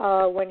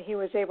when he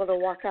was able to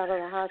walk out of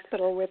the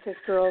hospital with his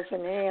girls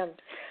in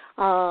hand.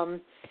 And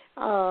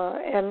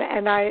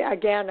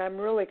I'm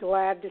really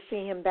glad to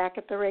see him back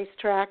at the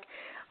racetrack.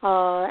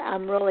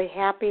 I'm really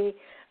happy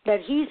that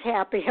he's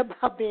happy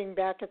about being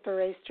back at the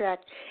racetrack,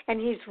 and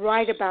he's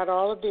right about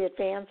all of the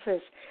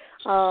advances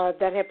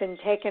that have been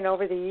taken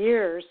over the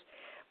years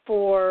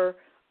for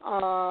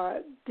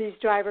these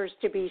drivers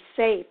to be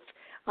safe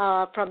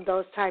from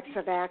those types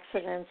of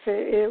accidents.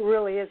 It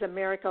really is a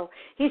miracle.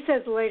 He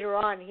says later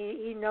on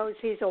he knows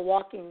he's a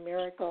walking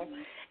miracle,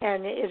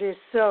 and it is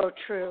so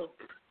true.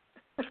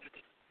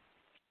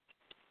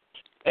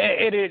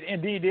 It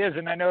indeed is,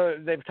 and I know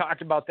they've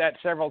talked about that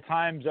several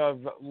times.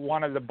 Of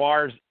one of the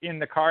bars in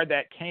the car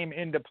that came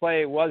into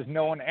play was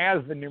known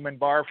as the Newman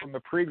bar from a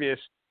previous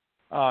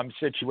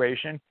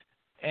situation.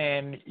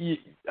 And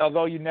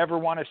although you never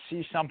want to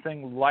see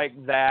something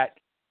like that,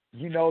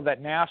 you know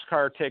that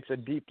NASCAR takes a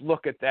deep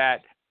look at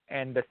that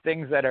and the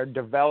things that are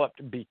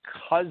developed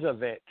because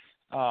of it.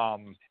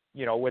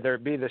 Whether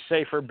it be the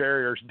safer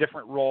barriers,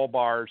 different roll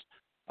bars,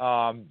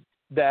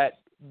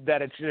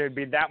 that it's going to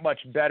be that much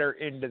better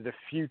into the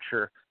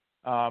future,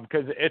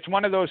 because it's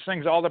one of those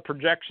things, all the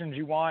projections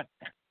you want,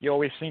 you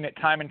always seen it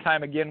time and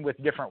time again with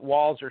different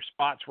walls or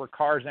spots where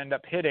cars end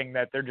up hitting,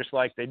 that they're just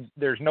like,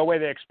 there's no way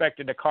they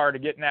expected a car to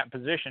get in that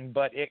position,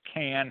 but it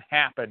can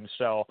happen.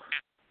 So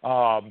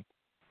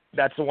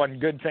that's the one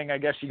good thing I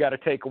guess you got to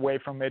take away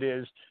from it,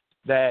 is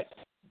that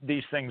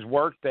these things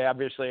work. They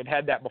obviously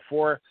had that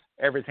before.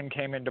 Everything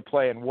came into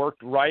play and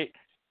worked right.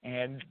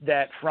 And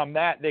that from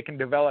that, they can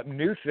develop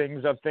new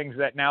things of things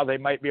that now they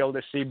might be able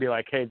to see, be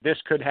like, hey,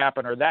 this could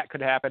happen or that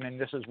could happen, and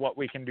this is what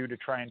we can do to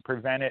try and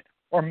prevent it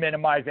or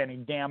minimize any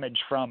damage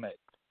from it.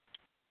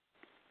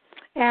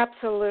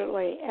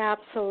 Absolutely.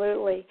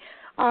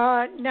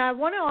 Now, I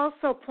want to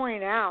also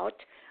point out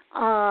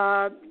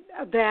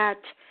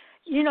that,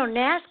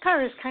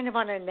 NASCAR is kind of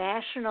on a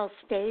national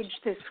stage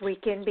this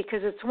weekend, because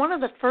it's one of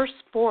the first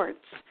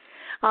sports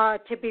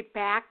to be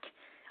back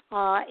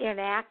in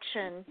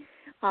action.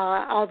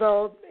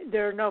 Although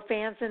there are no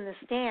fans in the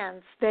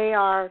stands, they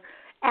are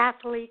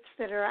athletes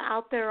that are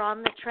out there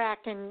on the track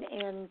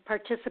and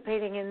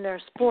participating in their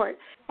sport.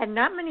 And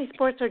not many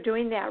sports are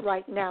doing that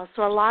right now.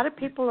 So a lot of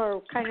people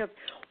are kind of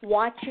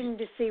watching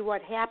to see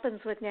what happens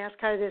with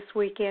NASCAR this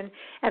weekend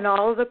and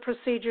all of the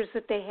procedures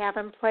that they have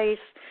in place,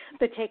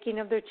 the taking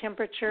of their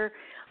temperature,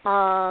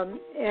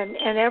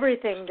 and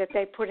everything that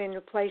they put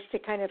into place to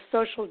kind of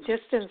social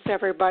distance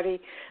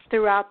everybody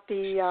throughout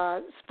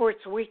the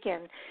sports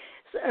weekend.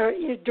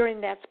 During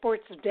that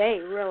sports day,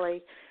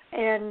 really.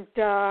 And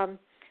I'm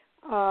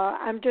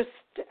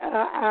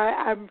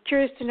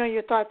curious to know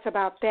your thoughts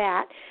about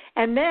that.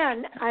 And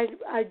then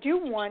I do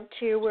want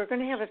to, we're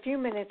going to have a few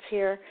minutes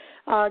here,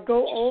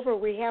 go over,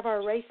 we have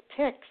our race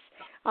picks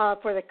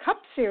for the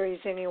Cup Series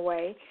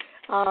anyway,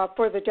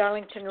 for the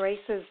Darlington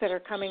races that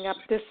are coming up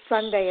this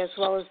Sunday, as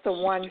well as the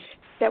one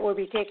that will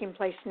be taking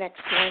place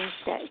next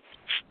Wednesday.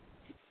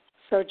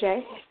 So,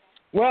 Jay?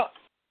 Well,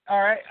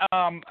 all right.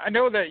 I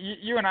know that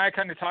you and I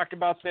kind of talked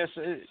about this,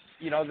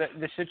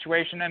 the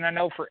situation, and I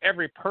know for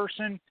every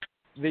person,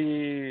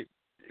 the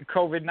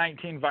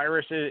COVID-19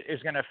 virus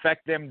is going to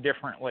affect them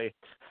differently.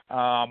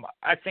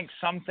 I think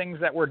some things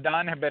that were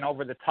done have been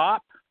over the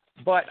top,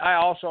 but I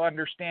also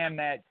understand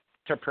that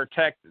to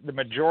protect the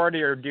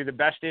majority or do the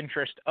best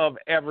interest of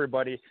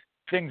everybody,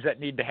 things that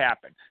need to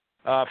happen.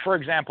 For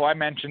example, I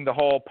mentioned the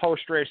whole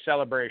post-race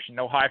celebration,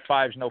 no high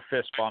fives, no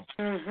fist bumps.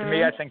 To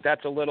me, I think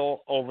that's a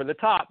little over the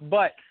top,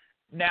 but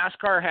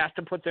NASCAR has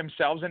to put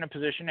themselves in a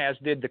position, as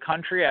did the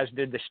country, as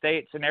did the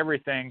states and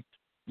everything,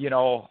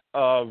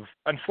 of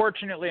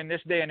unfortunately in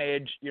this day and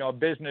age,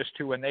 business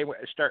too, when they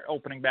start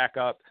opening back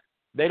up,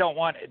 they don't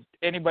want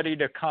anybody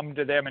to come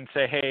to them and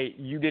say, hey,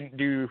 you didn't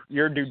do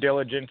your due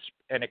diligence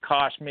and it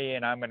cost me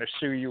and I'm going to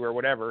sue you or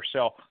whatever.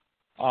 So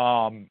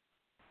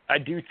I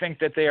do think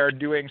that they are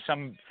doing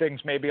some things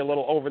maybe a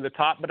little over the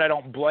top, but I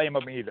don't blame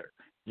them either,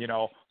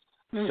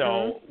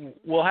 So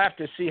we'll have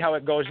to see how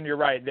it goes. And you're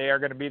right, they are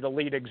going to be the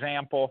lead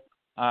example.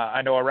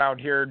 I know around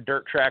here,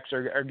 dirt tracks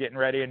are getting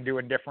ready and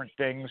doing different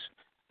things.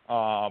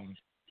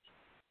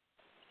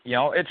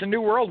 It's a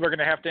new world we're going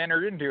to have to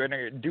enter into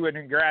and do it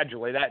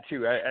gradually. That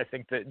too. I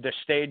think that the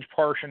stage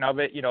portion of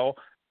it,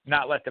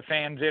 not let the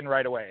fans in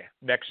right away.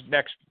 Next,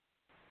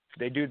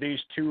 they do these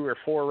 2 or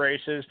 4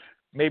 races.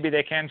 Maybe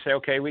they can say,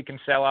 okay, we can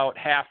sell out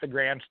half the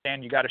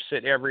grandstand. You got to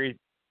sit every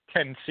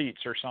 10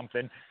 seats or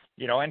something,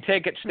 and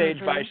take it stage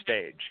by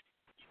stage.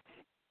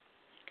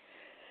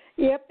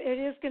 Yep, it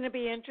is going to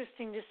be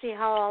interesting to see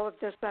how all of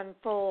this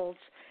unfolds.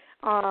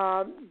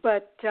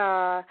 But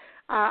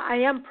I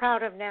am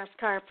proud of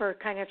NASCAR for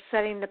kind of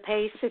setting the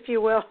pace, if you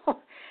will,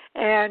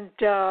 and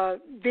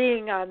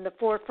being on the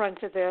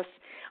forefront of this.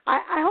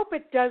 I hope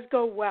it does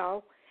go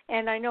well,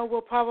 and I know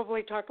we'll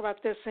probably talk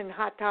about this in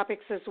Hot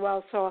Topics as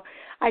well, so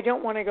I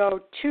don't want to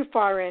go too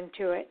far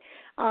into it.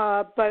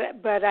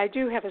 But I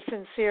do have a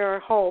sincere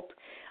hope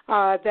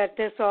that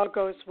this all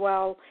goes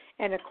well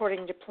and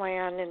according to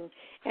plan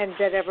and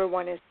that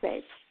everyone is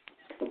safe.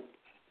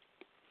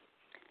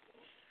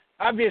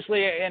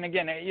 Obviously, and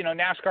again,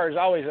 NASCAR is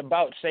always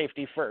about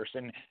safety first.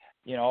 And,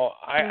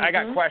 I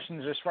got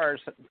questions as far as,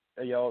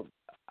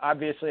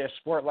 obviously a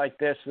sport like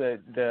this,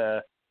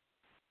 a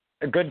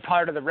good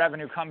part of the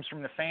revenue comes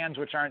from the fans,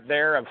 which aren't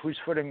there, of who's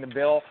footing the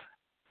bill.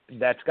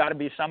 That's got to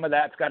be, some of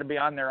that's got to be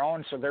on their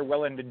own. So they're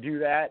willing to do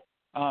that,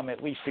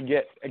 at least to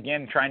get,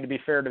 again, trying to be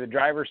fair to the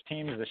drivers'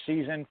 teams, the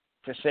season,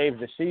 to save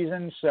the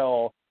season.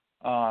 So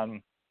I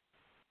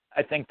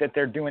think that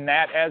they're doing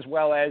that, as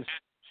well as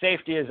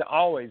safety is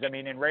always,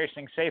 in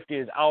racing, safety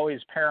is always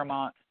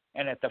paramount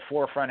and at the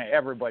forefront of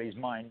everybody's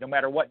mind. No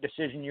matter what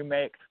decision you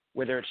make,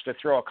 whether it's to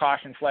throw a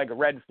caution flag, a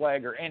red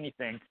flag, or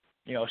anything,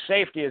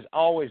 safety is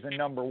always the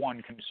number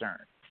one concern.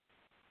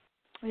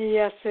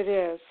 Yes, it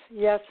is.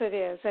 Yes, it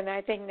is. And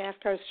I think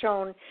NASCAR's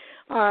shown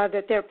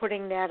that they're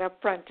putting that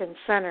up front and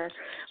center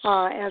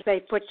as they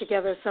put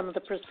together some of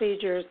the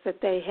procedures that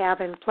they have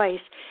in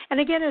place. And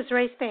again, as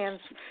race fans,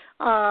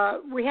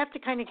 we have to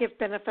kind of give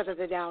benefit of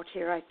the doubt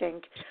here, I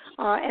think,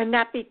 and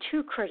not be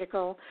too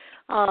critical.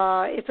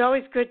 It's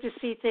always good to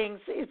see things.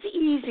 It's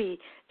easy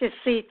to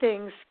see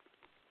things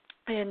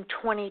in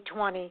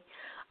 2020,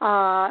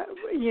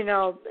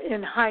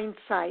 in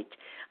hindsight.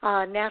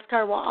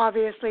 NASCAR will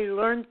obviously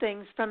learn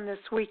things from this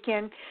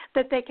weekend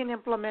that they can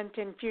implement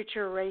in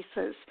future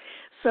races.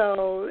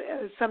 So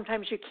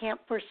sometimes you can't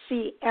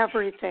foresee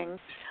everything,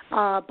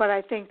 but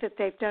I think that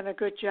they've done a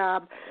good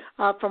job,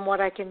 from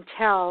what I can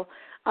tell,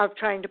 of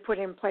trying to put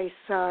in place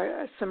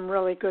some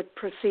really good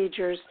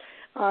procedures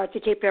to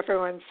keep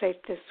everyone safe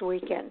this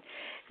weekend.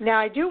 Now,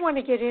 I do want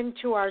to get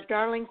into our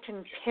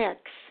Darlington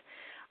picks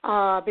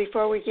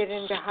before we get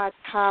into Hot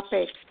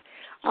Topics.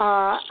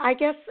 I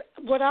guess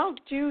what I'll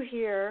do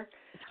here,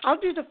 I'll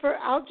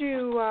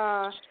do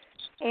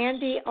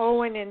Andy,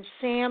 Owen, and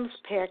Sam's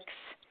picks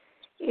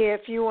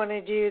if you want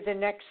to do the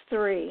next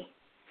 3.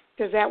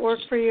 Does that work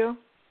for you?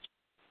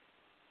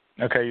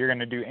 Okay, you're going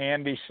to do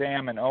Andy,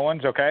 Sam, and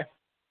Owens, okay?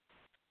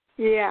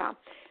 Yeah.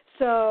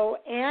 So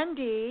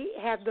Andy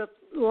had the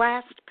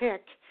last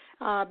pick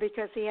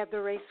because he had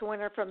the race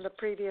winner from the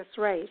previous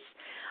race,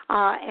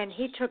 and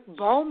he took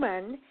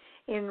Bowman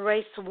in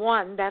race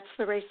 1. That's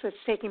the race that's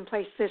taking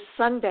place this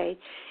Sunday.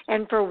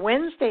 And for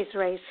Wednesday's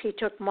race, he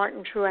took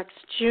Martin Truex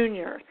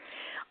Jr.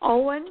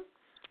 Owen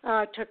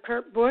took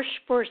Kurt Busch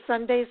for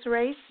Sunday's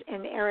race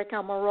and Eric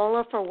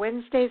Almirola for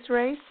Wednesday's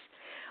race.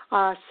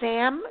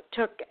 Sam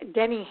took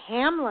Denny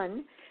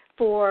Hamlin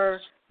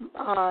for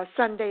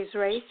Sunday's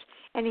race,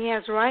 and he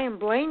has Ryan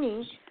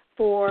Blaney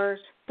for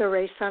the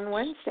race on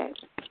Wednesday.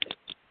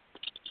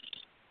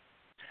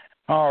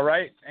 All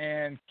right,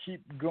 and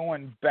keep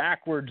going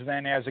backwards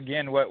then, as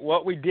again,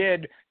 what we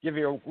did, give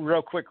you a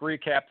real quick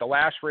recap. The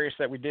last race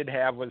that we did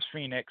have was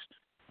Phoenix.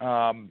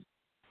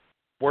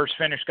 Worst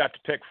finish got to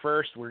pick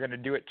first. We're going to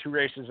do it 2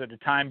 races at a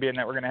time, being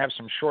that we're going to have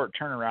some short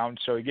turnaround,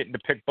 so you're getting to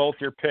pick both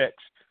your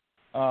picks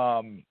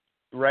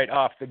right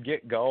off the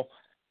get-go.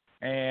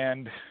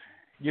 And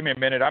give me a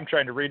minute. I'm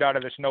trying to read out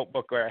of this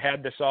notebook where I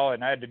had this all,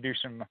 and I had to do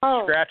some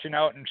scratching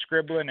out and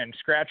scribbling and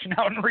scratching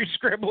out and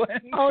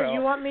re-scribbling. Oh, so,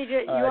 you want me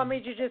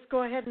to just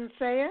go ahead and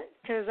say it?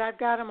 Because I've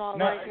got them all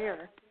right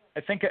here.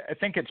 I think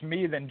it's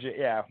me then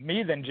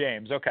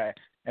James. Okay,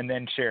 and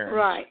then Sharon.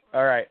 Right.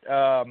 All right.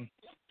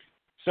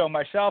 So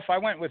myself, I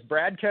went with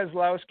Brad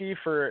Keselowski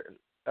for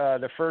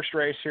the first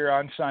race here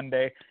on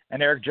Sunday,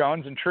 and Eric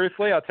Jones. And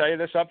truthfully, I'll tell you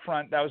this up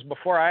front, that was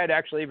before I had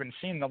actually even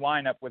seen the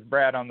lineup with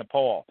Brad on the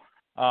pole.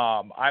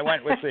 I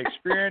went with the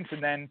experience,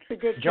 and then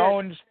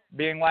Jones,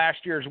 being last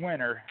year's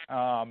winner,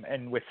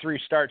 and with 3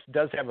 starts,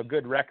 does have a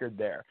good record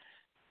there.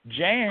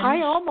 James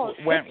I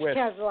almost went with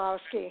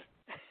Keselowski.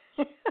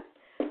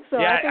 So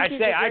yeah,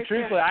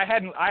 I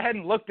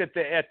hadn't looked at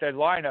the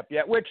lineup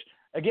yet, which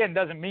again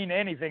doesn't mean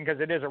anything because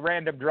it is a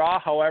random draw.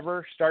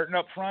 However, starting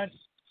up front,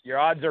 your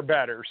odds are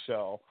better.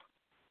 So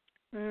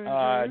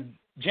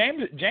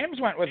James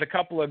went with a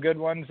couple of good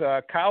ones,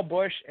 Kyle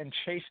Busch and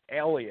Chase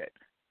Elliott.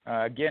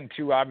 Again,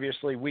 2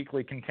 obviously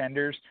weekly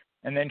contenders.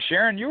 And then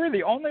Sharon, you were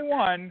the only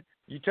one.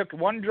 You took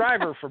one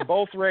driver for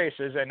both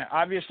races, and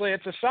obviously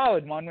it's a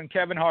solid one when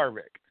Kevin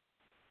Harvick.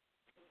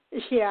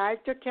 Yeah, I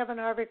took Kevin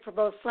Harvick for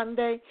both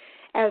Sunday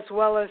as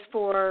well as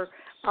for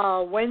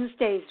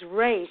Wednesday's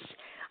race.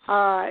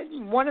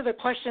 One of the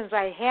questions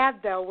I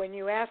had, though, when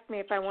you asked me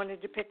if I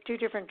wanted to pick 2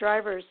 different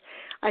drivers,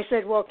 I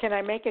said, well, can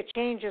I make a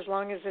change as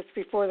long as it's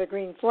before the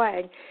green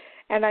flag?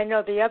 And I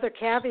know the other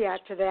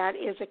caveat to that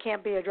is it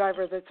can't be a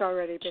driver that's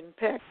already been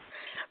picked.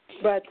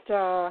 But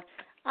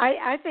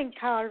I think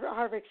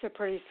Harvick's a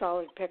pretty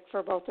solid pick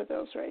for both of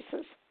those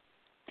races.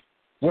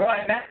 Well,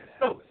 and that's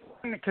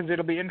because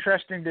it'll be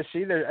interesting to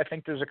see. I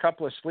think there's a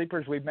couple of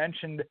sleepers. We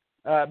mentioned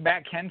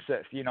Matt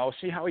Kenseth,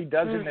 see how he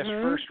does in this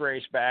first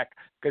race back.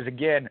 Because,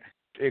 again,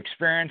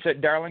 experience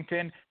at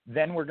Darlington.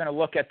 Then we're going to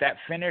look at that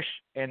finish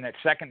in that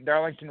second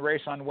Darlington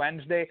race on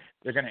Wednesday.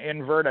 They're going to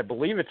invert, I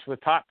believe it's the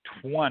top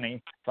 20,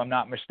 if I'm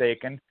not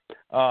mistaken,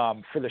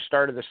 for the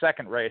start of the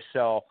second race.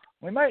 So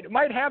we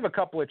might have a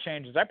couple of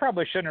changes. I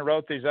probably shouldn't have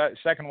wrote these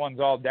second ones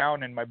all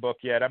down in my book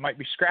yet. I might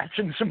be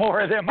scratching some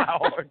more of them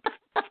out.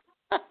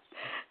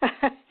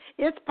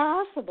 It's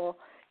possible.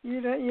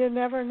 You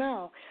never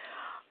know.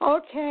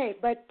 Okay,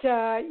 but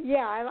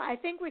I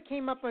think we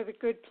came up with a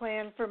good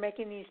plan for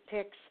making these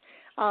picks,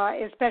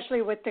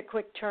 especially with the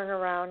quick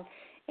turnaround.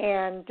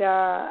 And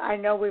I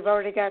know we've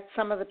already got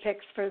some of the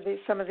picks for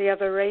some of the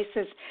other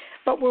races,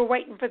 but we're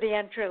waiting for the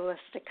entry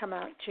list to come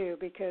out too,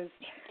 because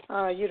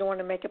you don't want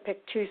to make a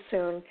pick too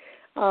soon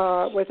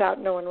without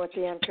knowing what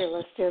the entry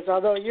list is.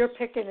 Although your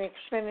pick in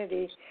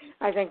Xfinity,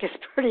 I think, is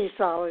pretty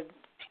solid.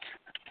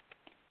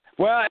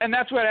 Well, and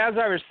that's what, as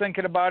I was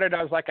thinking about it,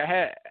 I was like,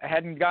 I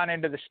hadn't gone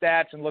into the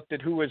stats and looked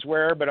at who was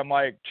where, but I'm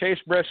like, Chase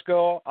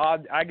Briscoe,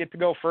 I get to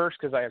go first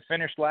because I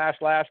finished last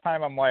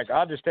time. I'm like,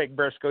 I'll just take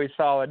Briscoe. He's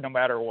solid no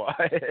matter what.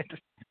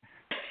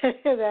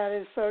 That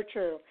is so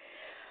true.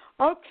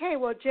 Okay,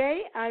 well,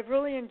 Jay, I've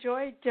really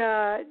enjoyed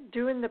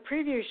doing the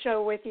preview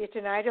show with you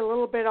tonight, a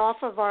little bit off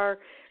of our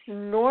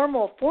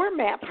normal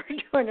format for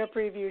doing a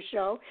preview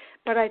show,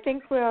 but I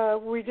think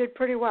we did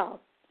pretty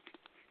well.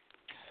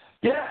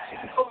 Yeah,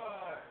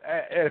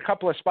 a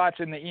couple of spots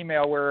in the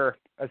email where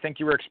I think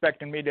you were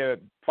expecting me to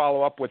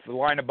follow up with the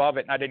line above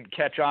it, and I didn't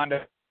catch on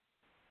to.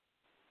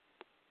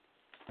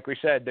 Like we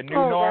said, the new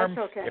norm.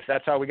 That's okay. If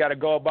that's how we got to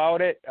go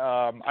about it,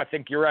 I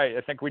think you're right.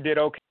 I think we did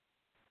okay.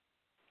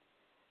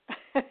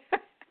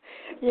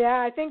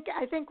 Yeah, I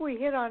think we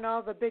hit on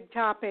all the big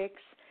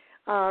topics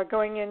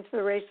going into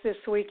the race this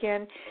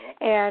weekend,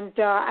 and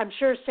I'm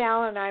sure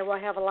Sal and I will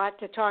have a lot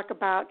to talk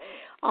about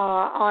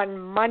on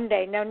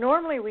Monday. Now,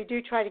 normally we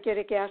do try to get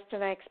a guest,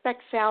 and I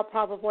expect Sal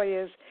probably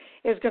is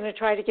going to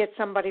try to get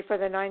somebody for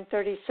the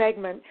 9:30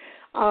 segment.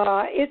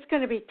 It's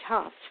going to be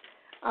tough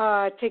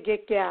to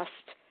get guests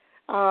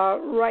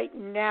right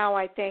now,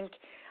 I think,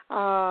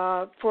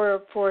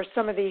 for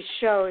some of these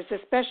shows,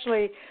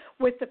 especially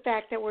with the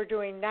fact that we're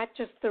doing not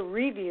just the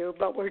review,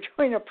 but we're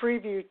doing a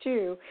preview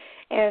too.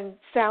 And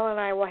Sal and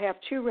I will have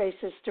 2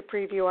 races to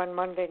preview on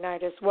Monday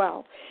night as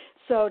well.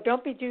 So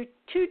don't be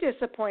too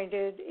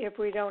disappointed if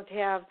we don't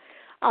have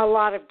a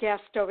lot of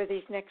guests over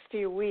these next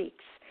few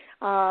weeks.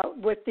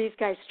 With these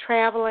guys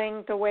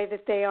traveling the way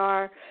that they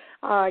are,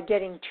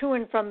 getting to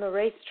and from the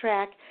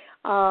racetrack,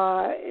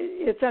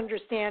 it's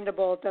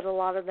understandable that a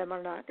lot of them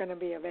are not going to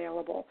be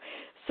available.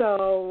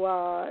 So,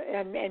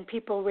 and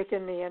people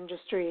within the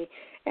industry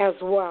as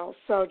well.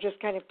 So just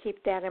kind of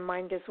keep that in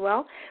mind as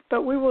well.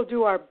 But we will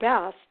do our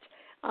best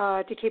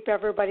to keep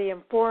everybody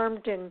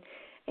informed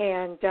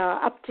and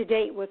up to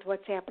date with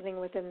what's happening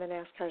within the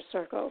NASCAR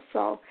circle.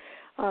 So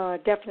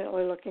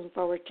definitely looking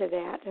forward to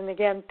that. And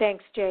again,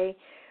 thanks, Jay,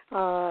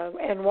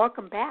 and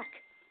welcome back.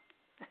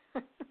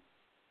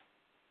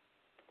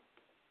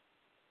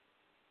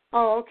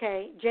 Oh,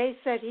 okay. Jay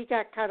said he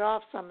got cut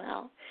off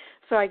somehow.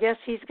 So I guess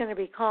he's going to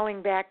be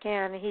calling back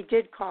in. He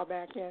did call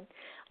back in.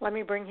 Let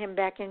me bring him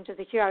back into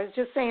the queue. I was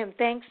just saying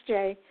thanks,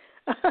 Jay,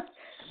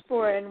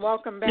 and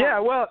welcome back. Yeah,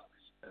 well,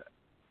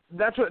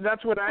 that's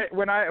what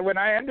when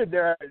I ended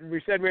there,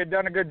 we said we had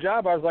done a good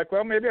job. I was like,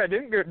 well, maybe I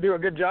didn't do a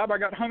good job. I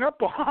got hung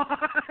up on.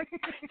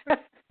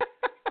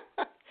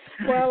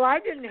 Well, I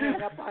didn't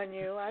hang up on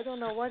you. I don't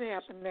know what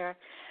happened there.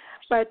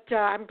 But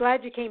I'm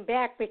glad you came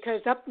back,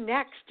 because up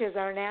next is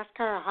our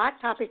NASCAR Hot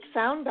Topic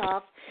Sound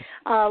Off.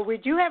 We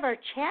do have our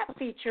chat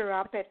feature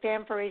up at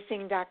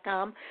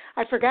Fan4Racing.com.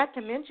 I forgot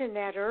to mention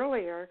that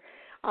earlier.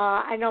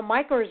 I know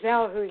Mike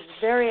Orzel, who's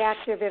very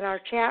active in our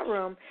chat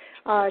room,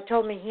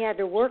 told me he had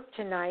to work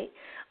tonight.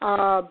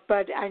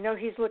 But I know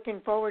he's looking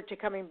forward to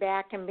coming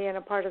back and being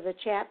a part of the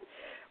chat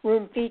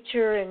room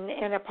feature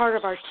and a part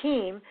of our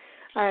team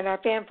and our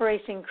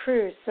Fan4Racing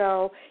crew.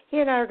 So he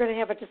and I are going to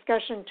have a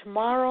discussion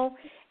tomorrow.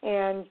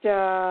 And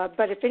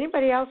but if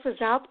anybody else is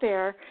out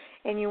there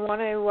and you want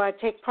to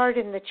take part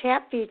in the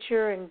chat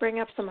feature and bring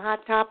up some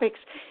hot topics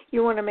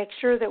you want to make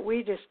sure that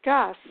we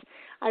discuss,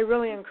 I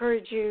really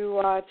encourage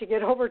you to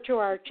get over to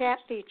our chat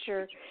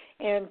feature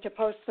and to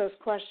post those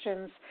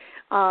questions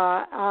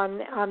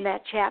on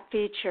that chat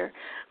feature.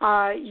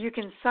 You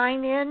can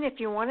sign in if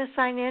you want to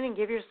sign in and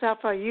give yourself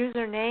a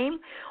username,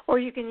 or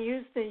you can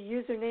use the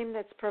username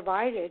that's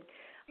provided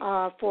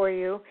for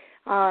you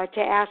to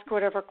ask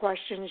whatever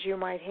questions you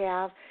might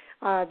have.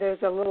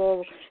 There's a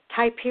little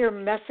type here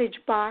message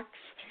box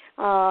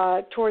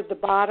toward the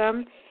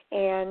bottom,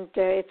 and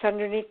it's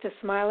underneath the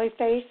smiley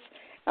face.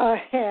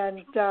 And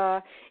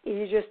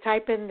you just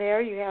type in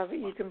there.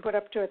 You can put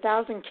up to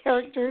 1,000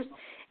 characters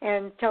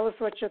and tell us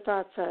what your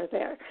thoughts are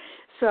there.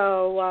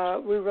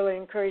 So we really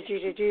encourage you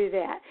to do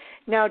that.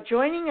 Now,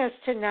 joining us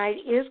tonight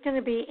is going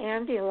to be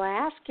Andy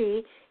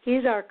Laskey.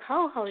 He's our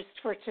co-host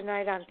for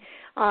tonight on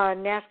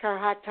NASCAR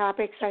Hot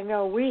Topics. I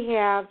know we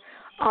have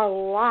a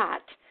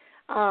lot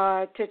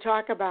to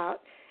talk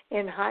about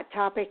in Hot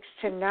Topics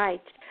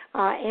tonight.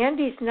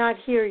 Andy's not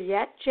here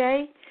yet,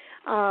 Jay.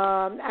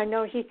 I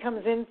know he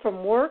comes in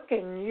from work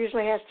and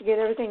usually has to get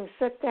everything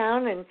set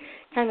down and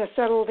kind of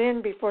settled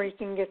in before he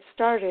can get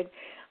started.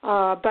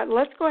 But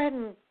let's go ahead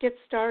and get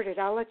started.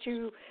 I'll let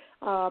you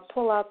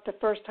pull out the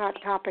first hot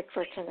topic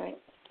for tonight.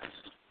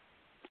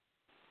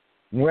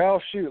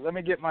 Well, shoot, let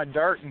me get my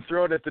dart and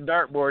throw it at the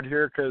dartboard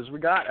here, because we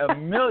got a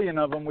million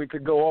of them we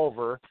could go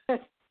over.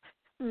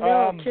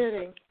 No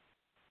kidding.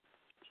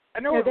 I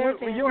know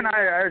you and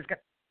I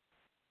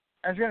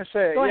was going to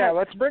say,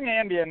 let's bring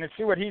Andy in and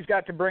see what he's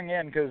got to bring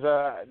in, because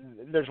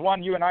there's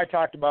one you and I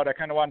talked about I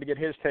kind of wanted to get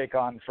his take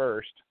on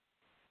first.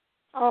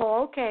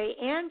 Oh, okay.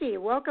 Andy,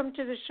 welcome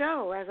to the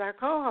show as our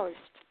co-host.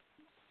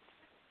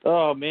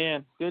 Oh,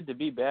 man, good to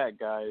be back,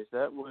 guys.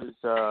 That was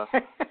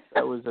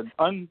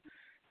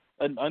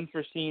an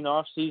unforeseen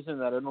off season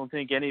that I don't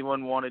think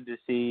anyone wanted to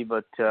see,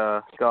 but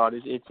God,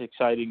 it's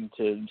exciting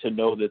to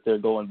know that they're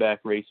going back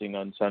racing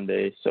on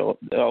Sunday. So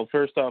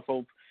first off,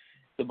 hope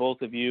the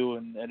both of you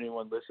and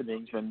anyone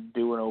listening's been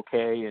doing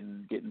okay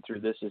and getting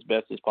through this as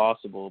best as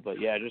possible. But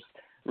yeah, just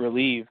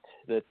relieved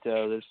that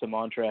there's some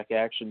on-track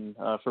action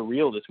for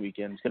real this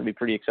weekend. It's going to be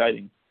pretty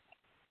exciting.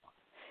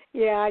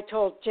 Yeah, I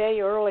told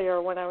Jay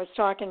earlier when I was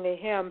talking to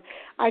him,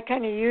 I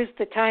kind of used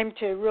the time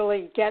to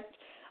really get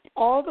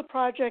all the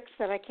projects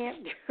that I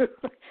can't do,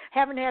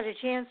 haven't had a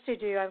chance to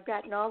do. I've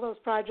gotten all those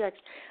projects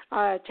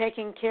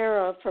taken care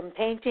of, from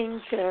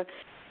painting to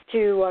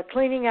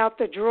cleaning out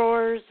the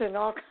drawers and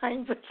all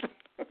kinds of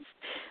things.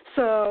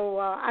 So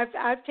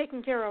I've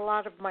taken care of a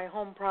lot of my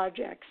home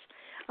projects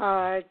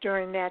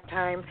during that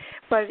time.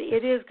 But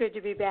it is good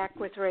to be back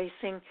with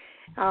racing.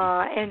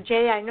 And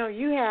Jay, I know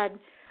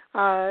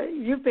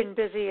you've been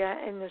busy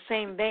in the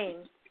same vein.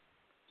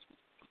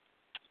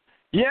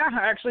 Yeah,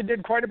 I actually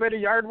did quite a bit of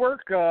yard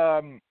work.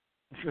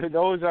 For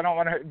those, I don't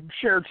want to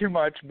share too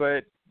much,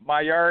 but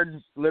my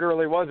yard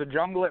literally was a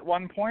jungle at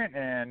one point,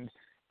 and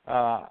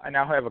I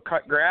now have a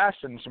cut grass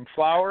and some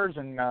flowers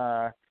and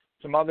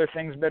some other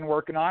things been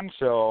working on.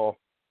 So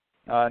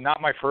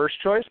not my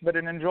first choice, but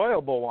an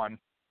enjoyable one.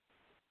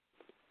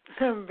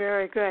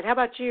 Very good. How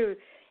about you,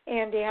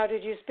 Andy? How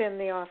did you spend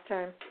the off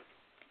time?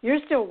 You're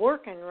still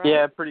working, right?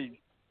 Yeah, pretty.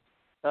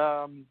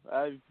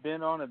 I've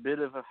been on a bit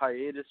of a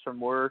hiatus from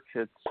work.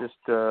 It's just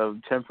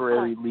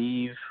temporary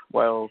leave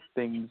while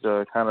things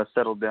kind of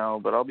settle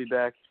down. But I'll be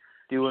back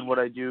doing what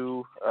I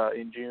do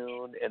in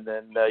June, and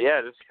then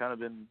just kind of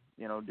been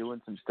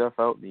doing some stuff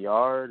out in the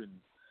yard and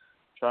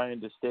trying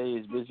to stay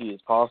as busy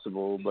as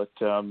possible. But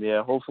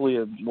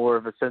hopefully more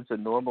of a sense of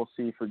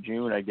normalcy for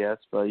June, I guess.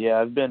 But yeah,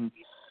 I've been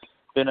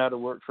out of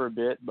work for a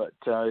bit, but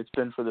it's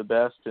been for the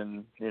best,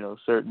 and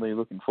certainly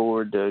looking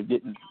forward to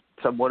getting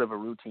somewhat of a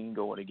routine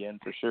going again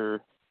for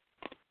sure.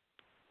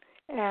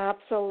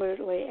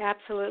 Absolutely.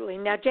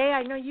 Now, Jay,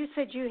 I know you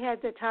said you had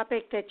the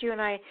topic that you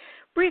and I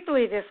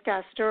briefly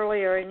discussed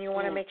earlier, and you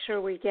want to make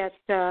sure we get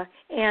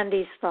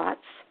Andy's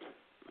thoughts.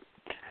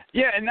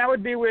 Yeah, and that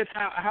would be with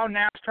how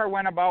NASCAR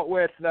went about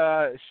with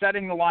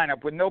setting the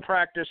lineup with no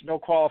practice, no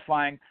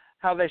qualifying,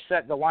 how they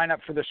set the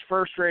lineup for this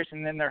first race,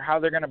 and then how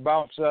they're going to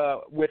bounce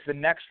with the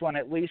next one,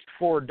 at least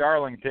for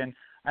Darlington.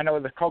 I know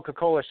the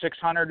Coca-Cola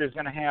 600 is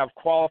going to have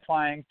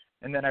qualifying,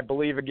 and then I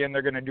believe, again,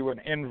 they're going to do an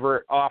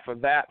invert off of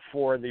that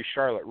for the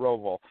Charlotte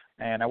Roval.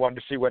 And I wanted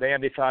to see what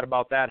Andy thought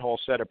about that whole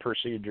set of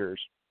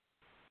procedures.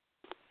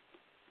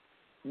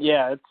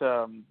 Yeah,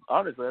 it's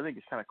honestly, I think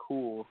it's kind of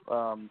cool.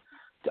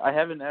 I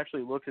haven't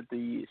actually looked at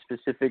the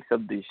specifics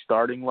of the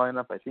starting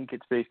lineup. I think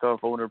it's based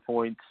off owner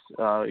points.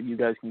 You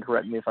guys can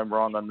correct me if I'm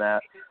wrong on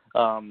that.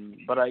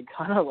 But I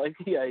kind of like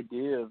the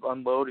idea of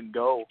unload and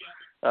go.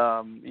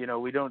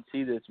 We don't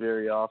see this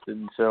very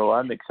often, so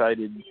I'm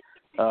excited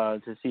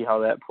to see how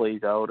that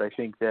plays out. I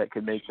think that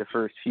could make the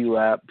first few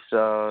laps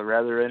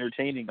rather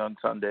entertaining on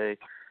Sunday.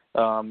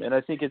 And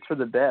I think it's for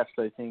the best.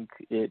 I think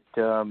it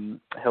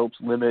helps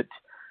limit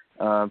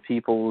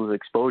people's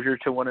exposure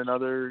to one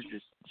another,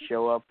 just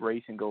show up,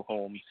 race, and go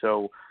home.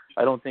 So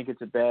I don't think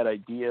it's a bad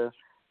idea.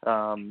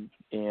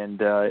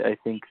 And I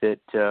think that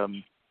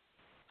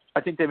I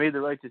think they made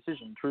the right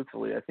decision,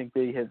 truthfully. I think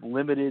they have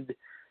limited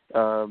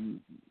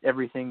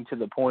everything to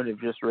the point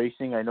of just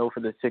racing. I know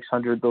for the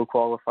 600 they'll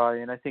qualify,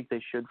 and I think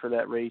they should for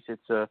that race.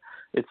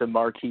 It's a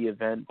marquee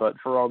event, but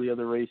for all the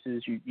other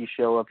races, you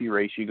show up, you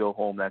race, you go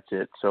home, that's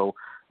it. So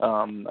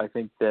I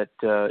think that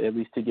at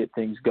least to get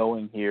things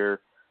going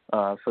here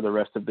for the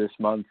rest of this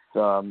month,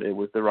 it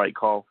was the right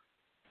call.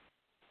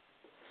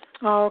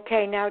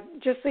 Okay, now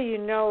just so you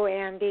know,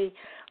 Andy,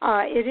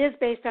 it is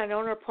based on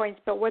owner points,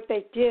 but what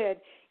they did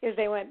is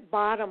they went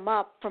bottom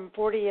up from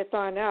 40th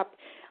on up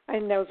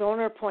in those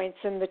owner points,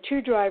 and the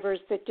two drivers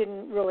that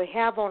didn't really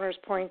have owners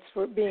points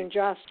were being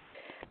Josh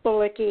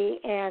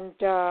Bilicki and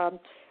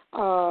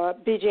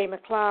B.J.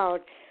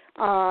 McLeod.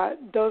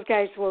 Those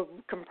guys will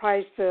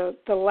comprise the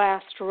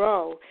last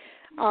row,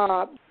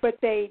 but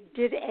they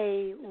did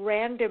a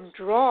random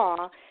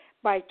draw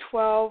by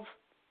 12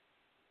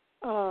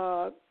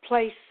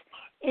 place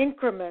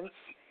increments.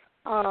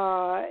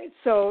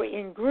 So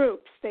in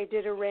groups, they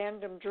did a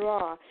random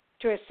draw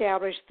to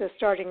establish the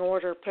starting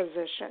order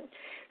position.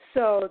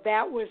 So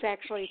that was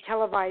actually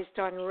televised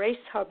on Race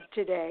Hub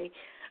today.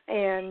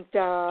 And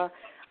the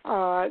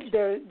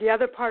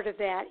other part of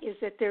that is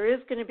that there is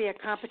going to be a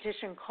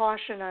competition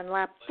caution on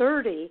lap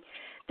 30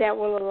 that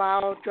will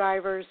allow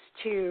drivers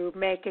to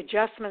make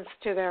adjustments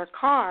to their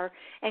car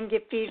and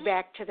give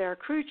feedback to their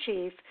crew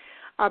chief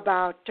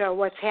about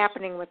what's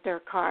happening with their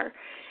car.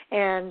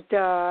 And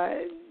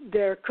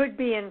there could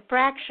be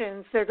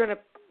infractions. They're going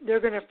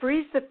to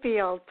freeze the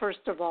field,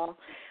 first of all,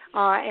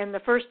 and the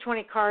first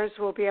 20 cars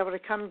will be able to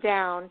come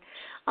down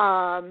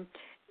the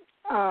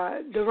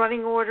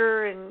running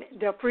order, and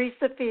they'll freeze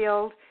the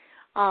field,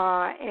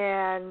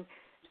 and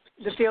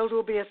the field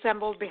will be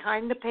assembled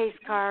behind the pace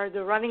car.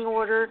 The running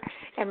order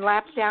and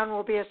lap down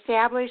will be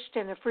established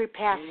and a free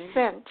pass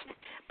sent.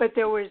 But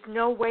there was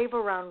no wave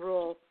around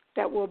rule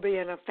that will be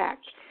in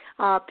effect.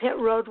 Pit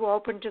road will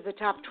open to the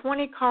top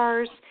 20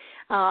 cars.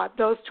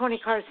 Those 20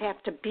 cars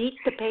have to beat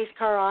the pace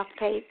car off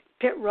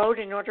pit road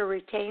in order to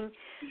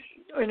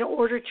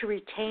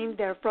retain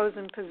their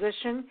frozen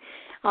position.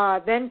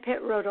 Then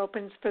pit road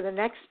opens for the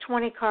next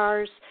 20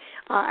 cars.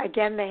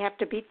 Again, they have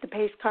to beat the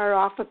pace car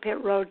off of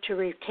pit road to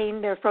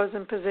retain their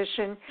frozen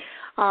position.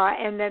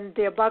 And then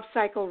the above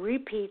cycle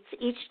repeats.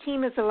 Each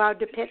team is allowed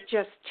to pit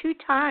just 2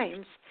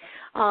 times,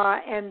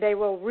 and they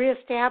will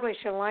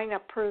reestablish a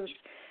lineup per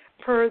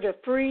the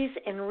freeze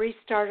and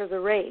restart of the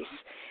race.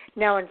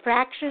 Now,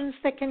 infractions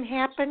that can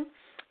happen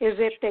is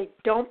if they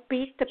don't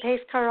beat the pace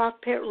car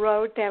off pit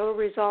road, that will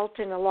result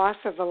in a loss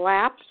of a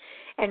lap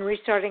and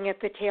restarting at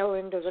the tail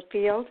end of the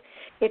field.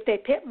 If they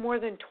pit more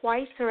than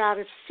twice or out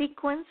of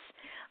sequence,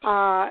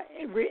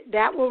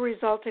 that will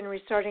result in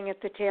restarting at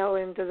the tail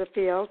end of the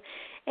field,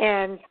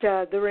 and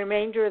the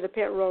remainder of the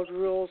pit road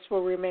rules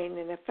will remain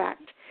in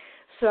effect.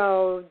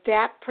 So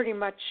that pretty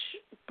much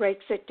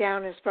breaks it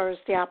down as far as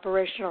the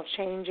operational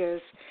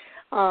changes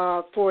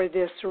for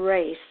this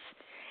race.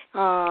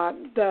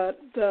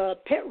 The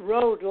pit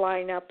road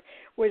lineup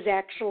was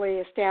actually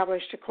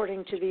established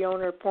according to the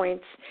owner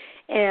points,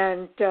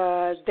 and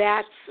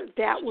that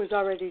was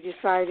already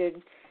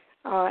decided.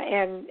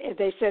 And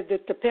they said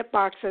that the pit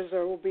boxes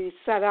will be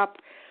set up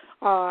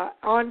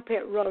on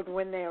pit road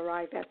when they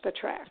arrive at the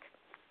track.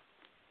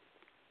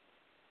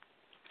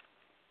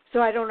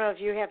 So I don't know if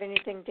you have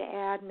anything to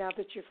add now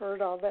that you've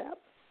heard all that.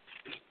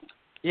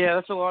 Yeah,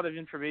 that's a lot of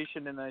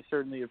information, and I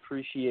certainly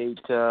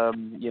appreciate the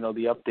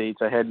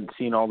updates. I hadn't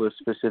seen all the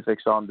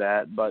specifics on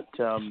that, but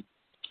I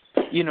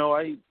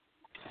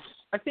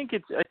think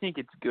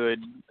it's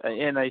good,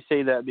 and I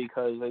say that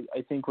because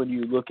I think when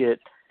you look at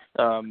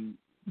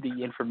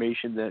the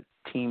information that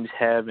teams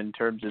have in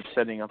terms of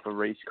setting up a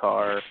race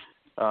car,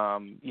 I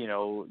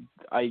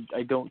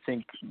don't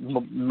think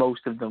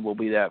most of them will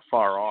be that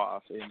far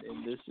off,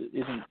 and this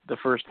isn't the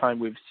first time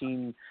we've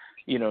seen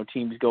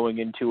teams going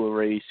into a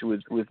race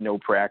with no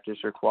practice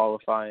or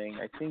qualifying.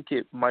 I think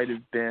it might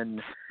have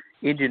been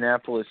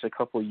Indianapolis a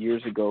couple of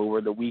years ago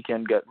where the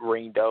weekend got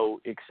rained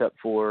out, except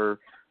for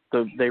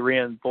they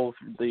ran both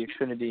the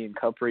Xfinity and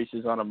Cup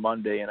races on a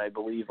Monday, and I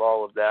believe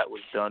all of that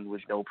was done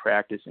with no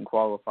practice and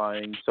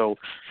qualifying. So,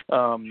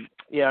 I'm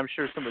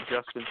sure some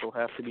adjustments will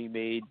have to be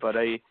made, but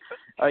and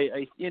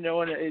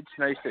it's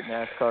nice that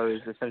NASCAR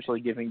is essentially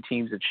giving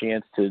teams a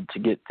chance to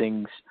get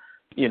things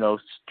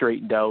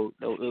straightened out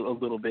a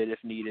little bit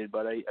if needed,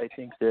 but I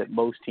think that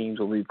most teams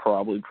will be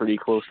probably pretty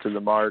close to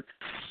the mark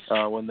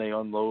when they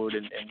unload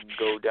and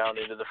go down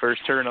into the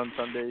first turn on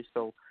Sunday.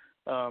 So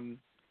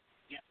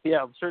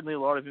Yeah, certainly a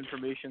lot of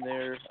information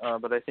there,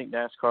 but I think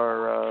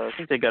NASCAR, I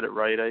think they got it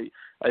right.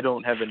 I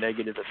don't have a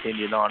negative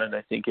opinion on it.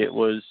 I think it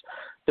was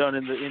done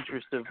in the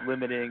interest of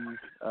limiting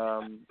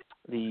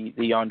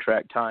the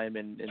on-track time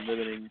and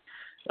limiting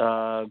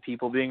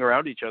people being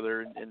around each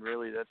other, and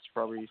really that's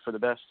probably for the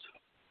best.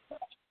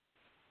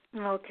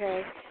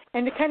 Okay.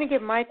 And to kind of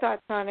give my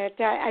thoughts on it,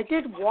 I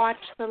did watch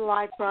the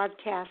live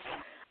broadcast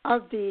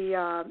of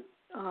the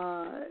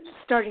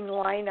starting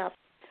lineup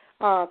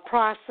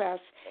process,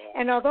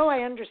 and although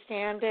I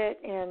understand it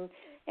and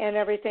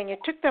everything, it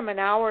took them an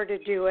hour to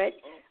do it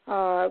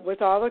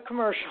with all the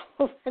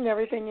commercials and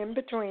everything in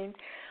between.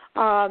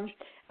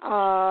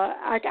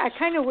 I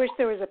kind of wish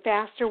there was a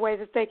faster way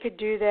that they could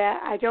do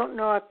that. I don't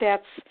know if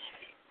that's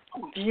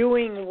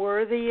viewing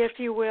worthy, if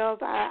you will.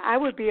 I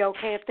would be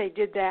okay if they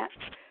did that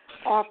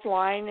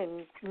offline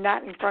and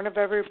not in front of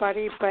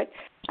everybody, but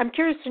I'm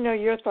curious to know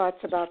your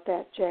thoughts about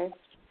that, Jay.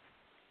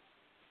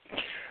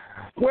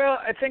 Well,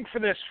 I think for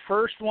this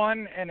first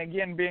one, and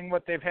again, being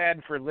what they've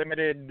had for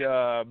limited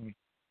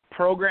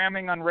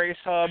programming on Race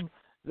Hub,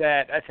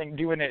 that I think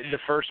doing it the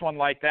first one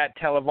like that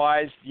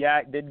televised, yeah,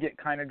 it did get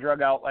kind of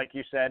drug out, like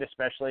you said,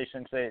 especially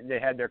since they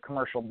had their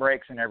commercial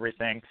breaks and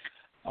everything.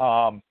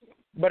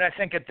 But I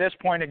think at this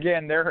point,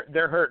 again, they're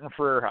hurting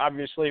for,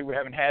 obviously, we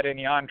haven't had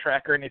any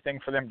on-track or anything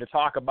for them to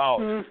talk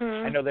about.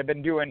 Mm-hmm. I know they've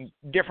been doing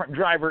different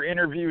driver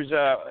interviews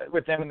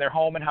with them in their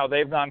home and how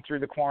they've gone through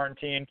the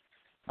quarantine.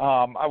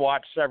 I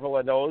watched several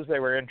of those. They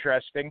were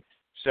interesting.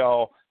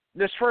 So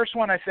this first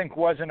one, I think,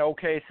 was an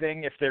okay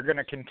thing. If they're going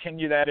to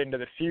continue that into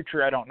the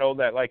future, I don't know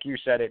that, like you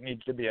said, it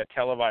needs to be a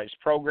televised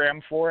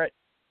program for it.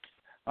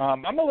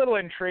 I'm a little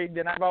intrigued,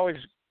 and I've always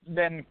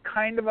been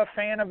kind of a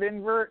fan of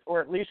invert, or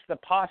at least the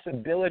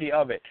possibility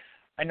of it.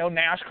 I know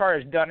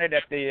NASCAR has done it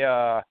at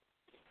the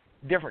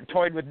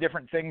toyed with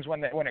different things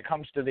when it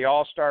comes to the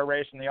All-Star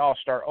race and the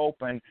All-Star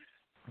Open.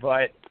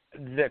 But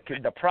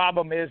the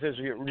problem is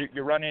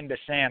you run into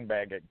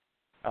sandbagging,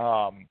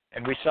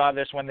 and we saw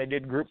this when they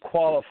did group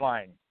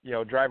qualifying. You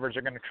know, drivers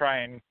are going to try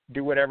and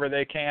do whatever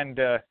they can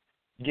to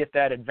get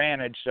that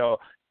advantage. So,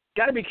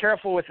 got to be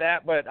careful with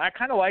that. But I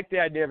kind of like the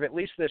idea of at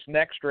least this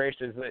next race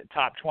is the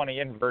top 20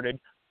 inverted.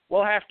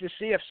 We'll have to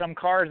see if some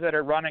cars that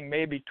are running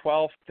maybe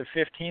 12th to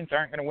 15th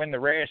aren't going to win the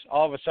race,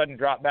 all of a sudden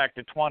drop back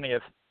to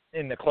 20th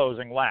in the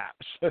closing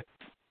laps.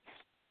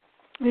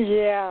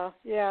 Yeah,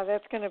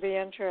 that's going to be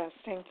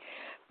interesting.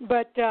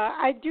 But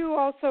I do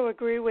also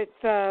agree with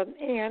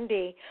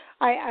Andy.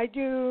 I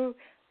do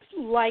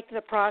like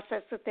the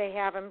process that they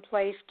have in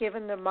place,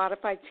 given the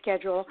modified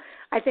schedule.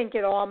 I think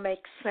it all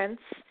makes sense.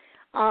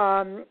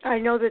 I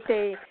know that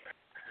they,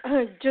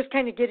 just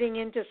kind of getting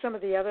into some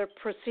of the other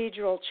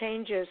procedural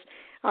changes,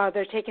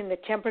 they're taking the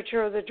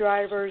temperature of the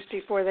drivers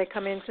before they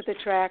come into the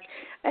track,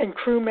 and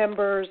crew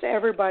members,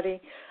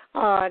 everybody.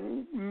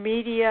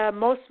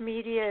 Most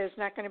media is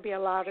not going to be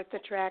allowed at the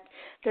track.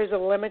 There's a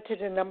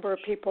limited number of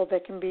people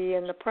that can be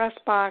in the press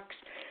box,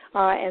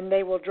 and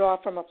they will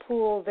draw from a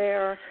pool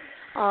there.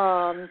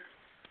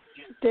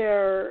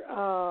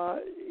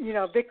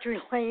 Victory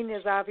Lane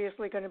is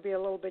obviously going to be a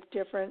little bit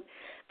different.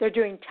 They're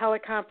doing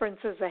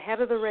teleconferences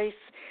ahead of the race.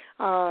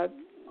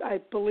 I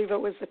believe it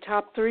was the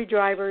top 3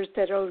 drivers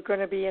that are going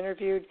to be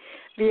interviewed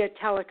via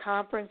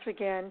teleconference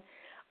again.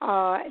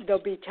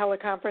 There'll be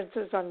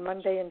teleconferences on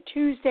Monday and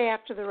Tuesday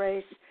after the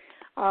race,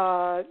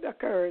 or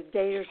a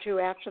day or two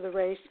after the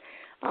race,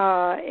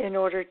 in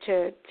order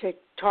to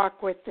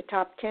talk with the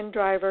top 10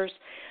 drivers.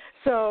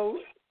 So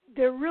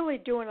they're really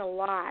doing a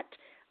lot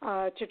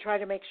to try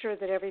to make sure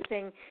that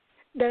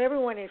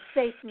everyone is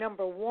safe,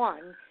 number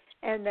one,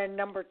 and then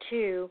number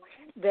two,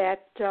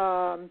 that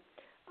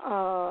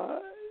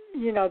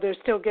they're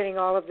still getting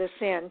all of this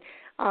in.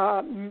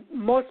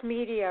 Most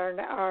media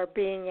are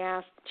being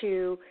asked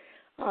to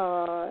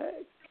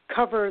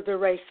cover the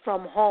race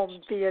from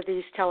home via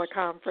these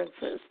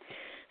teleconferences.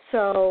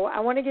 So I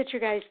want to get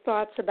your guys'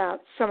 thoughts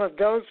about some of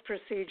those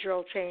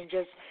procedural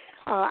changes.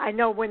 I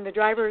know when the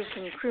drivers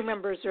and crew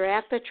members are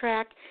at the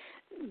track,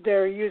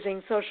 they're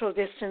using social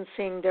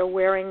distancing, they're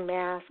wearing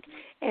masks,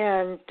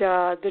 and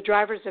the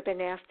drivers have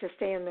been asked to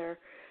stay in their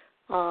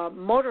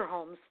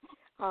motorhomes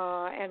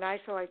and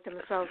isolate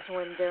themselves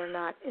when they're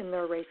not in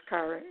their race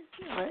car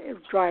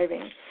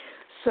driving.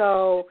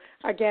 So,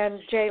 again,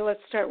 Jay, let's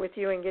start with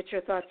you and get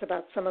your thoughts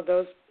about some of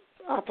those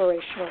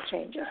operational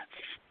changes.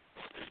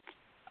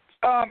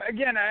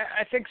 Again,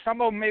 I think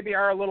some of them maybe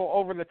are a little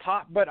over the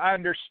top, but I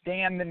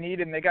understand the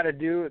need, and they got to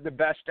do the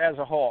best as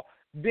a whole.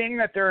 Being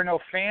that there are no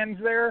fans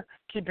there,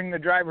 keeping the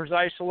drivers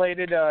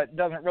isolated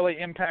doesn't really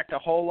impact a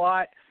whole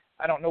lot.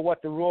 I don't know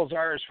what the rules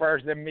are as far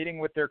as them meeting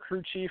with their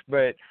crew chief,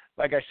 but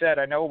like I said,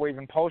 I know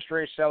even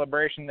post-race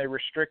celebration they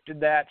restricted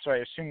that, so I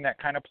assume that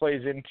kind of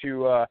plays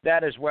into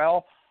that as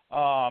well.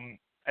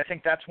 I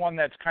think that's one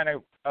that's kind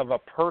of a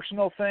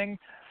personal thing.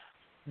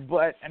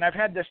 And I've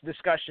had this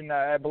discussion,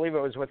 I believe it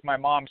was with my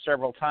mom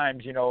several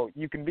times,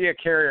 you can be a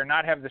carrier,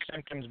 not have the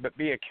symptoms, but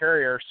be a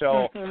carrier.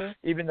 So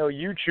even though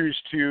you choose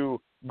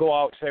to go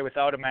out, say,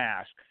 without a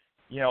mask,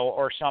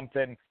 or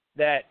something,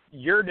 that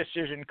your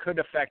decision could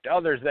affect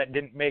others that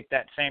didn't make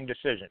that same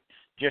decision,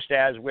 just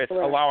as with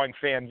allowing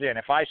fans in.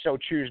 If I so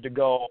choose to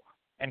go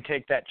and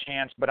take that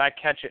chance, but I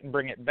catch it and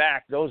bring it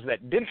back, those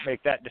that didn't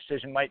make that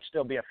decision might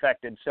still be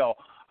affected. So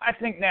I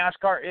think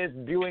NASCAR is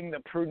doing the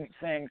prudent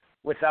thing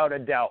without a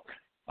doubt.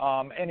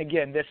 And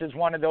again, this is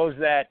one of those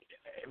that,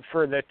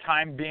 for the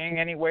time being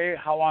anyway,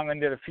 how long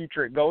into the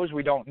future it goes,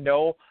 we don't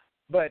know,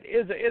 but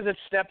is a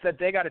step that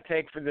they got to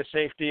take for the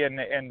safety and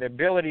the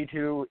ability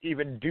to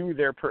even do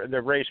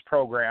the race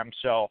program.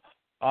 So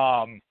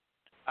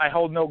I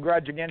hold no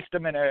grudge against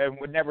them, and I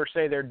would never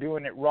say they're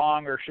doing it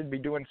wrong or should be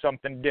doing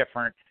something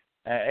different.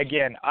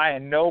 Again, I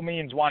in no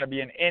means want to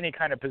be in any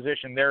kind of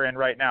position they're in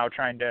right now,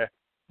 trying to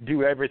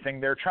do everything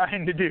they're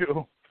trying to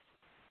do.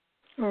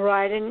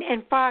 Right,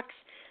 and Fox,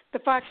 the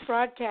Fox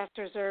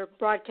broadcasters are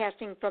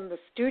broadcasting from the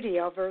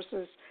studio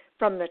versus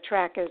from the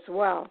track as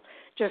well.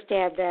 Just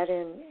add that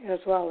in as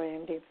well,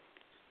 Andy.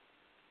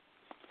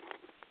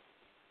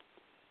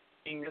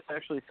 That's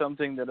actually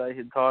something that I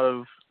had thought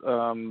of,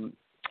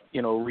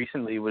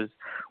 recently, was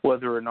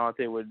whether or not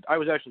they would. I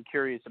was actually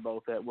curious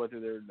about that,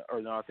 whether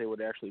or not they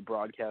would actually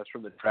broadcast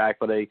from the track.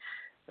 But I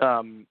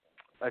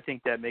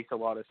think that makes a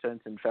lot of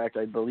sense. In fact,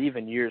 I believe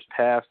in years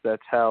past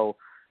that's how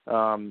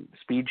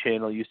Speed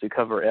Channel used to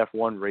cover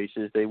F1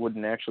 races. They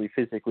wouldn't actually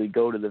physically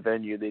go to the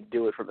venue; they'd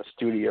do it from the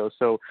studio.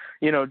 So,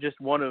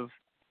 just one of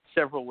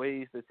several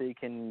ways that they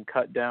can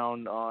cut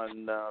down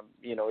on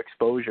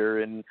exposure.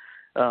 And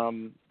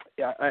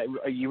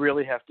you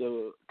really have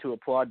to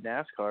applaud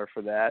NASCAR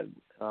for that,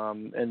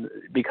 and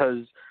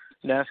because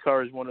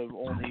NASCAR is one of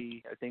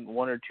only, I think,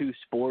 one or two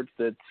sports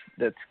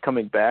that's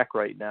coming back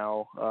right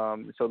now.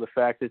 So the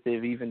fact that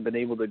they've even been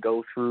able to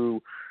go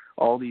through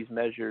all these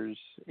measures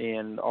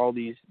and all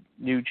these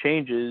new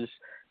changes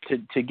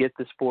to get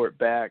the sport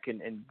back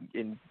and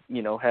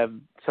have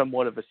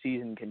somewhat of a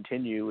season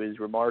continue is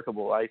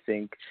remarkable, I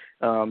think.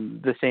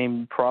 The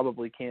same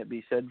probably can't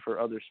be said for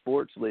other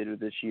sports later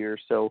this year.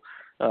 So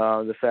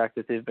the fact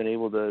that they've been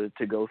able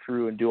to go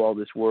through and do all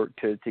this work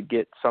to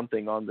get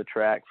something on the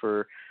track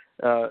for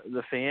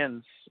the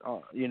fans,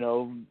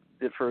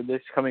 for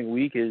this coming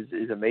week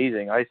is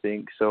amazing, I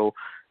think. So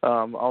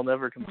I'll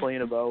never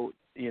complain about,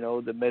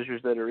 the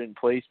measures that are in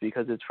place,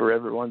 because it's for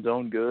everyone's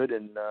own good.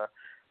 And,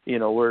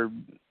 we're,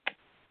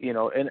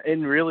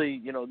 and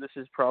really, this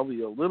is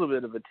probably a little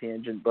bit of a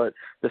tangent, but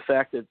the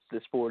fact that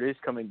the sport is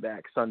coming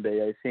back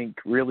Sunday, I think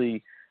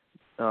really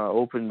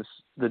opens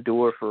the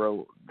door for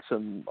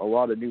a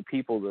lot of new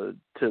people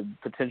to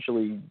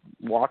potentially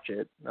watch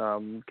it,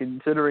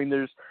 considering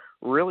there's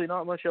really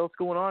not much else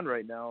going on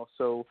right now.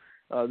 So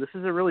this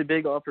is a really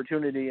big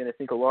opportunity, and I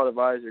think a lot of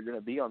eyes are going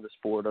to be on the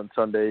sport on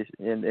Sundays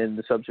and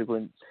the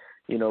subsequent,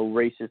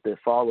 races that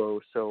follow.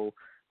 So,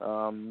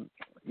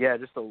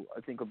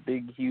 I think a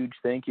big, huge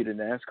thank you to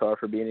NASCAR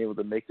for being able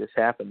to make this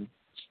happen.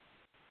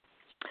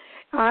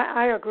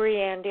 I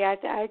agree, Andy.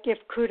 I give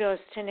kudos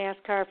to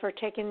NASCAR for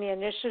taking the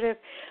initiative.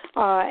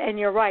 And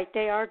you're right,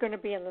 they are going to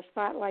be in the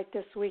spotlight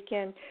this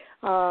weekend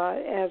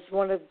as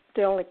one of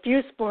the only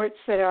few sports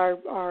that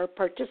are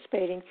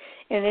participating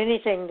in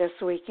anything this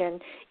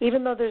weekend.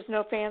 Even though there's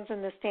no fans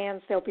in the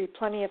stands, there'll be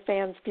plenty of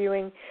fans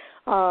viewing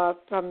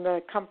from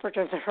the comfort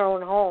of their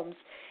own homes.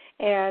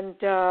 And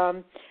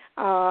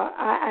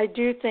I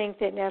do think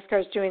that NASCAR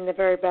is doing the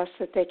very best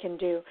that they can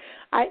do.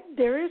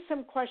 There is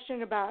some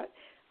question about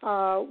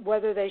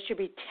whether they should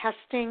be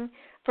testing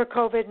for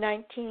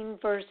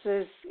COVID-19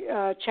 versus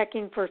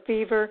checking for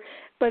fever.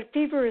 But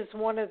fever is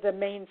one of the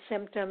main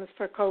symptoms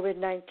for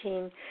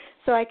COVID-19,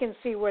 so I can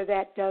see where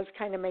that does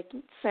kind of make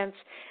sense.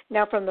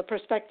 Now, from the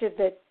perspective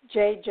that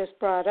Jay just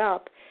brought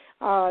up,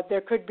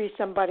 there could be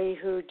somebody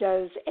who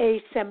does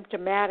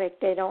asymptomatic,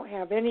 they don't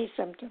have any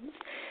symptoms,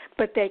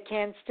 but they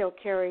can still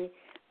carry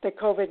the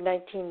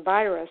COVID-19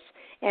 virus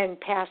and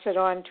pass it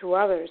on to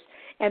others.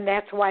 And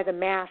that's why the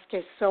mask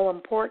is so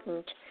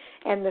important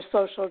and the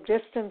social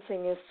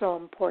distancing is so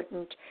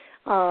important,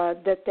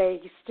 that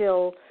they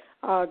still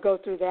go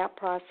through that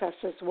process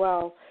as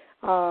well,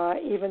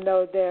 even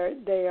though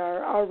they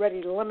are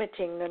already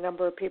limiting the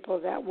number of people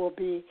that will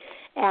be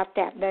at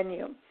that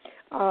venue.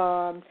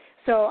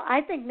 So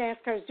I think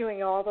NASCAR is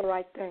doing all the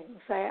right things.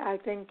 I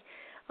think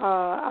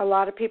a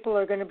lot of people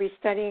are going to be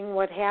studying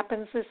what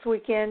happens this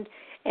weekend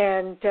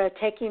and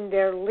taking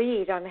their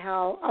lead on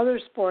how other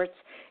sports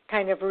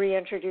kind of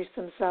reintroduce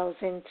themselves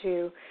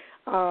into,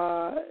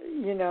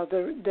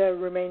 the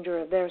remainder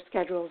of their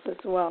schedules as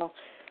well.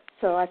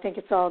 So I think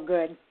it's all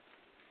good.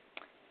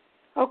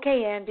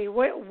 Okay, Andy,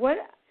 what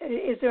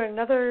is there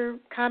another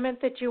comment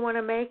that you want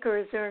to make, or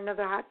is there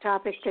another hot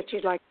topic that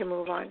you'd like to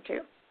move on to?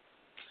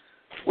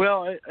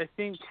 Well, I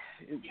think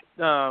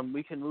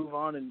we can move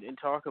on and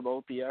talk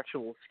about the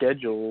actual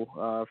schedule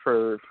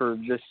for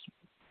this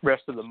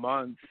rest of the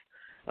month.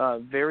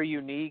 Very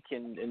unique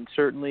and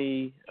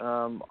certainly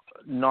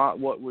not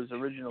what was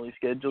originally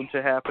scheduled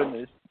to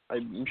happen.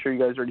 I'm sure you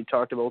guys already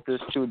talked about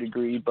this to a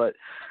degree, but,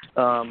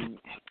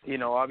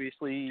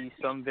 obviously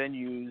some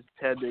venues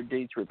had their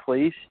dates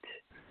replaced.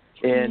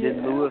 And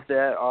in lieu of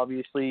that,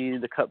 obviously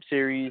the Cup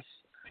Series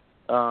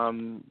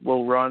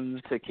will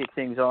run to kick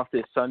things off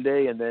this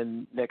Sunday, and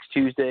then next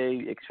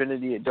Tuesday,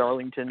 Xfinity at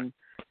Darlington,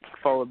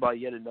 followed by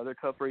yet another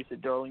Cup race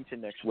at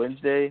Darlington next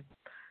Wednesday,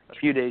 a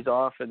few days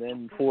off, and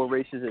then 4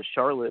 races at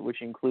Charlotte,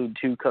 which include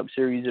 2 Cup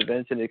Series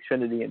events, an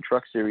Xfinity and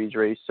Truck Series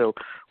race. So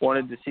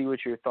wanted to see what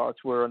your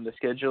thoughts were on the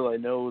schedule. I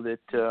know that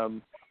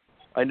I'm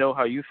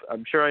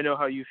sure I know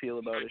how you feel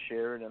about it,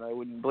 Sharon, and I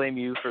wouldn't blame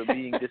you for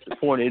being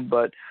disappointed,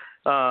 but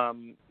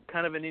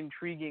kind of an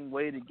intriguing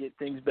way to get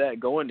things back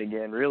going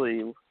again,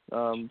 really.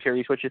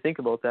 Curious what you think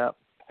about that.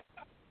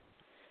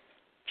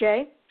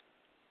 Jay?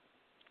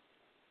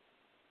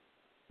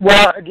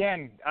 Well,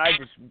 again, I'm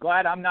just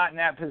glad I'm not in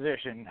that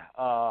position.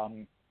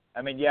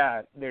 I mean,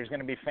 yeah, there's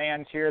going to be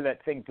fans here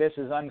that think this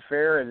is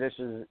unfair or this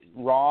is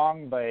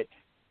wrong, but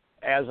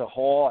as a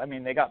whole, I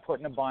mean, they got put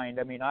in a bind.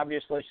 I mean,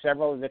 obviously,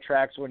 several of the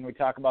tracks, when we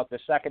talk about the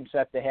second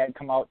set they had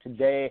come out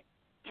today,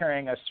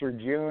 carrying us through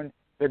June,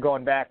 they're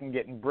going back and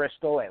getting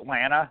Bristol,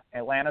 Atlanta.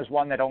 Atlanta's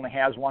one that only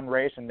has 1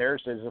 race, and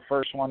theirs is the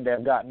first one to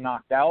have gotten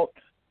knocked out.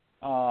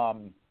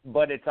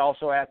 But it's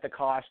also at the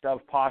cost of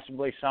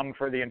possibly some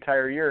for the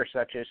entire year,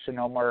 such as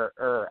Sonoma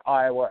or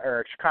Iowa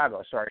or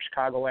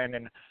Chicagoland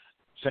and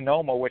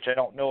Sonoma, which I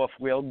don't know if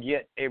we'll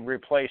get a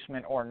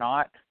replacement or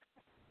not.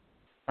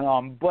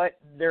 But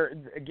there's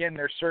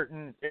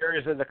certain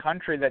areas of the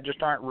country that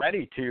just aren't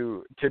ready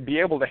to be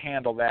able to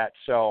handle that.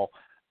 So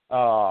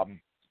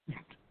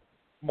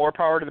more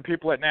power to the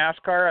people at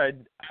NASCAR.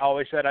 I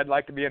always said I'd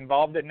like to be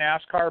involved in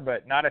NASCAR,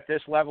 but not at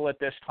this level at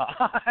this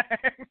time.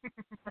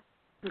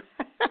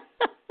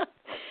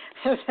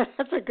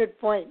 That's a good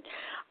point.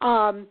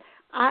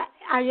 I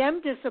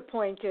am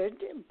disappointed,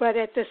 but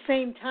at the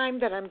same time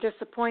that I'm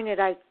disappointed,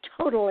 I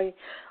totally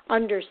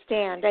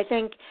understand. I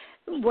think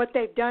what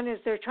they've done is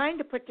they're trying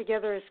to put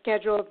together a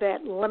schedule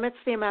that limits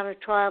the amount of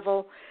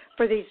travel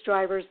for these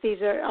drivers.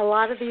 A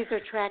lot of these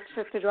are tracks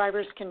that the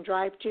drivers can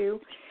drive to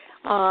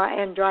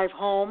and drive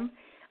home.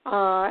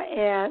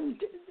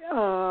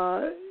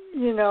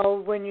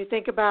 When you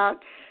think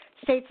about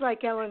states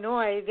like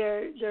Illinois,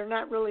 they're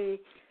not really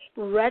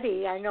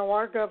ready. I know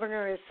our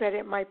governor has said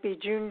it might be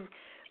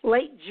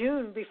late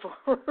June before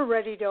we're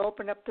ready to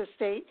open up the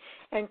state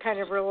and kind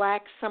of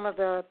relax some of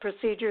the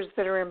procedures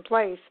that are in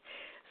place.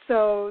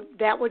 So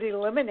that would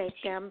eliminate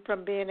them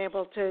from being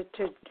able to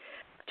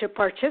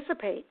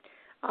participate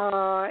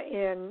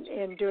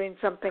in doing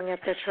something at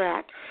the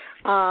track.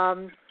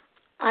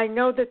 I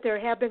know that there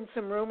have been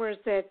some rumors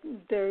that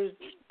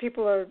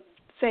people are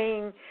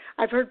saying,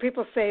 I've heard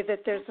people say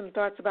that there's some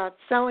thoughts about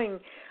selling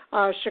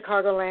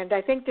Chicagoland.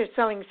 I think they're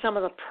selling some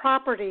of the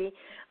property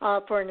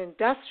for an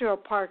industrial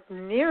park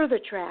near the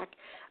track,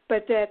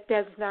 but that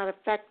does not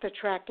affect the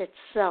track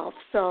itself.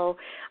 So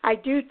I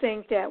do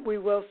think that we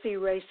will see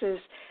races,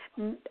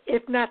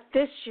 if not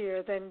this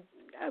year, then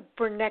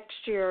for next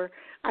year,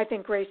 I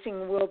think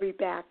racing will be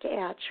back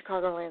at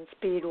Chicagoland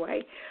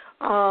Speedway.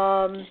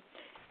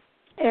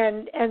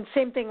 And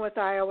same thing with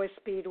Iowa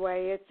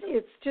Speedway.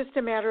 It's just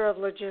a matter of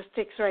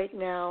logistics right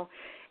now,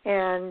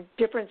 and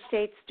different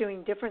states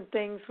doing different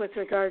things with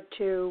regard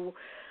to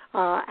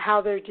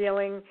how they're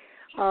dealing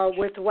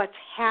with what's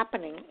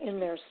happening in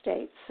their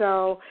states.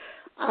 So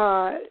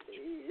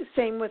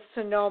same with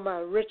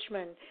Sonoma,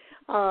 Richmond.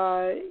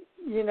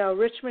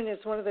 Richmond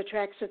is one of the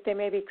tracks that they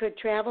maybe could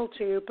travel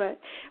to, but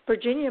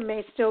Virginia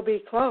may still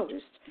be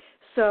closed.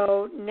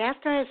 So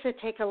NASCAR has to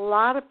take a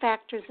lot of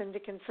factors into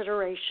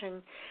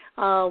consideration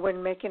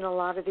when making a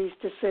lot of these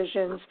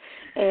decisions,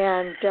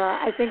 and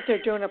I think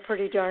they're doing a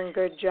pretty darn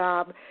good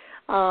job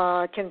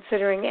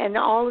considering, and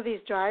all of these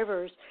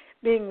drivers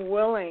being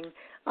willing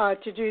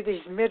to do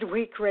these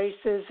midweek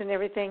races and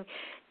everything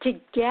to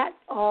get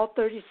all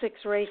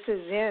 36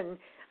 races in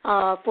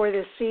for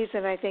this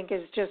season, I think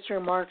is just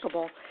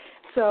remarkable.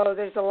 So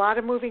there's a lot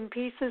of moving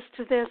pieces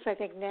to this. I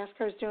think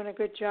NASCAR is doing a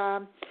good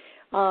job.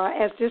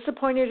 As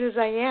disappointed as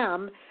I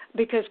am,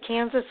 because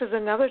Kansas is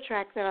another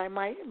track that I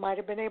might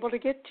have been able to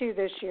get to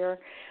this year,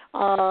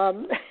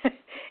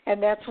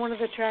 and that's one of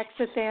the tracks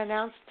that they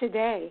announced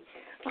today.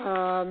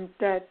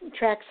 The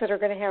tracks that are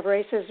going to have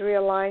races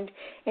realigned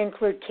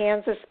include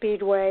Kansas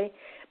Speedway,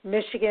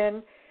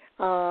 Michigan,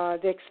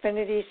 the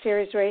Xfinity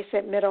Series race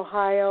at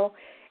Mid-Ohio,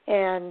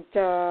 and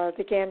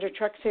the Gander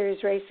Truck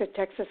Series race at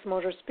Texas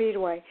Motor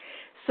Speedway.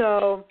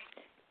 So,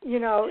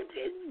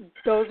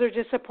 those are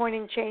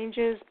disappointing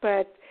changes,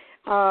 but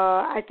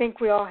I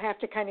think we all have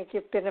to kind of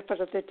give benefit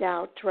of the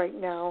doubt right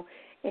now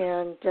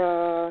and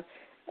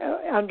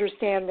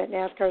understand that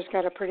NASCAR's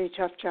got a pretty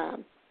tough job.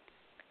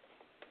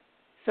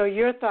 So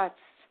your thoughts,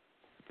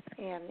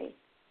 Andy?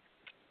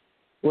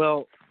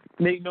 Well,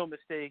 make no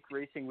mistake,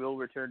 racing will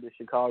return to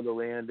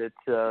Chicagoland.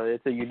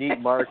 It's a unique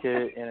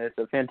market, and it's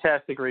a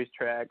fantastic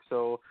racetrack.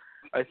 So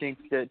I think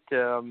that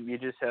you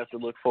just have to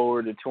look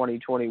forward to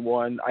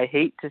 2021. I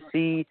hate to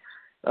see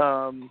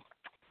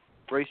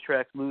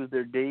racetracks lose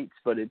their dates,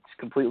 but it's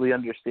completely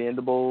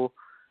understandable.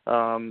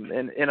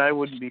 And I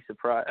wouldn't be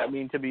surprised. I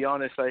mean, to be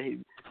honest,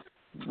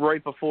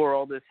 right before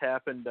all this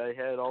happened, I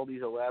had all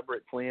these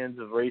elaborate plans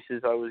of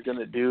races I was going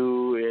to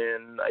do,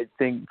 and I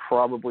think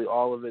probably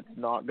all of it's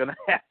not going to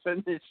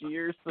happen this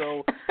year.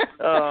 So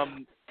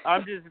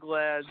I'm just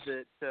glad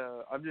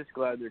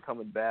they're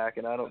coming back,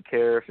 and I don't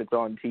care if it's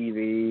on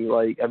TV.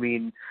 Like, I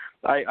mean,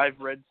 I've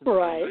read some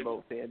things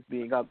about fans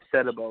being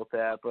upset about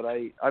that, but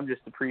I'm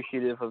just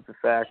appreciative of the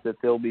fact that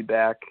they'll be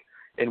back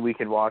and we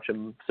can watch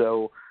them.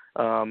 So,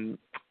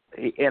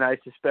 and I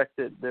suspect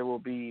that there will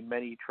be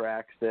many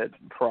tracks that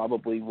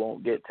probably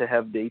won't get to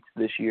have dates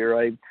this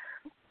year.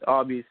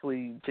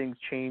 Obviously things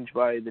change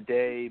by the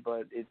day,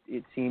 but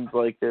it seems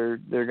like they're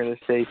going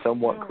to stay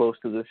somewhat close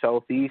to the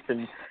southeast,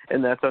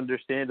 and that's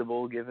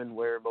understandable given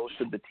where most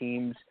of the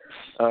teams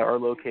are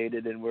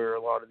located and where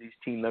a lot of these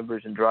team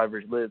members and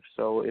drivers live.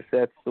 So if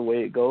that's the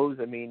way it goes,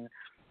 I mean,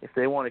 if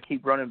they want to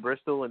keep running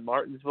Bristol and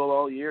Martinsville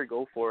all year,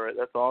 go for it.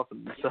 That's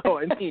awesome. So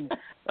I mean,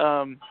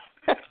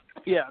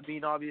 yeah, I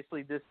mean,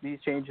 obviously these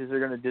changes are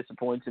going to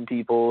disappoint some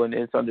people, and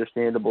it's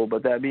understandable.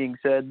 But that being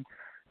said,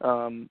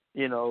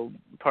 you know,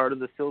 part of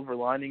the silver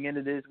lining in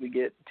it is we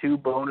get 2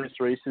 bonus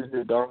races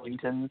at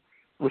Darlington,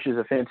 which is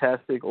a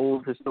fantastic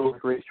old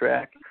historic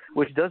racetrack,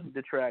 which doesn't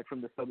detract from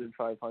the Southern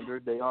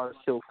 500. They are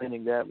still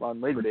planning that on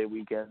Labor Day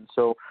weekend.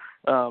 So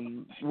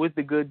with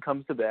the good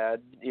comes the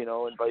bad, you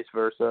know, and vice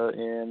versa.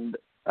 And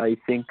I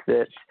think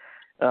that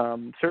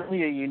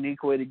certainly a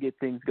unique way to get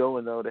things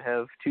going, though, to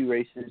have 2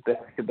 races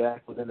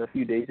back-to-back within a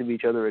few days of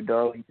each other at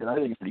Darlington. I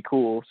think it's pretty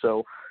cool.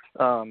 So,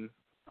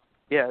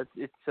 yeah,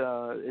 it's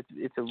a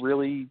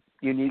really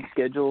unique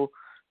schedule.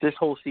 This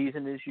whole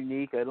season is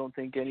unique. I don't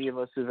think any of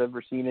us have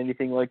ever seen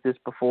anything like this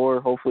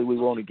before. Hopefully we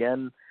won't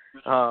again.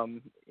 Yeah,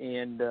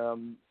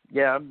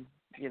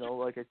 you know,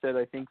 like I said,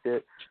 I think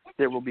that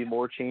there will be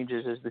more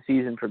changes as the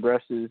season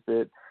progresses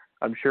that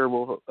I'm sure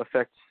will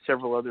affect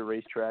several other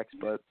racetracks,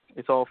 but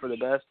it's all for the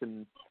best.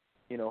 And,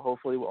 you know,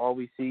 hopefully all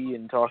we see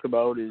and talk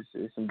about is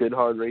some good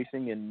hard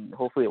racing, and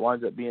hopefully it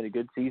winds up being a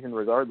good season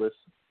regardless.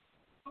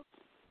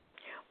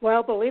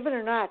 Well, believe it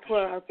or not,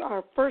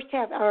 our first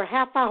half hour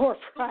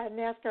for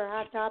NASCAR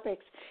Hot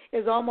Topics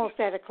is almost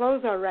at a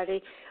close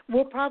already.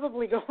 We'll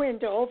probably go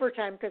into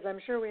overtime because I'm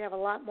sure we have a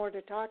lot more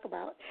to talk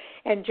about.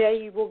 And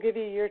Jay, we'll give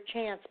you your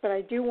chance, but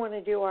I do want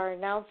to do our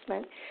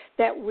announcement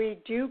that we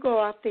do go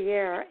off the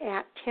air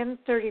at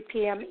 10:30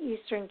 p.m.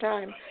 Eastern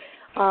Time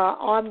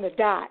on the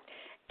dot.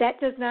 That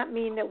does not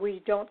mean that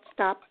we don't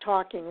stop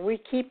talking. We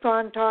keep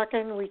on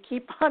talking. We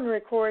keep on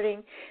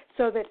recording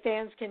so that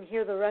fans can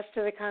hear the rest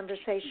of the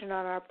conversation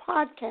on our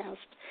podcast.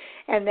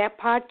 And that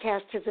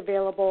podcast is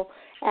available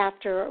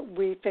after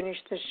we finish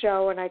the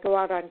show. And I go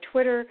out on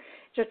Twitter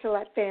just to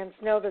let fans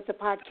know that the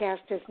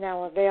podcast is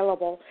now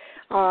available.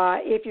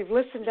 If you've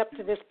listened up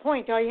to this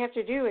point, all you have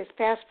to do is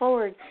fast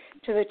forward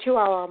to the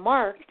 2-hour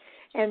mark,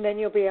 and then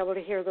you'll be able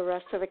to hear the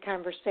rest of the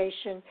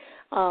conversation.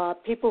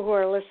 People who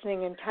are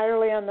listening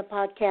entirely on the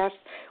podcast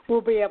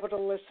will be able to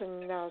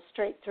listen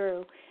straight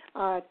through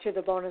to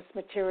the bonus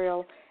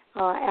material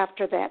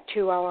after that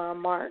 2-hour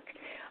mark.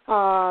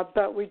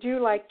 But we do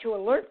like to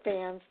alert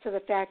fans to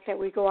the fact that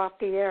we go off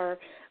the air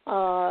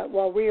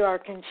while we are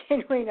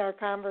continuing our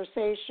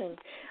conversation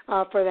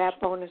for that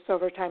bonus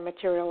overtime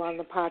material on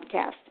the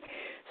podcast.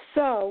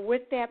 So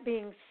with that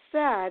being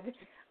said,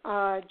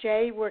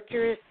 Jay, we're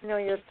curious to know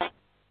your thoughts.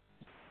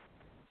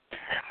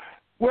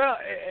 Well,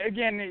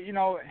 again, you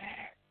know,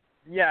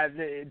 yeah,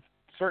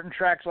 certain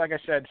tracks, like I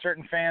said,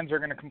 certain fans are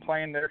going to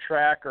complain their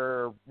track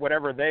or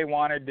whatever they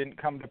wanted didn't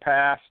come to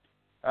pass,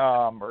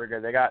 or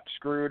they got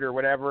screwed or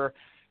whatever.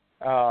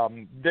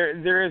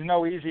 There is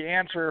no easy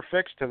answer or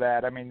fix to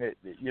that. I mean,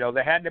 you know,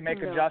 they had to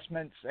make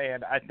adjustments,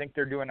 and I think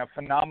they're doing a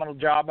phenomenal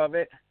job of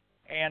it.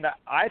 And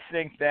I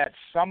think that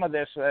some of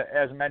this,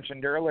 as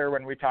mentioned earlier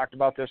when we talked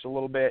about this a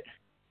little bit,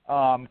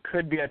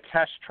 could be a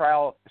test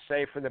trial,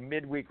 say, for the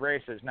midweek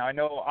races. Now, I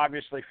know,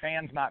 obviously,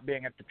 fans not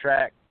being at the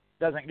track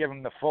doesn't give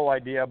them the full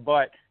idea,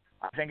 but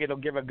I think it'll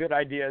give a good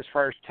idea as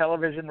far as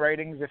television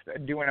ratings if they're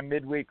doing a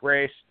midweek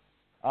race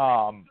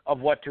of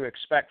what to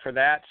expect for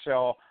that.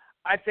 So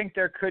I think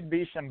there could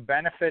be some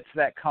benefits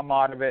that come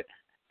out of it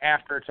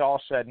after it's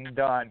all said and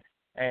done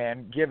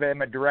and give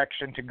them a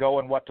direction to go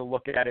and what to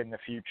look at in the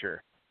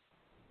future.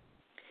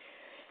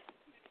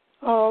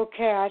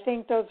 Okay, I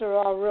think those are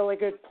all really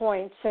good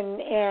points, and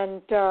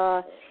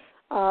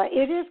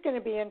it is going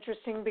to be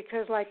interesting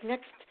because, like,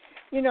 next,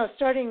 you know,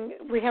 starting,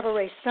 we have a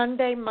race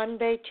Sunday,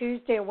 Monday,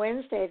 Tuesday,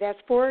 Wednesday. That's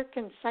 4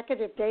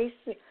 consecutive days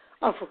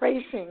of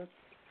racing.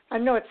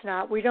 No, it's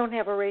not. We don't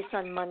have a race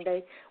on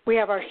Monday. We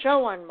have our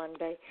show on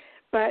Monday,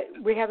 but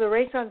we have the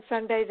race on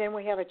Sunday. Then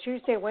we have a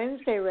Tuesday,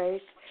 Wednesday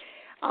race,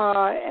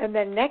 and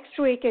then next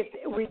week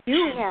we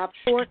do have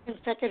 4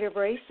 consecutive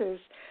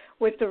races,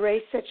 with the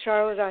race at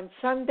Charlotte on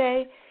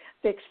Sunday,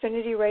 the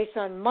Xfinity race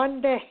on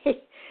Monday,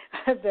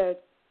 the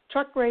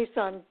truck race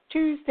on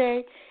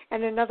Tuesday,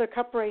 and another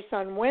cup race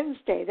on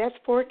Wednesday. That's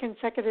 4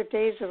 consecutive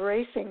days of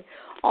racing,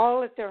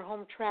 all at their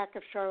home track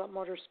of Charlotte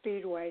Motor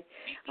Speedway.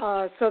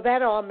 So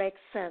that all makes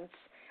sense.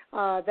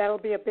 That'll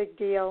be a big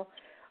deal.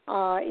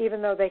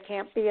 Even though they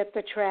can't be at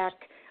the track,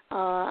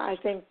 I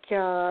think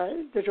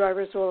the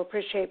drivers will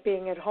appreciate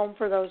being at home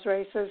for those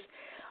races.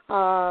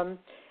 And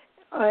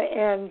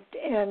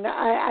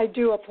I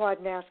do applaud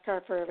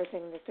NASCAR for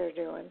everything that they're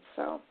doing.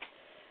 So,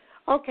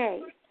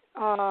 okay,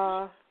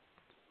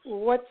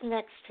 what's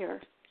next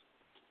here?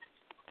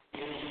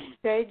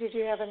 Jay, did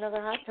you have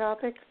another hot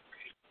topic?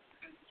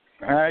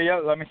 Yeah,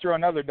 let me throw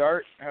another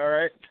dart. All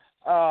right.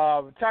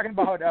 Talking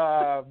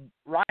about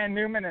Ryan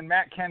Newman and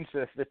Matt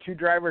Kenseth, the two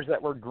drivers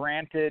that were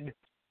granted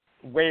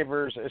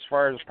waivers as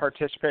far as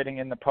participating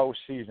in the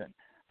postseason.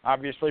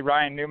 Obviously,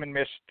 Ryan Newman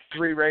missed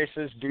 3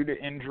 races due to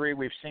injury.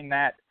 We've seen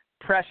that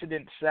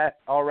precedent set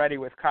already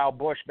with Kyle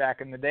Busch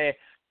back in the day.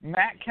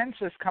 Matt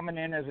Kenseth coming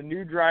in as a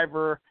new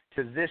driver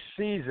to this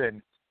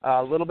season,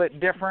 a little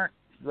bit different,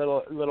 a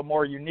little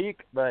more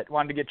unique, but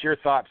wanted to get your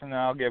thoughts, and then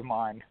I'll give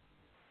mine.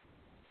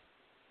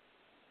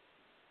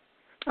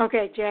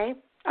 Okay, Jay.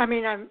 I'm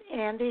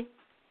Andy.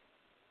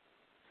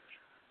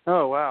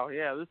 Oh wow,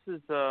 yeah. This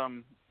is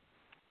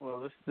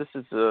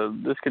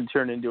this could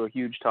turn into a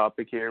huge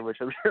topic here, which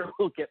I'm sure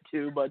we'll get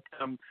to. But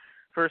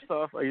first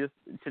off,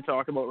 to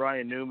talk about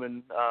Ryan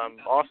Newman,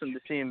 awesome to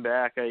see him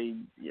back. I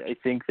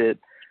think that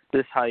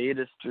this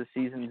hiatus this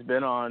season's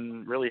been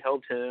on really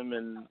helped him,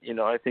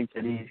 and I think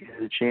that he's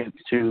got a chance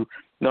to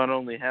not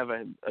only have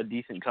a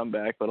decent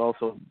comeback, but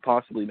also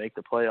possibly make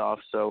the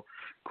playoffs. So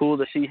cool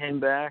to see him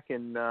back,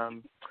 and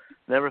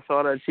never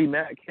thought I'd see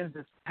Matt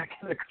Kenseth back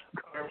in the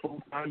car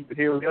full time, but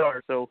here we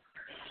are. So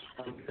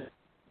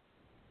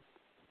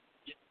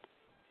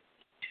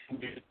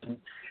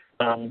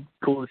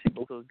cool to see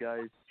both those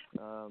guys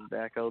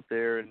back out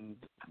there and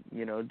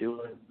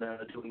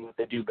doing what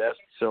they do best.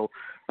 So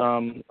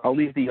I'll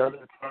leave the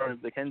other part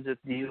of the Kenseth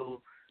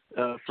deal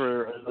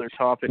for another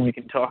topic we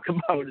can talk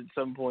about at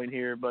some point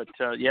here. But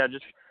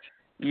just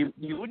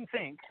you wouldn't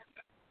think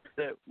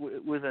that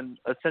with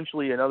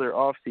essentially another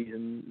off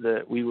season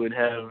that we would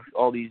have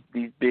all these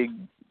big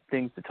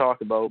things to talk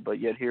about, but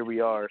yet here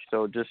we are.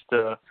 So just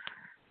it's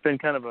been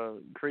kind of a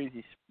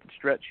crazy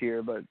stretch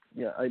here, but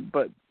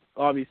but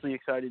obviously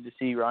excited to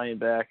see Ryan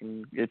back,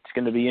 and it's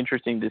going to be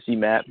interesting to see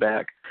Matt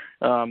back,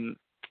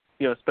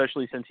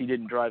 especially since he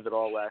didn't drive at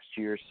all last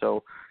year.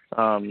 So,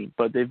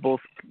 but they've both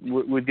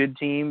with good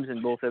teams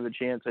and both have a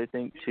chance, I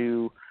think,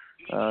 to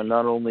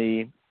not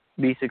only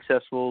be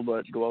successful,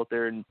 but go out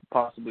there and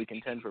possibly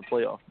contend for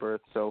playoff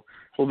berth. So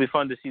it'll be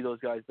fun to see those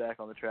guys back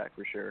on the track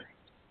for sure.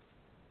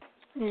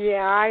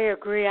 Yeah, I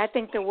agree. I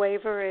think the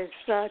waiver is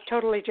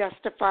totally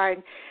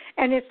justified.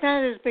 And it's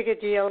not as big a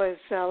deal as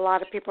a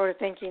lot of people are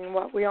thinking.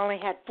 We only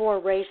had 4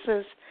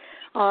 races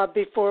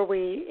before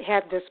we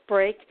had this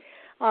break.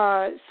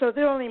 So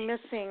they're only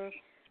missing,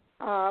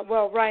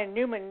 Ryan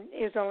Newman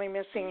is only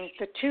missing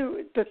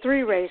the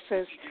 3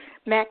 races.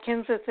 Matt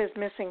Kenseth is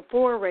missing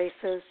 4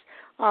 races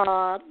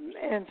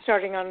and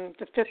starting on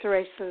the 5th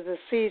race of the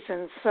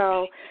season.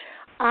 So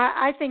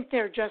I think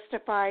they're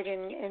justified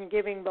in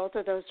giving both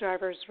of those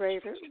drivers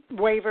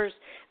waivers.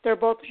 They're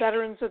both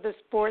veterans of the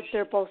sport.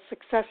 They're both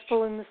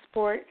successful in the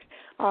sport.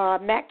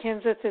 Matt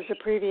Kenseth is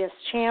a previous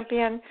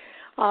champion,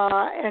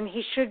 and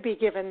he should be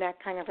given that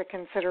kind of a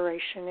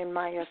consideration in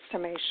my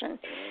estimation.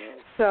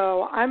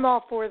 So I'm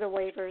all for the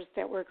waivers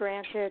that were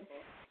granted,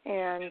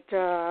 and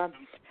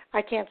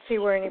I can't see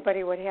where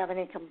anybody would have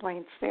any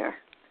complaints there.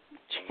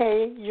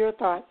 Jay, your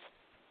thoughts?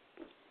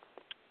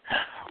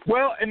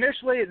 Well,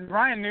 initially,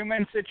 Ryan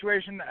Newman's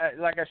situation,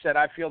 like I said,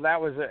 I feel that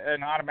was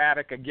an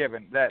automatic, a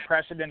given. That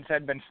precedence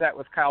had been set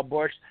with Kyle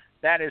Busch.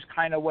 That is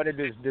kind of what it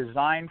is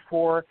designed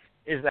for,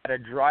 is that a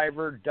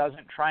driver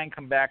doesn't try and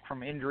come back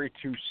from injury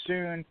too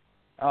soon,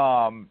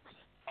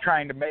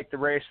 trying to make the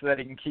race so that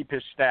he can keep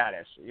his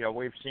status.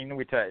 We've seen,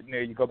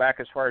 you go back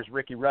as far as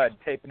Ricky Rudd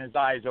taping his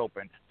eyes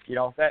open.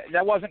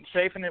 That wasn't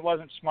safe and it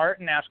wasn't smart,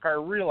 and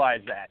NASCAR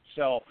realized that.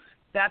 So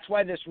that's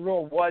why this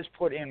rule was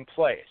put in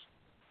place.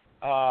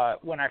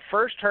 When I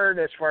first heard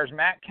as far as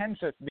Matt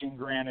Kenseth being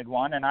granted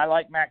one, and I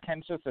like Matt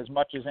Kenseth as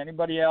much as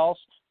anybody else,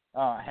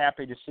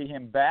 happy to see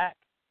him back,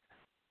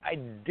 I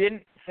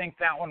didn't think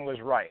that one was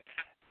right.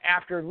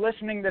 After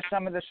listening to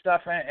some of the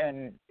stuff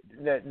and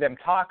them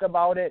talk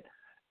about it,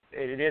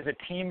 it is a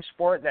team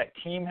sport. That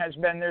team has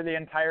been there the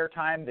entire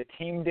time. The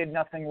team did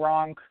nothing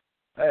wrong,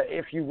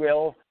 if you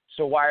will,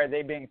 so why are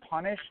they being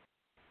punished?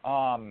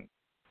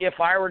 If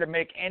I were to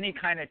make any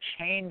kind of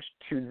change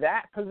to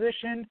that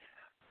position,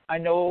 I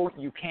know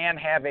you can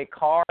have a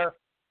car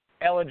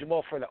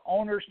eligible for the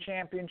owner's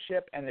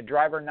championship and the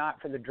driver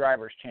not for the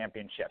driver's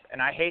championship.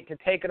 And I hate to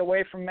take it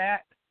away from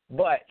Matt,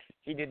 but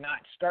he did not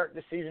start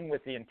the season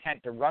with the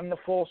intent to run the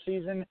full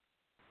season.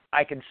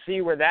 I can see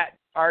where that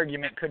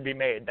argument could be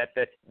made, that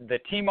the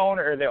team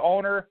owner or the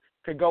owner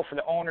could go for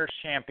the owner's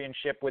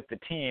championship with the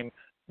team,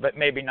 but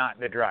maybe not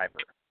the driver.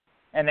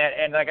 And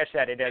like I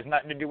said, it has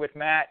nothing to do with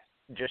Matt,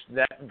 just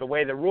that the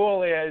way the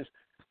rule is,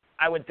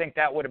 I would think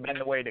that would have been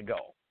the way to go.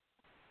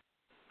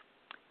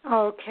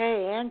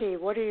 Okay, Andy,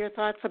 what are your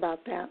thoughts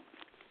about that?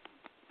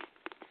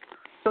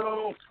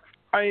 So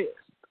I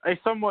I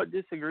somewhat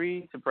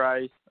disagree,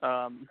 surprise.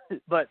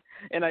 But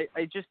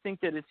I just think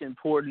that it's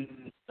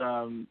important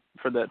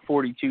for that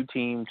 42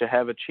 team to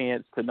have a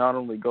chance to not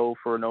only go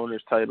for an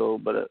owner's title,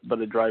 but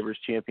a driver's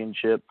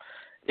championship.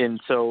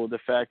 And so the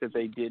fact that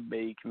they did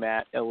make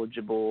Matt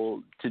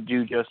eligible to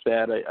do just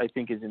that, I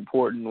think is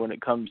important when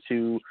it comes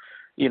to,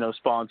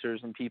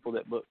 sponsors and people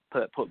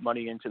that put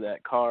money into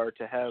that car.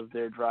 To have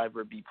their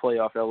driver be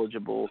playoff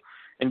eligible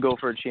and go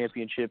for a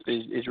championship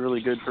is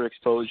really good for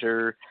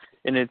exposure,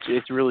 and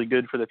it's really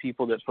good for the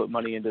people that put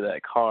money into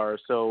that car.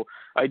 So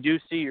I do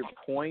see your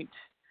point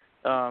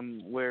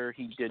where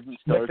he didn't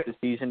start the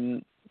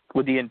season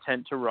with the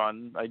intent to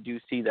run. I do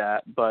see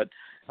that, but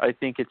I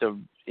think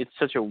it's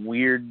such a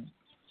weird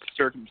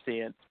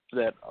circumstance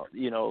that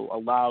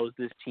allows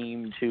this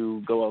team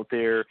to go out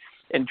there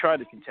and try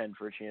to contend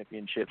for a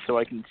championship. So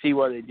I can see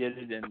why they did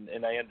it,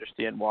 and I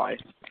understand why.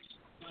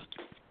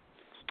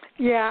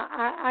 Yeah,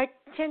 I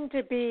tend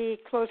to be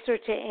closer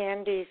to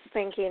Andy's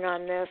thinking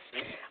on this.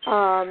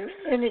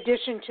 In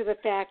addition to the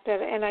fact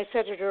that, and I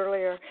said it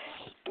earlier,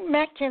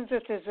 Matt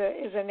Kenseth is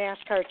a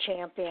NASCAR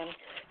champion,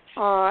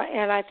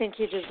 and I think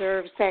he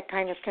deserves that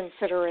kind of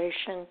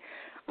consideration.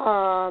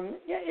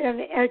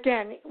 And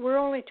again, we're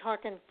only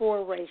talking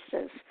 4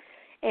 races.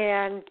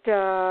 And,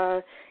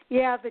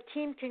 the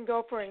team can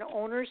go for an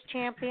owner's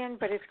champion,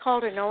 but it's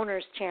called an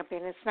owner's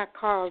champion. It's not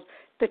called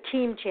the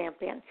team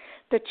champion.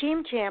 The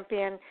team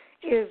champion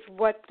is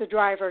what the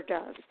driver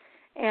does.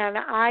 And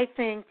I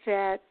think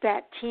that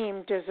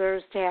team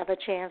deserves to have a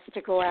chance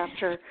to go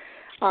after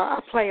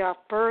a playoff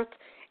berth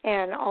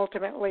and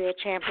ultimately a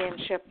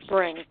championship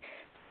ring.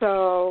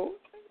 So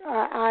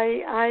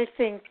I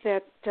think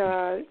that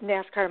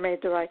NASCAR made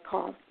the right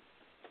call.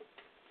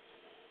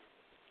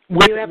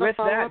 With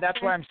that,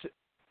 that's why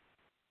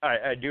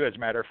I do, as a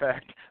matter of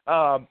fact.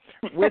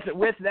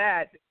 With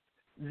that,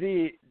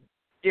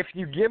 if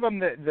you give them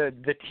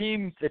the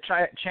team the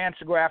chance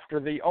to go after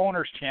the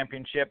owners'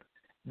 championship,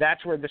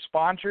 that's where the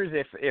sponsors,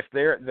 if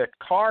the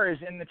car is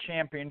in the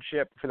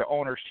championship for the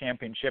owners'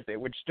 championship,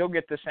 it would still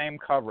get the same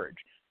coverage.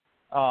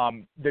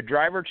 The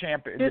driver's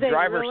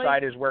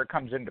side is where it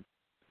comes into.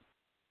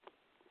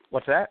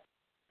 What's that?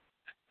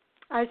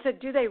 I said,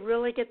 do they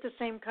really get the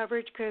same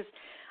coverage? Because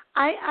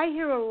I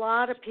hear a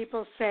lot of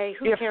people say,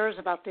 who cares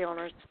about the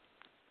owners?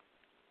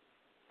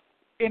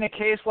 In a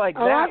case like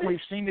that, we've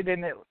seen it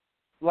in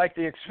like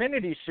the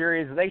Xfinity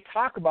series. They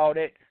talk about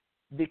it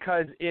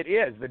because it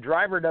is. The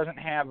driver doesn't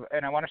have,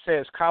 and I want to say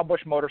as Kyle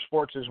Busch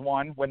Motorsports is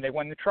one when they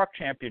win the truck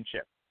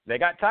championship. They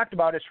got talked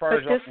about as far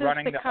as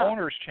running the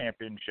owners'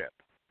 championship.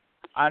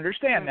 I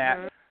understand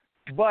that,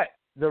 but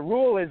the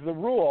rule is the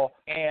rule,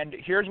 and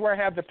here's where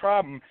I have the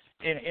problem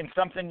in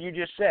something you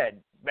just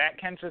said. Matt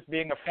Kenseth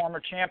being a former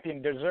champion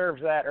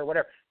deserves that or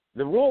whatever.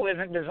 The rule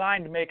isn't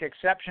designed to make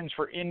exceptions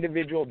for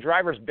individual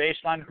drivers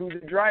based on who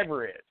the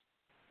driver is.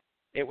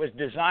 It was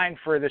designed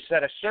for the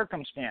set of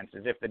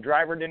circumstances. If the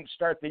driver didn't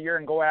start the year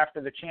and go after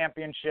the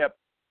championship,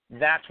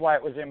 that's why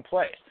it was in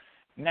place.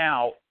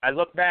 Now, I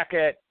look back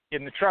at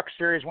in the truck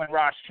series when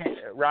Ross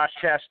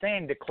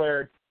Chastain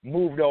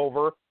moved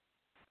over,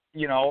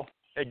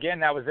 again,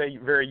 that was a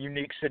very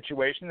unique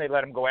situation. They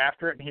let him go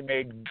after it, and he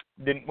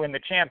didn't win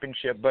the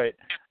championship, but,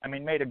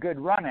 made a good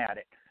run at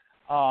it.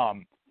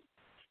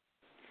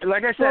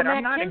 Like I said,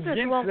 I'm not against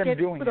them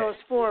doing for those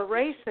 4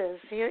 races.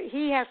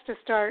 He has to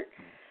start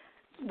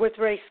with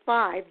race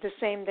 5 the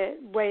same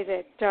way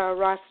that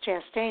Ross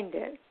Chastain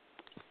did.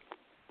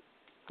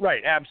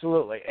 Right,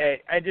 absolutely.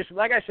 I just,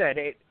 like I said,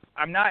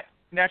 I'm not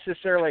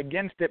necessarily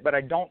against it, but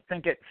I don't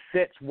think it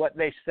fits what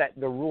they set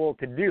the rule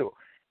to do.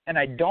 And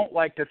I don't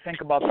like to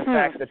think about the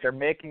fact that they're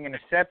making an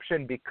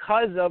exception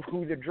because of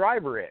who the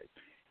driver is.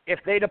 If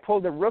they'd have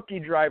pulled a rookie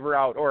driver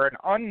out or an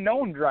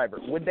unknown driver,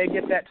 would they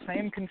get that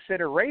same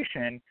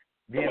consideration,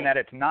 being that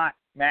it's not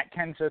Matt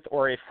Kenseth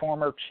or a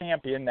former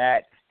champion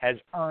that has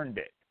earned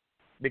it?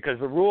 Because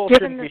the rule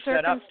shouldn't be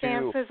set up to...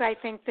 Given the circumstances, I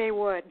think they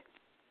would.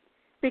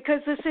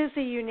 Because this is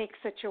a unique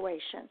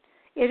situation.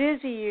 It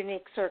is a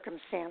unique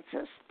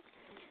circumstances.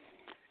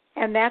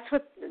 And that's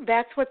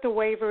what the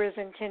waiver is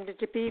intended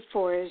to be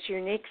for, is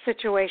unique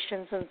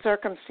situations and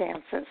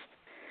circumstances.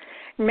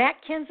 Matt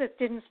Kenseth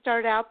didn't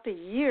start out the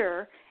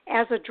year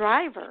as a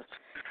driver,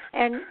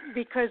 and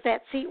because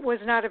that seat was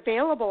not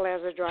available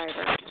as a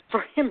driver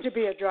for him to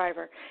be a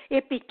driver.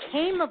 It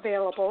became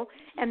available,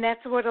 and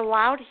that's what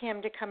allowed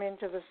him to come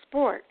into the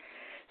sport.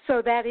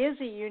 So that is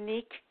a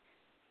unique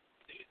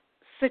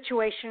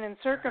situation and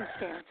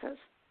circumstances.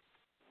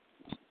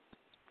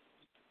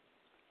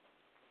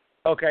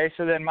 Okay,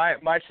 so then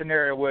my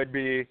scenario would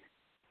be,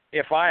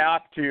 if I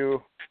opt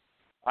to,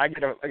 I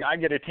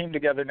get a team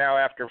together now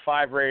after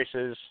 5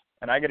 races,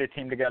 and I get a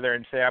team together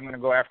and say I'm going to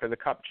go after the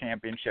Cup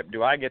Championship.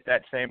 Do I get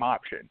that same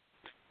option?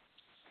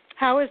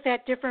 How is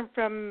that different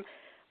from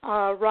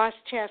Ross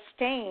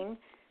Chastain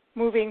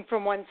moving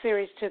from one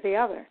series to the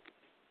other?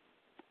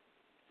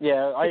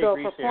 Yeah, I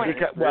agree.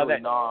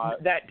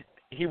 That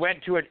he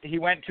went to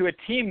a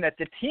team that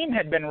the team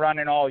had been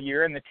running all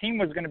year, and the team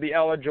was going to be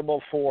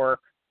eligible for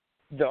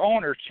the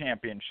Owners'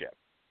 Championship.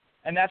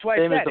 And that's why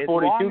Same I as said the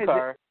 42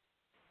 car.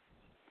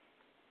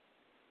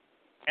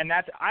 And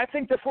that's, I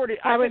think the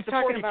 42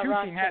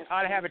 team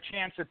ought to have a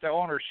chance at the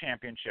Owners'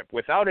 Championship,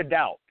 without a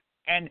doubt.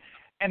 And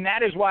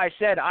that is why I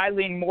said I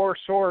lean more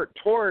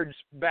towards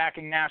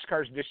backing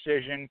NASCAR's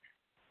decision,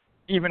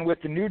 even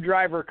with the new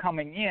driver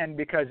coming in,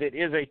 because it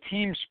is a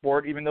team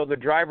sport, even though the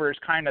driver is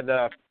kind of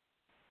the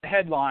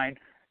headline,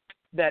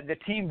 that the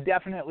team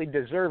definitely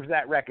deserves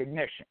that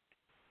recognition.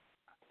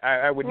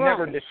 I would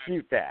never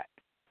dispute that.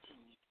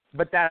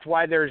 But that's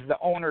why there's the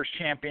Owners'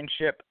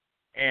 Championship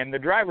and the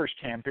Drivers'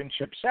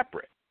 Championship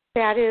separate.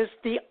 That is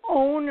the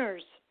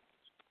Owners'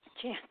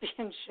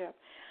 Championship.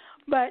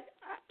 But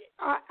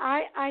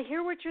I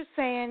hear what you're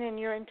saying, and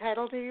you're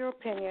entitled to your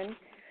opinion.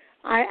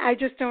 I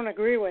just don't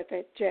agree with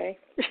it, Jay.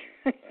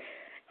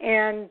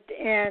 and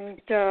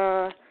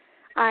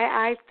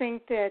I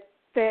think that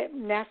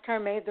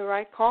NASCAR made the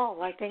right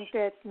call. I think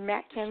that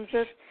Matt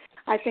Kenseth,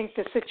 I think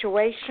the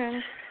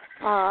situation,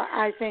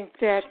 I think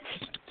that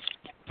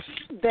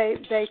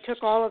they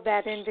took all of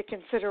that into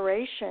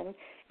consideration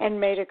and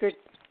made a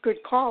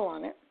good call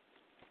on it.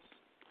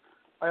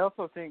 I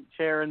also think,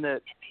 Sharon,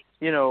 that,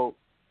 you know,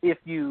 if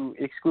you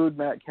exclude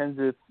Matt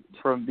Kenseth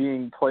from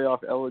being playoff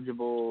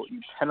eligible, you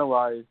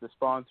penalize the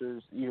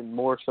sponsors even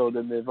more so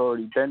than they've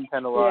already been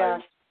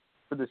penalized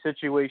for the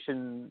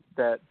situation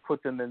that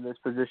put them in this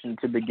position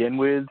to begin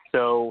with.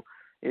 So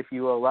if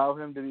you allow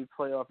him to be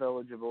playoff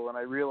eligible, and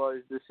I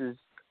realize this is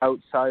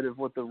outside of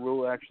what the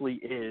rule actually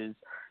is,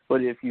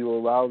 but if you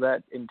allow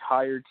that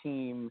entire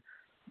team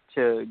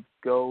to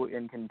go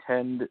and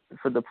contend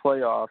for the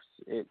playoffs,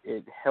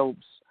 it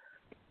helps,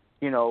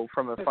 you know,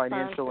 from a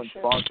financial and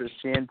sponsor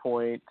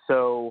standpoint.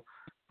 So,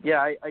 yeah,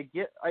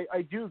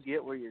 I do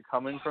get where you're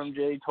coming from,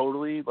 Jay,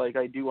 totally. Like,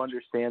 I do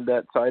understand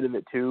that side of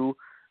it, too.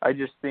 I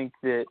just think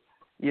that,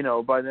 you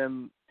know, by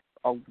them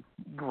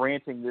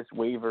granting this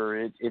waiver,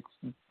 it's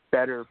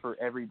better for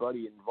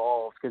everybody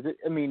involved. Because,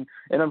 I mean,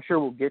 and I'm sure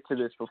we'll get to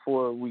this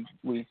before we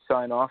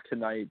sign off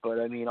tonight, but,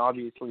 I mean,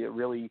 obviously a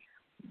really,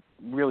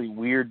 really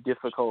weird,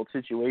 difficult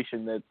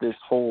situation that this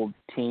whole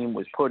team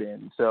was put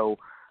in. So,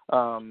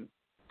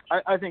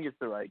 I think it's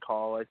the right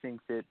call. I think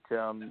that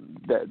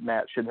that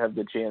Matt should have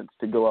the chance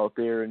to go out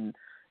there, and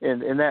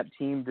that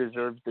team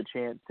deserves the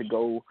chance to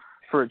go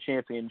for a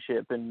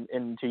championship.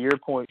 And to your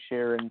point,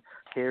 Sharon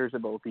cares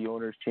about the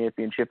Owners'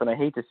 Championship, and I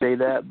hate to say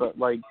that, but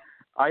like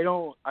I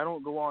don't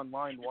go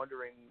online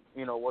wondering,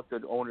 you know, what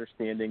the owner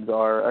standings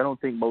are. I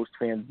don't think most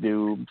fans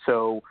do.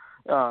 So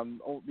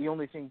the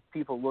only thing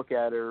people look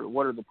at are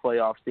what are the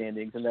playoff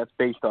standings, and that's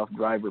based off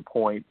driver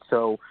points.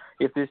 So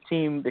if this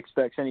team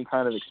expects any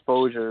kind of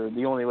exposure,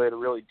 the only way to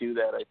really do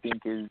that, I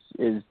think,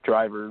 is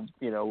driver,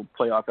 you know,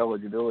 playoff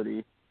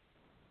eligibility.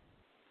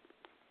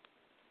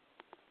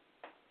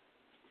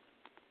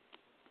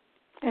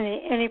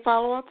 Any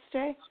follow-ups,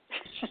 Jay?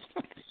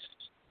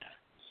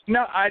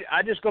 No,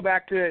 I just go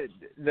back to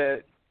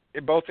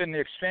both in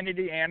the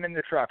Xfinity and in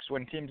the trucks,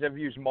 when teams have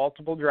used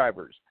multiple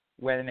drivers.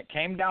 When it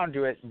came down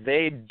to it,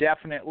 they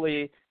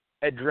definitely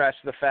addressed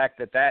the fact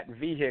that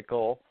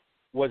vehicle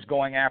was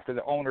going after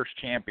the Owners'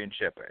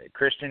 Championship.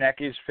 Christian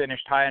Eckes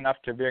finished high enough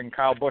to bring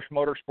Kyle Busch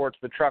Motorsports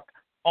the Truck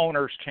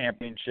Owners'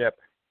 Championship,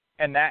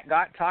 and that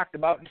got talked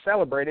about and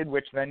celebrated,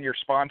 which then your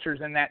sponsors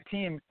in that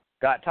team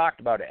got talked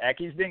about.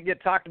 Eckes didn't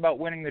get talked about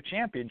winning the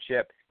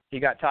championship. He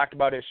got talked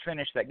about his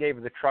finish that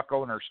gave the Truck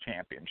Owners'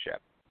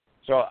 Championship.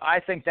 So I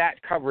think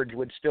that coverage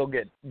would still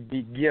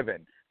be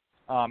given.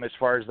 As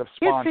far as the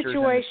sponsors and the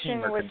team are concerned. His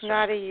situation was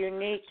not a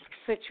unique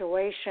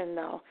situation,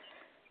 though.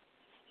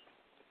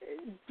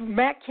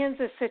 Matt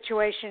Kenseth's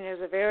situation is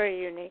a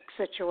very unique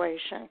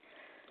situation.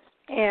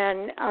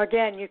 And,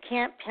 again, you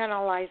can't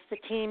penalize the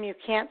team. You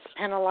can't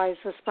penalize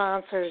the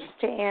sponsors,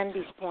 to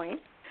Andy's point,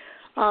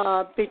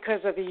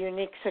 because of a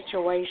unique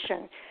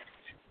situation.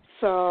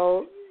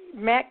 So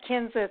Matt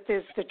Kenseth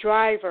is the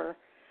driver,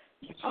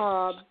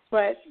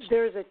 but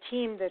there's a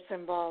team that's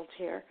involved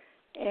here.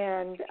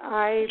 And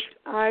I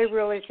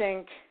really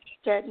think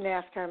that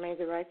NASCAR made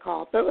the right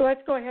call. But let's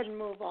go ahead and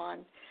move on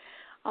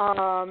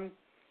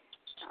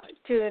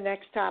to the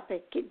next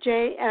topic.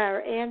 Jay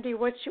or Andy,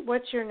 what's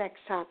your next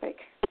topic?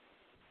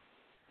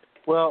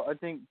 Well, I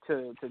think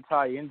to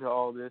tie into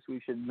all this,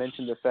 we should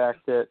mention the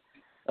fact that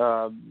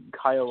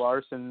Kyle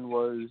Larson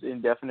was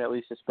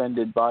indefinitely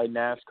suspended by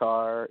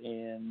NASCAR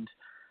and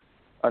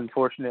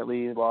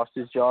unfortunately lost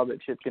his job at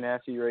Chip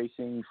Ganassi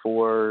Racing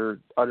for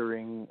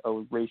uttering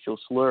a racial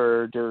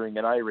slur during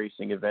an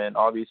iRacing event.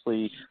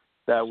 Obviously,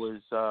 that was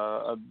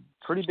a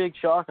pretty big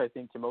shock, I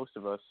think, to most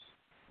of us.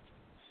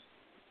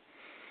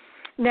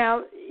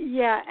 Now,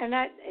 yeah, and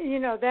that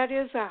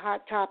is a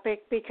hot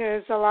topic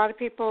because a lot of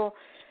people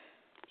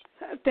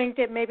think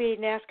that maybe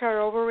NASCAR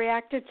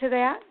overreacted to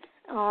that.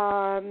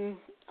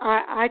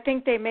 I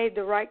think they made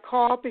the right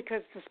call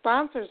because the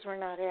sponsors were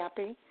not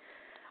happy.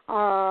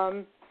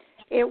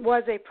 It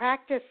was a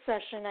practice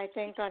session, I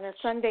think, on a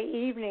Sunday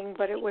evening,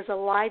 but it was a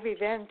live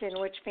event in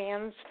which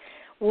fans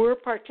were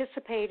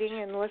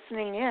participating and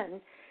listening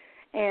in.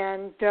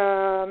 And,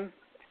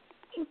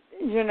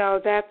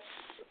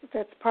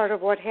 that's part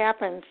of what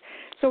happens.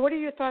 So what are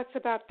your thoughts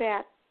about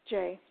that,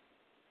 Jay?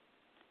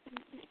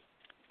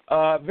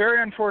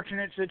 Very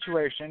unfortunate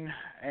situation,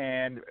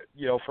 and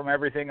from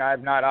everything,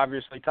 I've not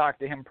obviously talked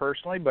to him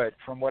personally, but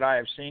from what I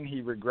have seen,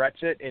 he regrets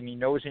it, and he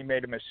knows he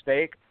made a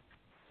mistake,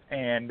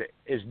 and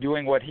is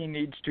doing what he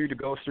needs to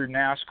go through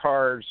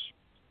NASCAR's,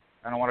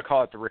 I don't want to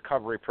call it the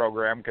recovery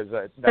program because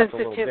that's a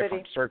little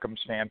different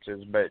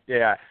circumstances, but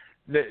yeah,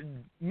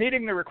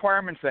 meeting the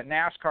requirements that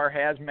NASCAR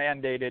has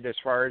mandated as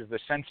far as the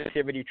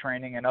sensitivity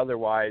training and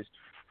otherwise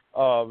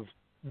of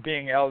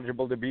being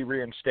eligible to be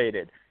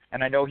reinstated.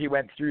 And I know he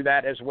went through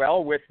that as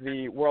well with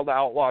the World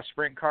Outlaw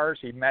Sprint Cars.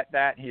 He met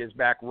that. He is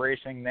back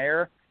racing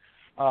there.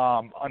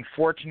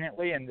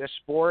 Unfortunately, in this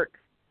sport,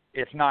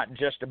 it's not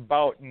just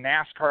about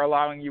NASCAR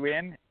allowing you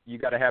in. You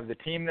got to have the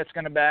team that's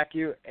going to back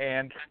you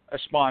and a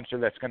sponsor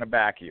that's going to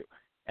back you.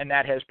 And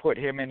that has put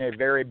him in a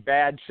very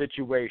bad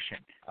situation.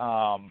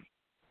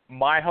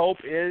 My hope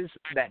is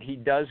that he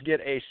does get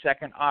a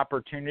second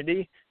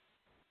opportunity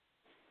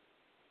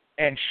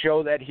and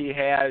show that he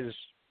has,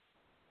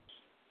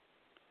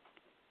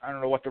 I don't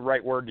know what the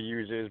right word to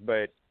use is,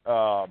 but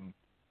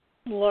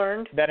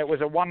learned that it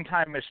was a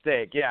one-time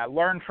mistake. Yeah,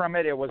 learn from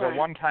it. It was a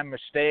one-time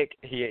mistake.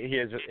 He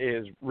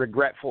is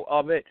regretful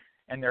of it,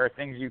 and there are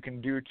things you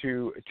can do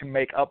to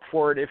make up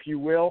for it, if you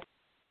will.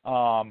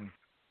 Because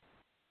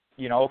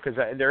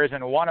there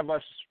isn't one of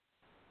us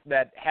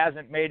that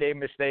hasn't made a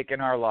mistake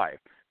in our life.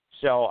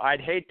 So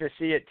I'd hate to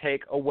see it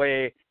take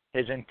away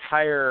his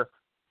entire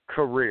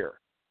career.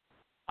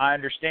 I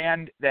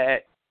understand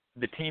that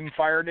the team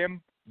fired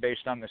him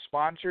based on the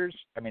sponsors.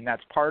 I mean,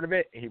 that's part of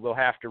it. He will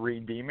have to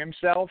redeem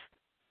himself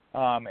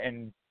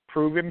and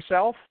prove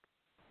himself.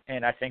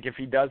 And I think if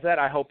he does that,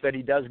 I hope that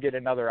he does get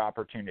another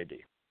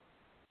opportunity.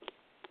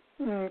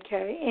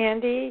 Okay.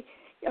 Andy,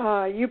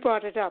 you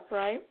brought it up,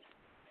 right?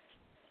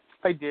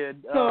 I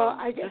did. So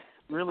I guess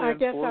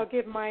I'll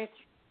give my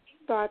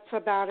thoughts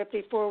about it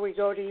before we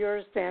go to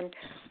yours then.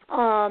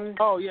 Yeah.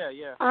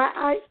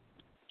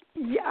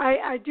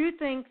 I do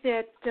think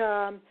that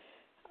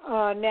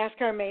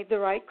NASCAR made the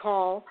right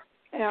call.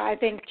 I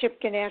think Chip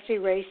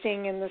Ganassi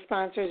Racing and the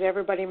sponsors,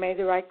 everybody made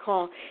the right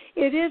call.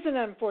 It is an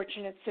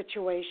unfortunate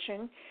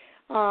situation.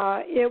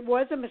 It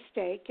was a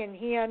mistake, and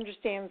he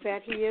understands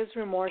that. He is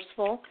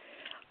remorseful.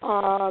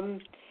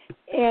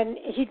 And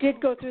he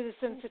did go through the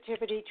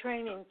sensitivity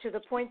training to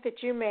the point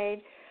that you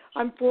made.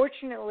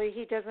 Unfortunately,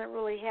 he doesn't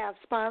really have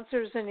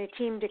sponsors and a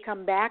team to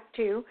come back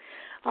to.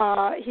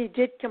 He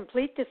did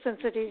complete the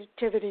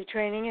sensitivity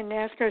training, and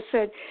NASCAR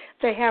said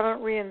they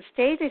haven't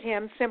reinstated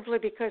him simply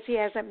because he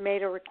hasn't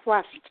made a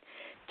request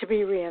to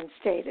be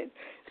reinstated.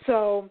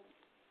 So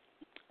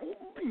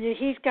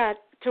he's got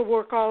to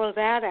work all of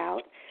that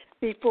out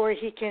before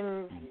he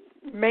can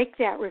make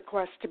that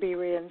request to be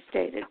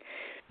reinstated.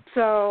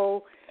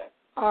 So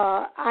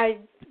I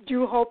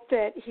do hope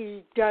that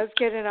he does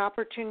get an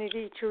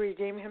opportunity to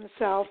redeem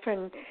himself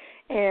and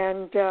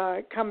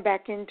come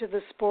back into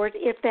the sport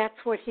if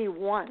that's what he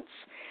wants.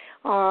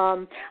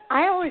 I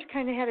always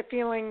kind of had a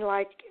feeling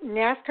like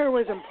NASCAR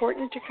was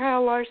important to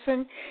Kyle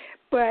Larson,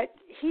 but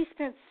he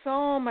spent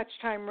so much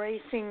time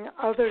racing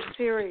other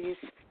series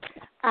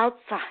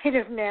outside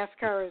of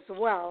NASCAR as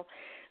well.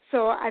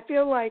 So I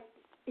feel like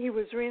he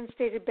was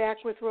reinstated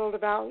back with World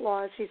of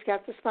Outlaws. He's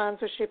got the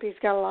sponsorship. He's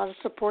got a lot of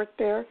support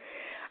there.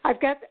 I've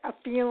got a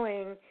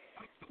feeling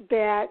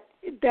that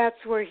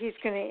that's where he's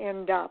going to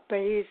end up, but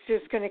he's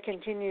just going to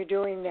continue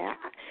doing that.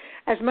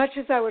 As much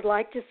as I would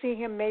like to see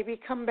him maybe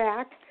come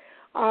back,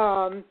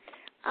 I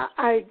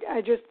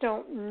just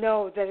don't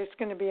know that it's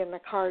going to be in the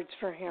cards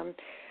for him.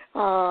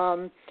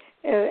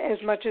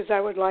 As much as I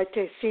would like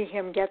to see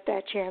him get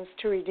that chance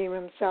to redeem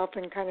himself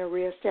and kind of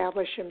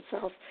reestablish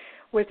himself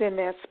within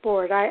that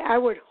sport, I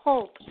would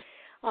hope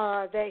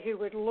that he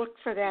would look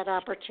for that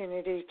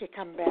opportunity to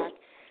come back.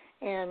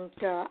 And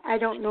I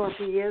don't know if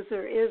he is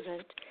or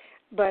isn't,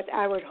 but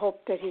I would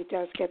hope that he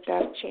does get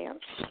that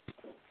chance.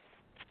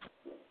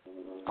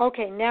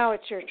 Okay, now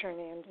it's your turn,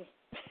 Andy.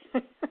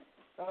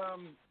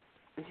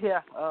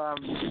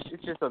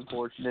 It's just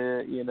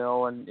unfortunate,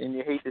 and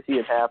you hate to see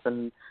it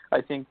happen. I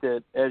think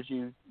that, as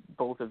you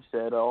both have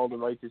said, all the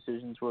right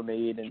decisions were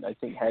made and I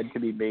think had to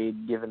be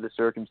made given the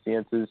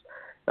circumstances.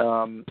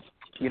 I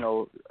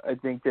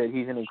think that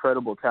he's an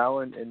incredible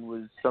talent and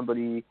was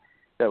somebody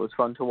that was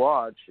fun to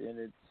watch, and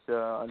it's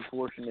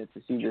unfortunate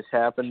to see this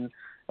happen.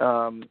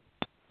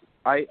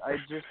 I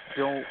just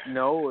don't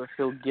know if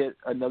he'll get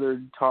another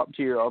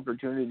top-tier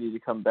opportunity to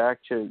come back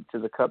to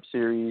the Cup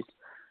Series.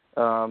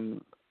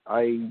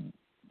 I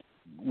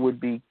would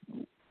be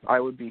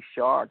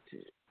shocked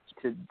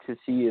to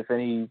see if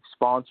any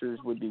sponsors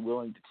would be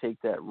willing to take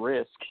that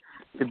risk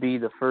to be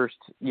the first,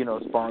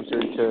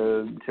 sponsor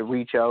to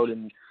reach out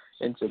and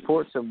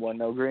support someone.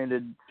 Now,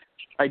 granted,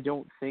 I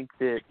don't think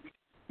that,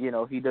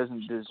 he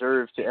doesn't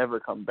deserve to ever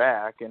come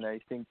back, and I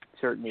think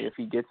certainly if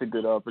he gets a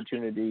good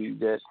opportunity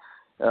that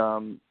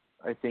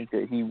I think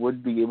that he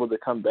would be able to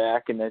come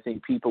back, and I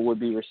think people would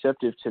be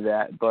receptive to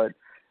that. But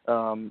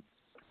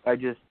I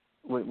just,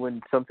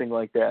 when something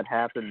like that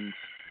happens,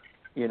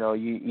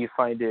 you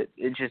find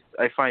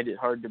I find it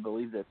hard to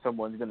believe that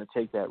someone's going to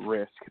take that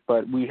risk.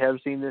 But we have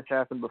seen this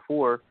happen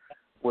before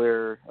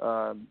where,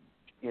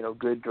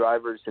 good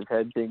drivers have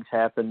had things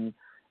happen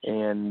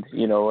and,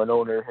 an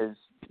owner has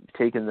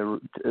taken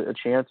a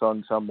chance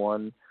on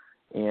someone.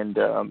 And,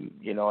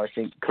 I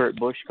think Kurt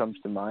Busch comes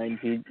to mind.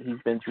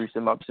 He's been through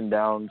some ups and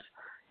downs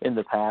in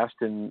the past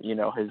and,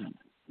 has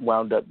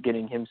wound up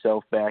getting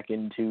himself back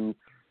into,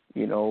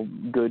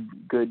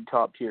 good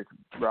top tier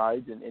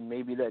rides. And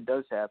maybe that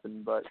does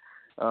happen, but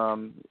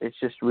it's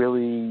just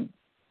really,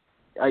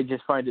 I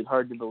just find it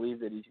hard to believe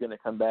that he's going to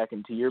come back.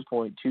 And to your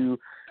point too,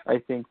 I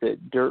think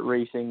that dirt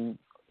racing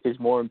is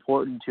more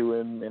important to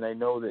him. And I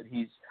know that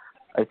he's,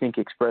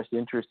 expressed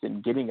interest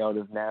in getting out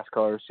of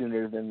NASCAR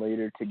sooner than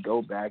later to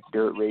go back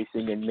dirt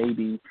racing, and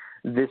maybe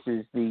this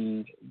is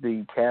the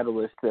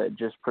catalyst that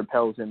just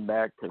propels him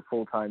back to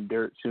full-time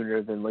dirt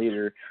sooner than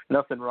later.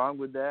 Nothing wrong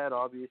with that.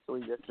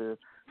 Obviously, that's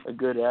a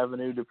good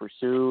avenue to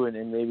pursue,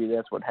 and maybe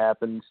that's what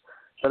happens.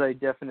 But I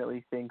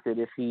definitely think that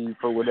if he,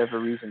 for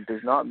whatever reason,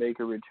 does not make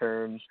a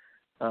return,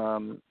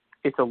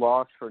 it's a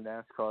loss for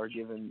NASCAR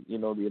given,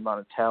 the amount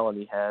of talent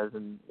he has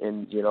and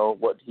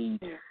what he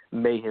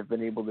may have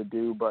been able to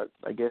do. But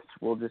I guess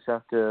we'll just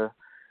have to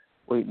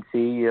wait and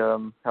see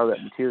how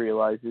that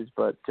materializes.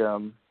 But,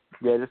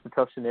 just a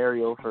tough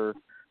scenario for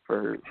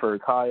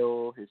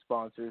Kyle, his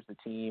sponsors, the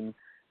team,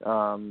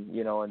 and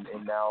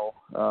now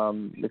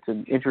it's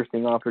an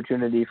interesting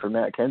opportunity for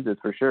Matt Kenseth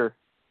for sure.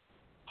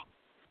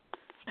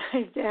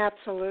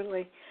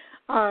 Absolutely.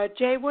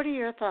 Jay, what are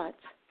your thoughts?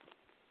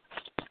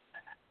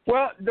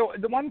 Well,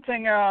 the one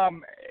thing,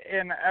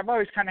 and I've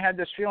always kind of had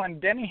this feeling,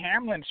 Denny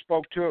Hamlin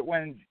spoke to it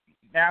when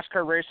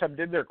NASCAR Race Hub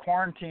did their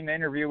quarantine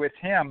interview with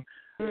him,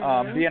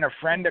 being a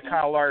friend of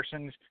Kyle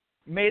Larson's,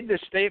 made the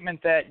statement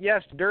that,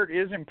 yes, dirt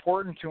is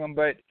important to him,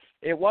 but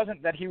it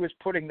wasn't that he was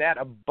putting that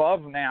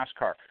above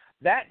NASCAR.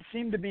 That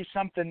seemed to be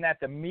something that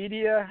the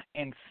media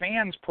and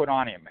fans put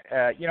on him.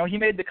 He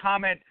made the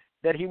comment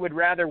that he would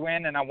rather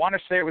win, and I want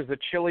to say it was the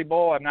Chili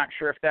Bowl. I'm not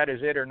sure if that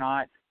is it or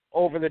not,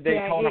 over the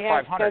Daytona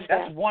 500.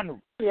 That's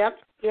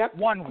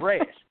one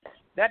race.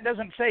 That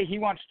doesn't say he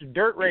wants to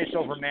dirt race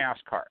over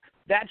NASCAR.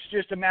 That's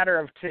just a matter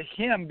of, to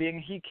him,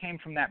 being he came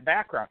from that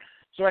background.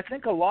 So I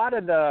think a lot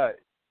of the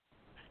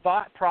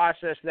thought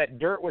process that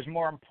dirt was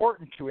more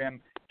important to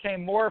him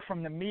came more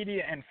from the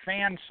media and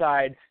fan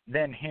side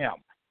than him.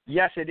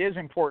 Yes, it is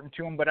important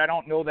to him, but I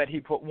don't know that he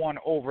put one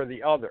over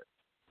the other.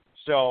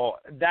 So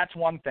that's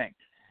one thing.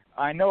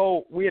 I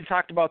know we had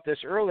talked about this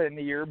early in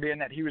the year, being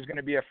that he was going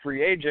to be a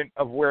free agent,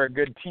 of where a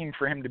good team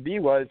for him to be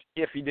was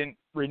if he didn't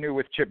renew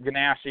with Chip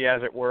Ganassi,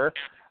 as it were.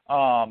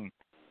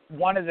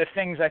 One of the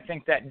things I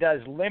think that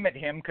does limit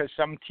him, because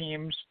some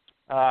teams,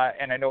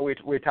 and I know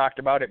we talked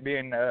about it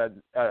being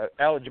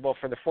eligible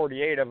for the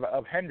 48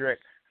 of Hendrick,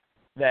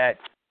 that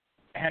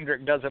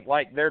Hendrick doesn't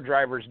like their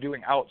drivers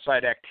doing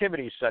outside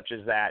activities such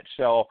as that.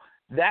 So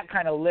that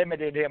kind of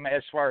limited him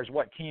as far as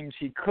what teams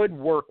he could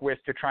work with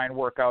to try and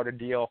work out a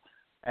deal.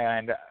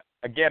 And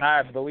again,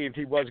 I believed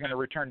he was going to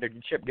return to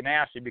Chip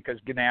Ganassi because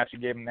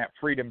Ganassi gave him that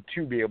freedom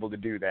to be able to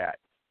do that.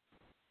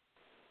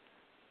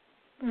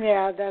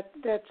 Yeah,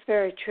 that's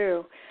very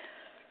true.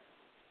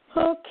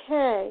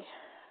 Okay.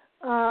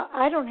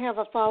 I don't have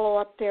a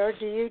follow-up there.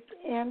 Do you,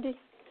 Andy?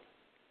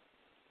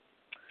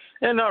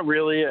 Yeah, not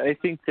really. I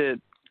think that,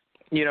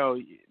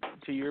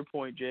 to your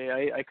point,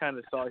 Jay, I kind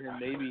of saw him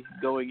maybe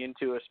going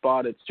into a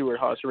spot at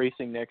Stewart-Haas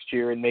Racing next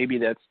year, and maybe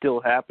that still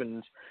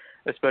happens,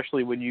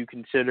 especially when you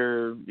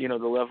consider, the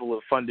level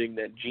of funding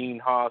that Gene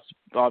Haas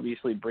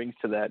obviously brings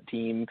to that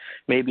team.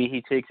 Maybe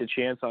he takes a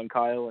chance on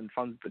Kyle and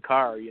funds the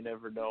car. You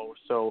never know.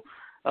 So,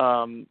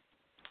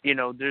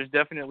 there's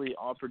definitely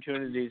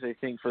opportunities, I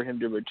think, for him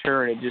to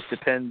return. It just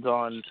depends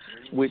on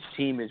which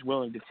team is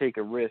willing to take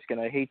a risk.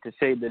 And I hate to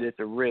say that it's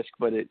a risk,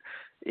 but it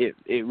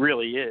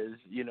really is,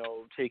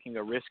 taking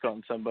a risk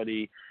on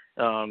somebody,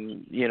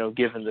 given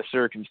the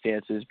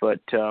circumstances. But,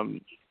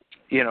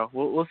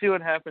 we'll see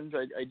what happens.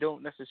 I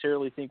don't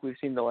necessarily think we've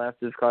seen the last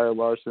of Kyle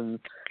Larson,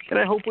 and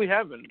I hope we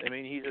haven't. I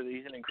mean, he's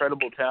an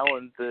incredible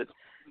talent that,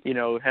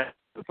 has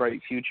a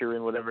bright future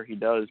in whatever he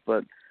does,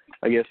 but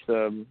I guess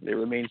it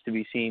remains to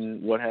be seen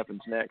what happens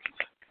next.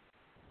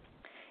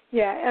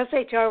 Yeah,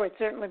 SHR would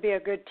certainly be a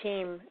good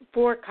team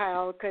for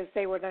Kyle because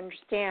they would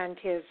understand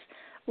his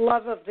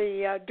love of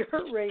the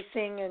dirt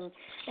racing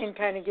and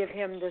kind of give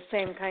him the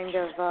same kind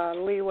of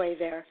leeway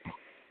there.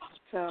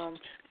 So.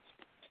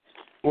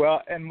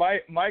 Well, and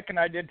Mike and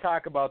I did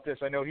talk about this.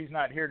 I know he's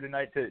not here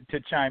tonight to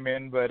chime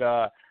in, but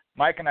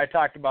Mike and I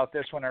talked about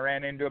this when I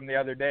ran into him the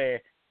other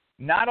day.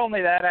 Not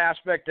only that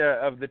aspect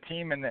of the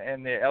team and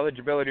the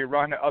eligibility to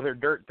run other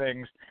dirt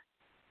things,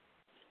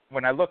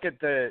 when I look at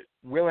the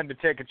willing to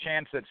take a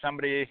chance that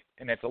somebody,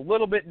 and it's a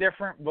little bit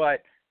different,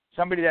 but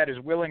somebody that is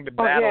willing to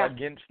battle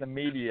against the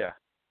media,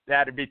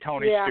 that would be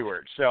Tony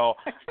Stewart. So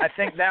I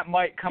think that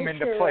might come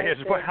into play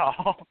as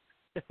well.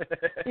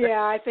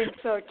 Yeah, I think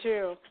so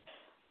too.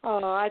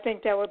 I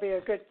think that would be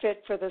a good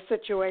fit for the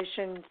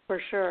situation for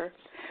sure.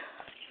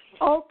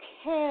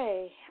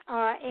 Okay,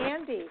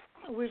 Andy,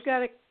 we've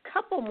got a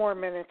couple more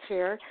minutes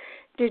here.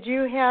 Did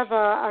you have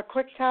a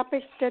quick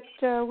topic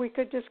that we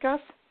could discuss?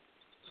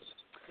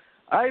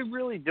 I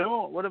really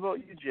don't. What about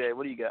you, Jay?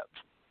 What do you got?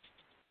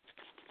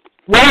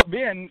 Well,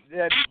 being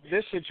that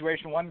this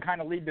situation, one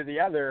kind of lead to the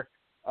other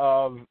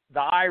of the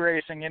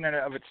iRacing in and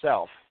of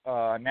itself,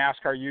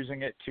 NASCAR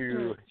using it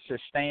to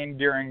sustain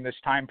during this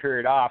time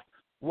period off.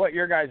 What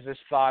your guys'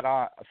 thoughts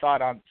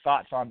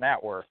on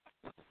that were?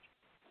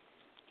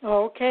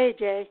 Okay,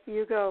 Jay,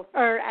 you go.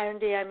 Or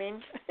Andy,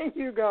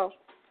 you go.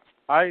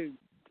 I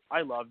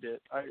loved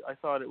it. I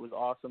thought it was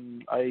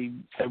awesome. I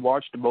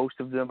watched most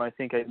of them. I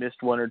think I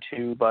missed one or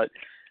two, but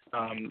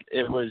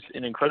it was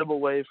an incredible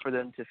way for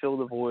them to fill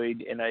the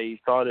void, and I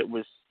thought it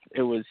was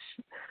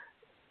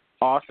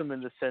awesome in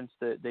the sense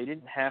that they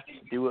didn't have to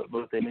do it,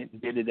 but they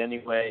did it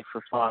anyway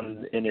for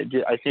fun, and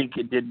I think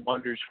it did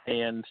wonders for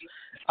fans.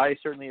 I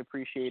certainly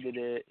appreciated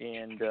it,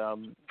 and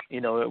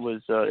it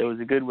was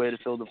a good way to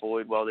fill the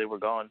void while they were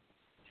gone.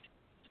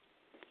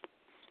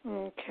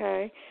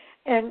 Okay,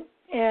 and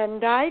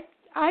I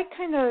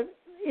kind of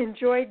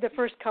enjoyed the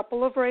first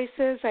couple of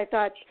races. I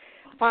thought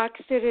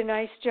Fox did a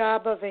nice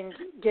job of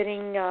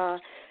getting,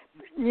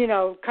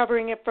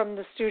 covering it from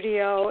the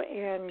studio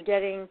and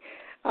getting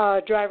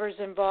drivers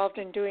involved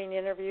in doing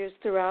interviews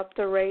throughout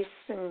the race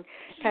and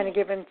kind of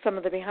giving some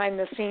of the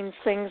behind-the-scenes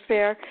things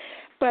there.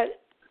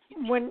 But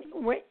when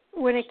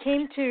it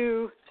came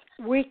to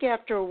week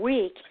after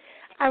week,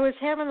 I was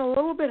having a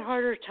little bit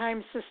harder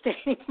time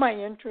sustaining my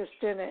interest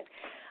in it.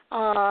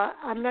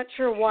 I'm not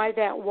sure why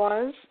that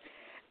was,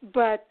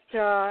 but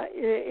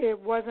it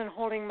wasn't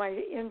holding my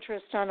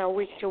interest on a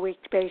week-to-week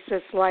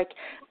basis like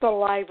the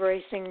live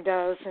racing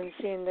does and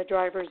seeing the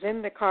drivers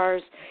in the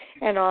cars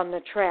and on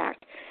the track.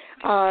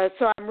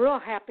 So I'm real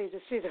happy to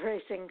see the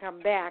racing come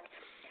back.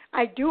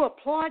 I do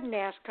applaud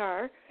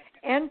NASCAR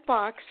and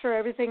Fox for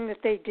everything that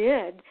they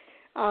did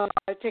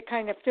to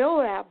kind of fill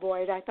that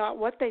void. I thought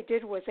what they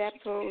did was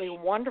absolutely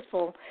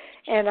wonderful,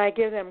 and I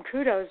give them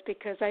kudos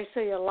because I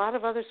see a lot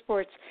of other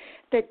sports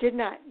that did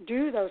not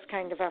do those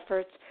kind of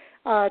efforts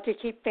to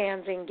keep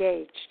fans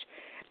engaged.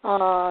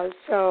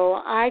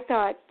 So I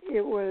thought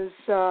it was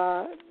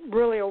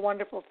really a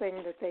wonderful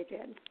thing that they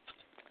did.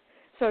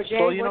 So, Jay,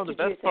 what did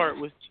you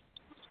think?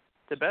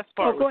 The best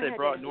part was ahead, they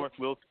brought Andy. North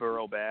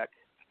Wilkesboro back.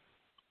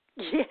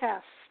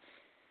 Yes.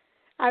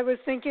 I was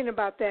thinking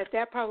about that.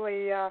 That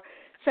probably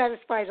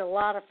satisfied a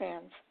lot of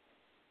fans.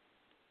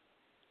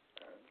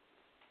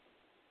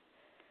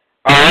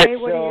 All right, Jay,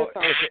 what are your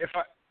thoughts?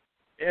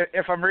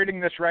 if I'm reading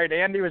this right,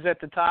 Andy was at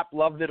the top,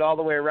 loved it all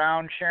the way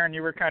around. Sharon,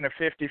 you were kind of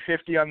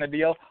 50-50 on the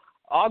deal.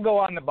 I'll go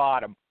on the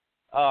bottom.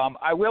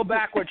 I will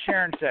back what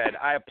Sharon said.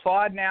 I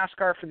applaud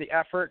NASCAR for the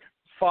effort.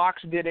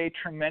 Fox did a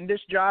tremendous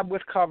job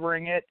with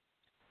covering it,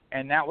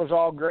 and that was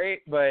all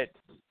great, but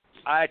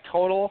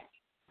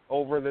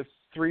over the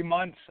 3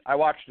 months, I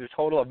watched a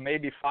total of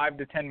maybe 5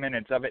 to 10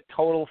 minutes of it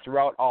total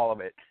throughout all of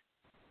it.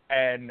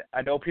 And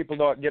I know people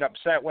don't get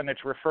upset when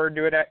it's referred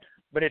to it at,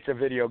 but it's a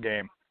video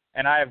game.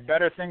 And I have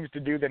better things to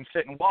do than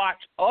sit and watch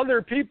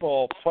other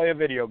people play a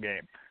video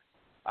game.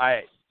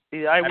 I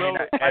will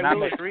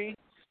agree.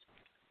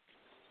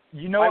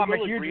 You know, I'm a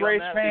huge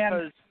race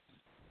fan.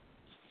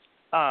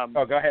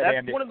 Because, go ahead, that's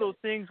Andy. That's one of those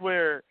things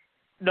where,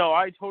 no,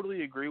 I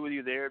totally agree with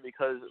you there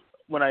because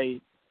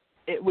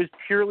it was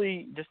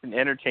purely just an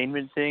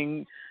entertainment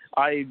thing.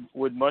 I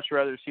would much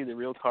rather see the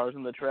real cars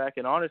on the track,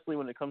 and honestly,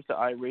 when it comes to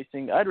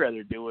iRacing, I'd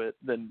rather do it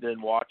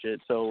than watch it.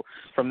 So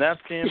from that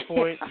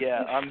standpoint,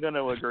 yeah, I'm going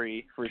to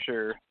agree for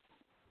sure.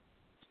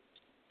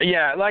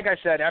 Yeah, like I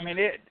said, I mean,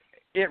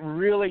 it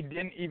really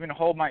didn't even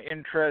hold my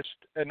interest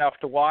enough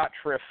to watch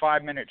for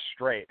 5 minutes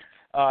straight.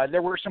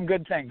 There were some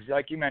good things,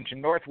 like you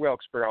mentioned, North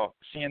Wilkesboro,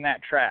 seeing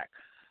that track.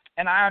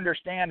 And I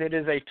understand it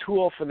is a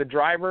tool for the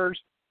drivers,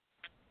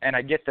 and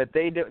I get that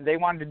they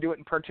wanted to do it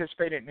and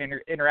participate and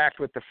interact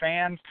with the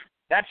fans.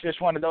 That's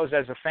just one of those,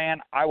 as a fan,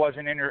 I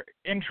wasn't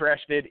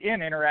interested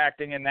in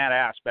interacting in that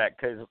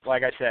aspect because,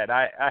 like I said,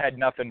 I had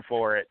nothing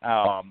for it.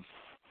 I'm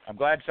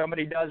glad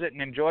somebody does it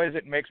and enjoys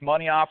it and makes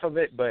money off of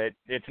it, but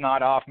it's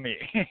not off me.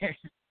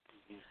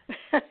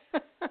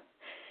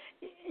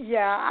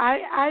 Yeah,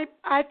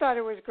 I thought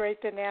it was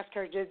great that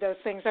NASCAR did those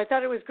things. I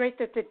thought it was great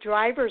that the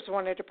drivers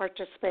wanted to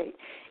participate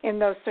in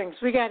those things.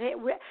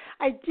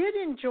 I did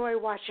enjoy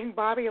watching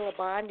Bobby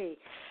Labonte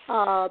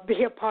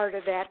be a part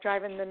of that,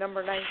 driving the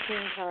number 19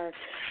 car.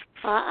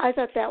 I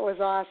thought that was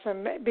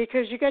awesome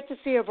because you get to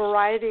see a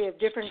variety of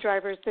different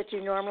drivers that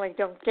you normally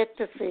don't get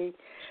to see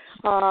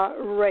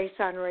race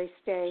on race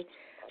day.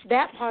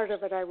 That part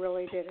of it I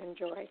really did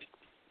enjoy.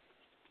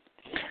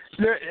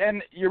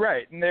 And you're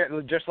right. And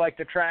just like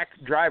the track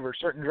drivers,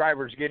 certain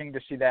drivers getting to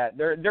see that.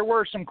 There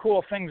were some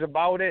cool things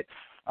about it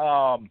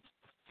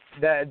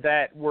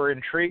that were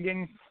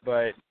intriguing,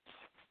 but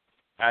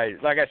I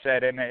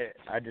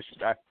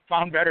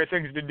found better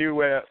things to do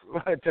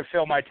to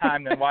fill my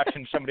time than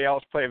watching somebody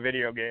else play a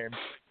video game.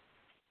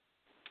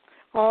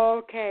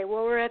 Okay,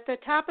 well, we're at the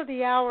top of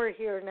the hour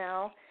here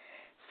now,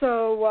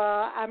 so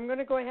I'm going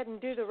to go ahead and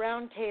do the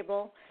round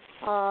table.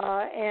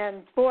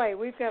 And boy,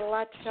 we've got a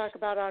lot to talk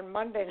about on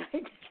Monday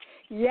night.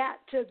 yet.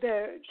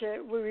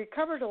 We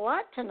covered a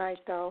lot tonight,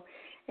 though,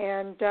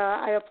 and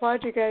I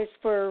applaud you guys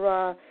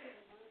for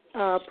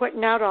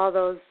putting out all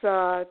those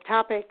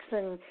topics,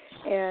 and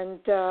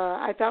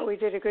I thought we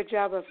did a good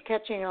job of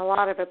catching a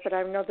lot of it, but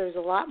I know there's a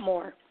lot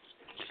more.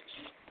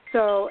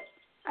 So,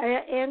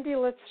 Andy,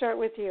 let's start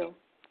with you.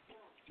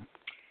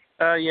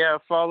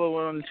 Follow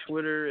on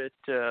Twitter at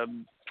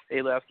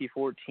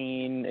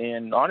Laskey14,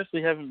 and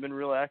honestly haven't been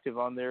real active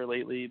on there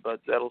lately, but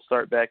that'll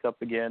start back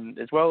up again,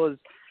 as well as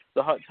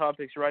the Hot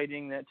Topics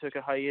writing that took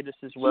a hiatus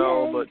as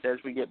well. Yay. But as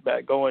we get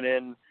back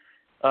going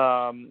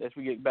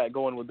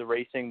with the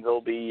racing,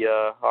 there'll be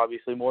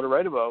obviously more to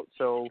write about.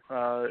 So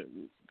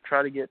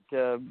try to get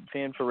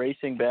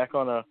Fan4Racing back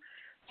on a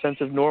sense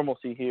of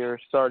normalcy here,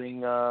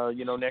 starting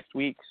next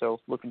week. So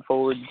looking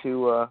forward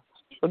to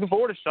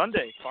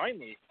Sunday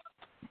finally.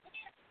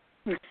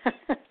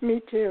 Me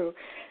too.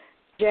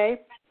 Jay?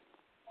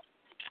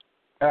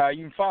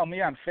 You can follow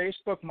me on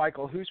Facebook,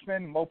 Michael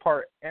Husmann,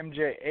 Mopar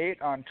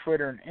MJ8 on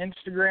Twitter and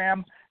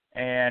Instagram.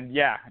 And,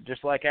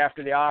 just like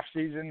after the off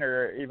season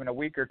or even a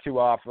week or two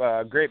off,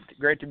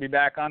 great to be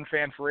back on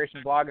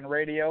Fan4Racing blog and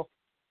radio.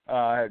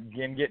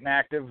 Again, getting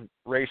active.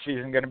 Race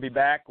season going to be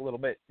back, a little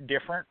bit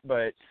different,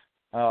 but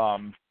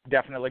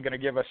definitely going to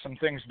give us some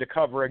things to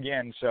cover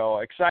again. So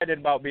excited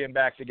about being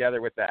back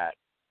together with that.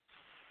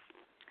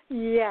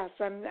 Yes,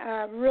 I'm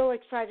real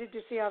excited to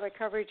see all the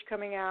coverage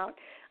coming out.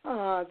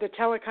 The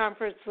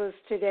teleconferences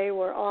today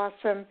were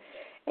awesome.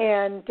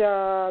 And,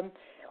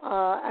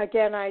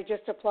 again, I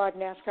just applaud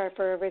NASCAR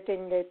for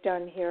everything they've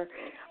done here.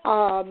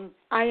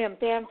 I am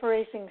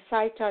Fan4Racing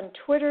site on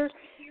Twitter,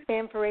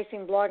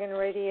 Fan4Racing blog and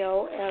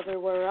radio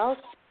everywhere else,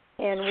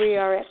 and we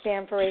are at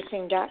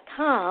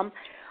fan4racing.com.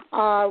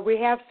 We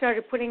have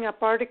started putting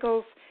up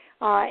articles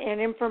and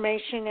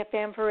information at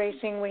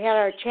Fan4Racing. We had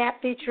our chat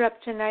feature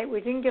up tonight.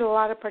 We didn't get a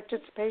lot of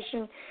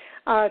participation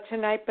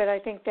tonight, but I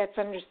think that's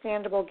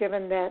understandable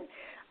given that,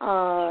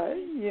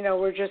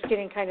 we're just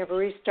getting kind of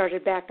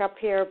restarted back up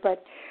here.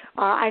 But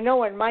I know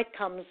when Mike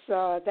comes,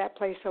 that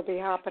place will be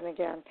hopping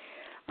again.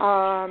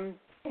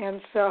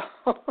 And so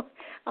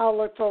I'll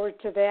look forward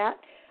to that.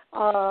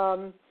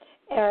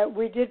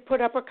 We did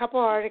put up a couple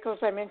articles.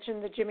 I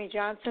mentioned the Jimmy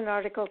Johnson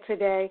article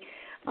today.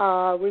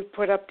 We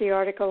put up the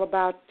article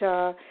about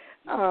the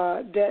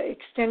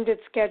extended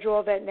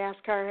schedule that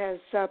NASCAR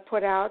has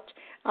put out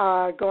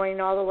going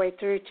all the way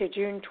through to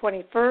June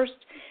 21st.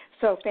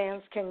 So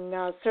fans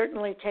can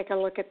certainly take a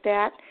look at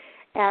that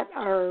at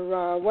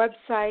our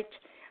website.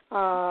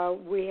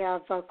 We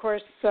have, of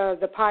course,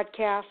 the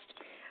podcast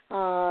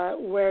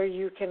where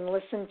you can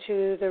listen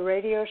to the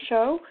radio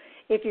show.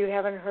 If you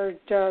haven't heard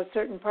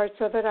certain parts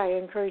of it, I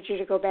encourage you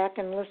to go back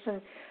and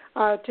listen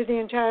to the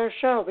entire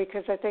show,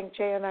 because I think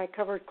Jay and I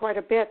covered quite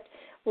a bit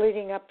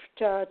leading up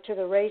to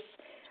the race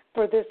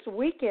for this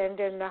weekend,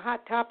 and the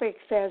Hot Topics,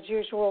 as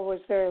usual, was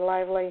very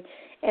lively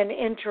and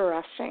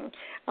interesting.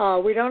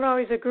 We don't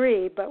always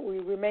agree, but we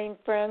remain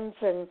friends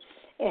and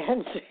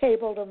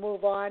able to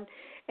move on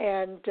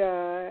and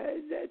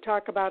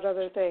talk about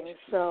other things.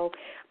 So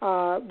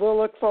we'll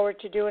look forward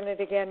to doing it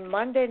again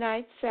Monday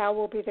night. Sal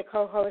will be the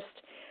co-host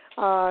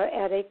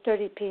at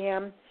 8:30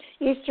 p.m.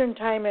 Eastern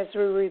Time as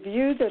we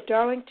review the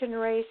Darlington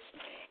race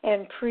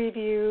and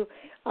preview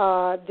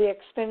the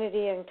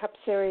Xfinity and Cup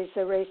Series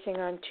racing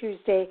on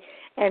Tuesday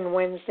and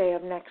Wednesday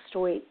of next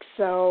week.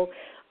 So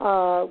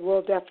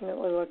we'll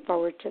definitely look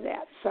forward to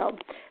that. So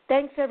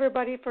thanks,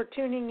 everybody, for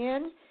tuning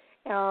in.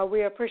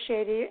 We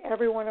appreciate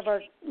every one of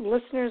our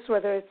listeners,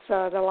 whether it's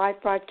the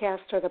live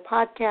broadcast or the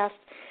podcast.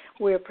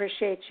 We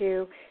appreciate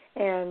you,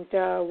 and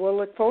we'll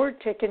look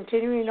forward to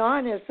continuing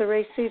on as the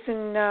race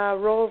season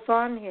rolls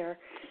on here.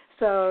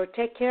 So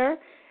take care.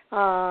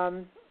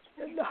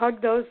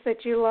 Hug those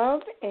that you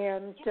love,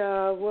 and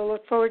we'll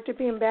look forward to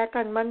being back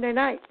on Monday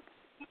night.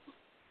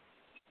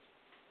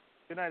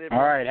 Good night,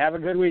 everybody. All right, have a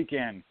good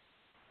weekend.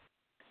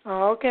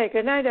 Okay,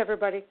 good night,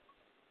 everybody.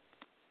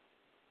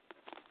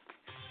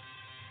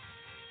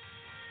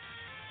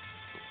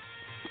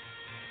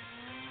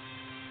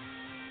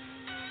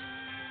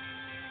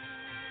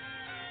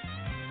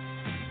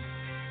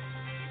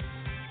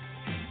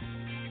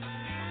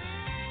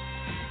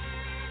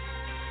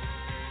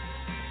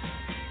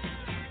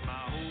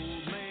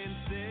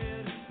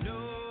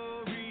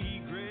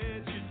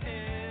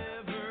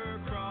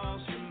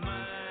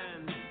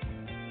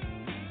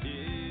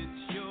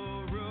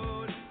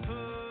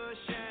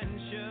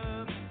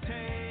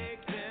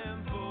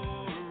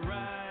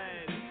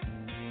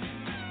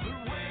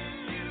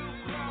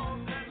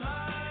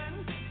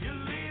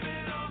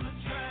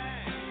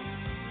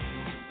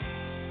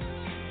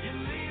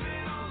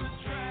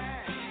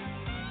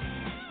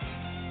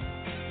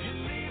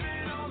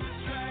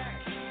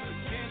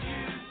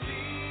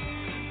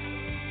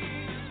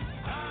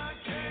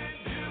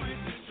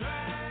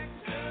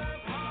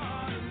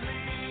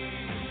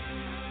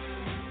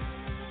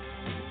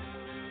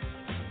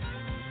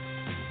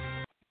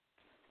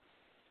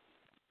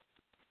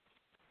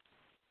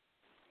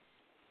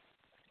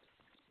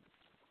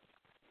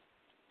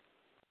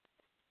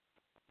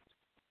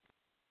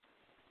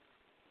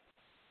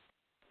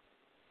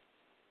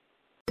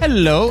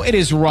 Hello, it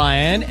is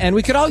Ryan, and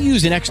we could all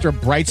use an extra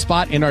bright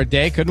spot in our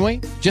day, couldn't we?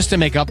 Just to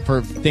make up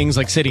for things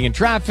like sitting in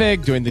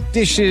traffic, doing the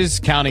dishes,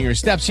 counting your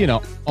steps, you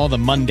know, all the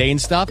mundane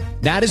stuff.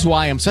 That is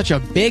why I'm such a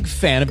big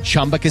fan of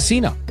Chumba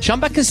Casino.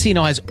 Chumba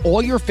Casino has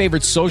all your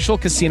favorite social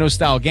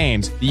casino-style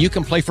games that you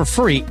can play for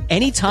free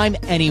anytime,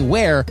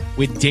 anywhere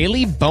with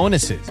daily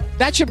bonuses.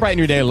 That should brighten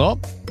your day a little.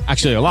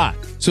 Actually, a lot.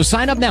 So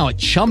sign up now at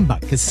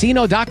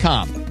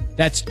ChumbaCasino.com.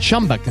 That's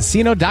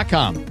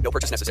ChumbaCasino.com. No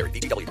purchase necessary.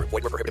 VGW Group.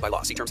 Void where prohibited by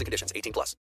law. See terms and conditions. 18+.